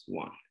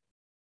 1:15.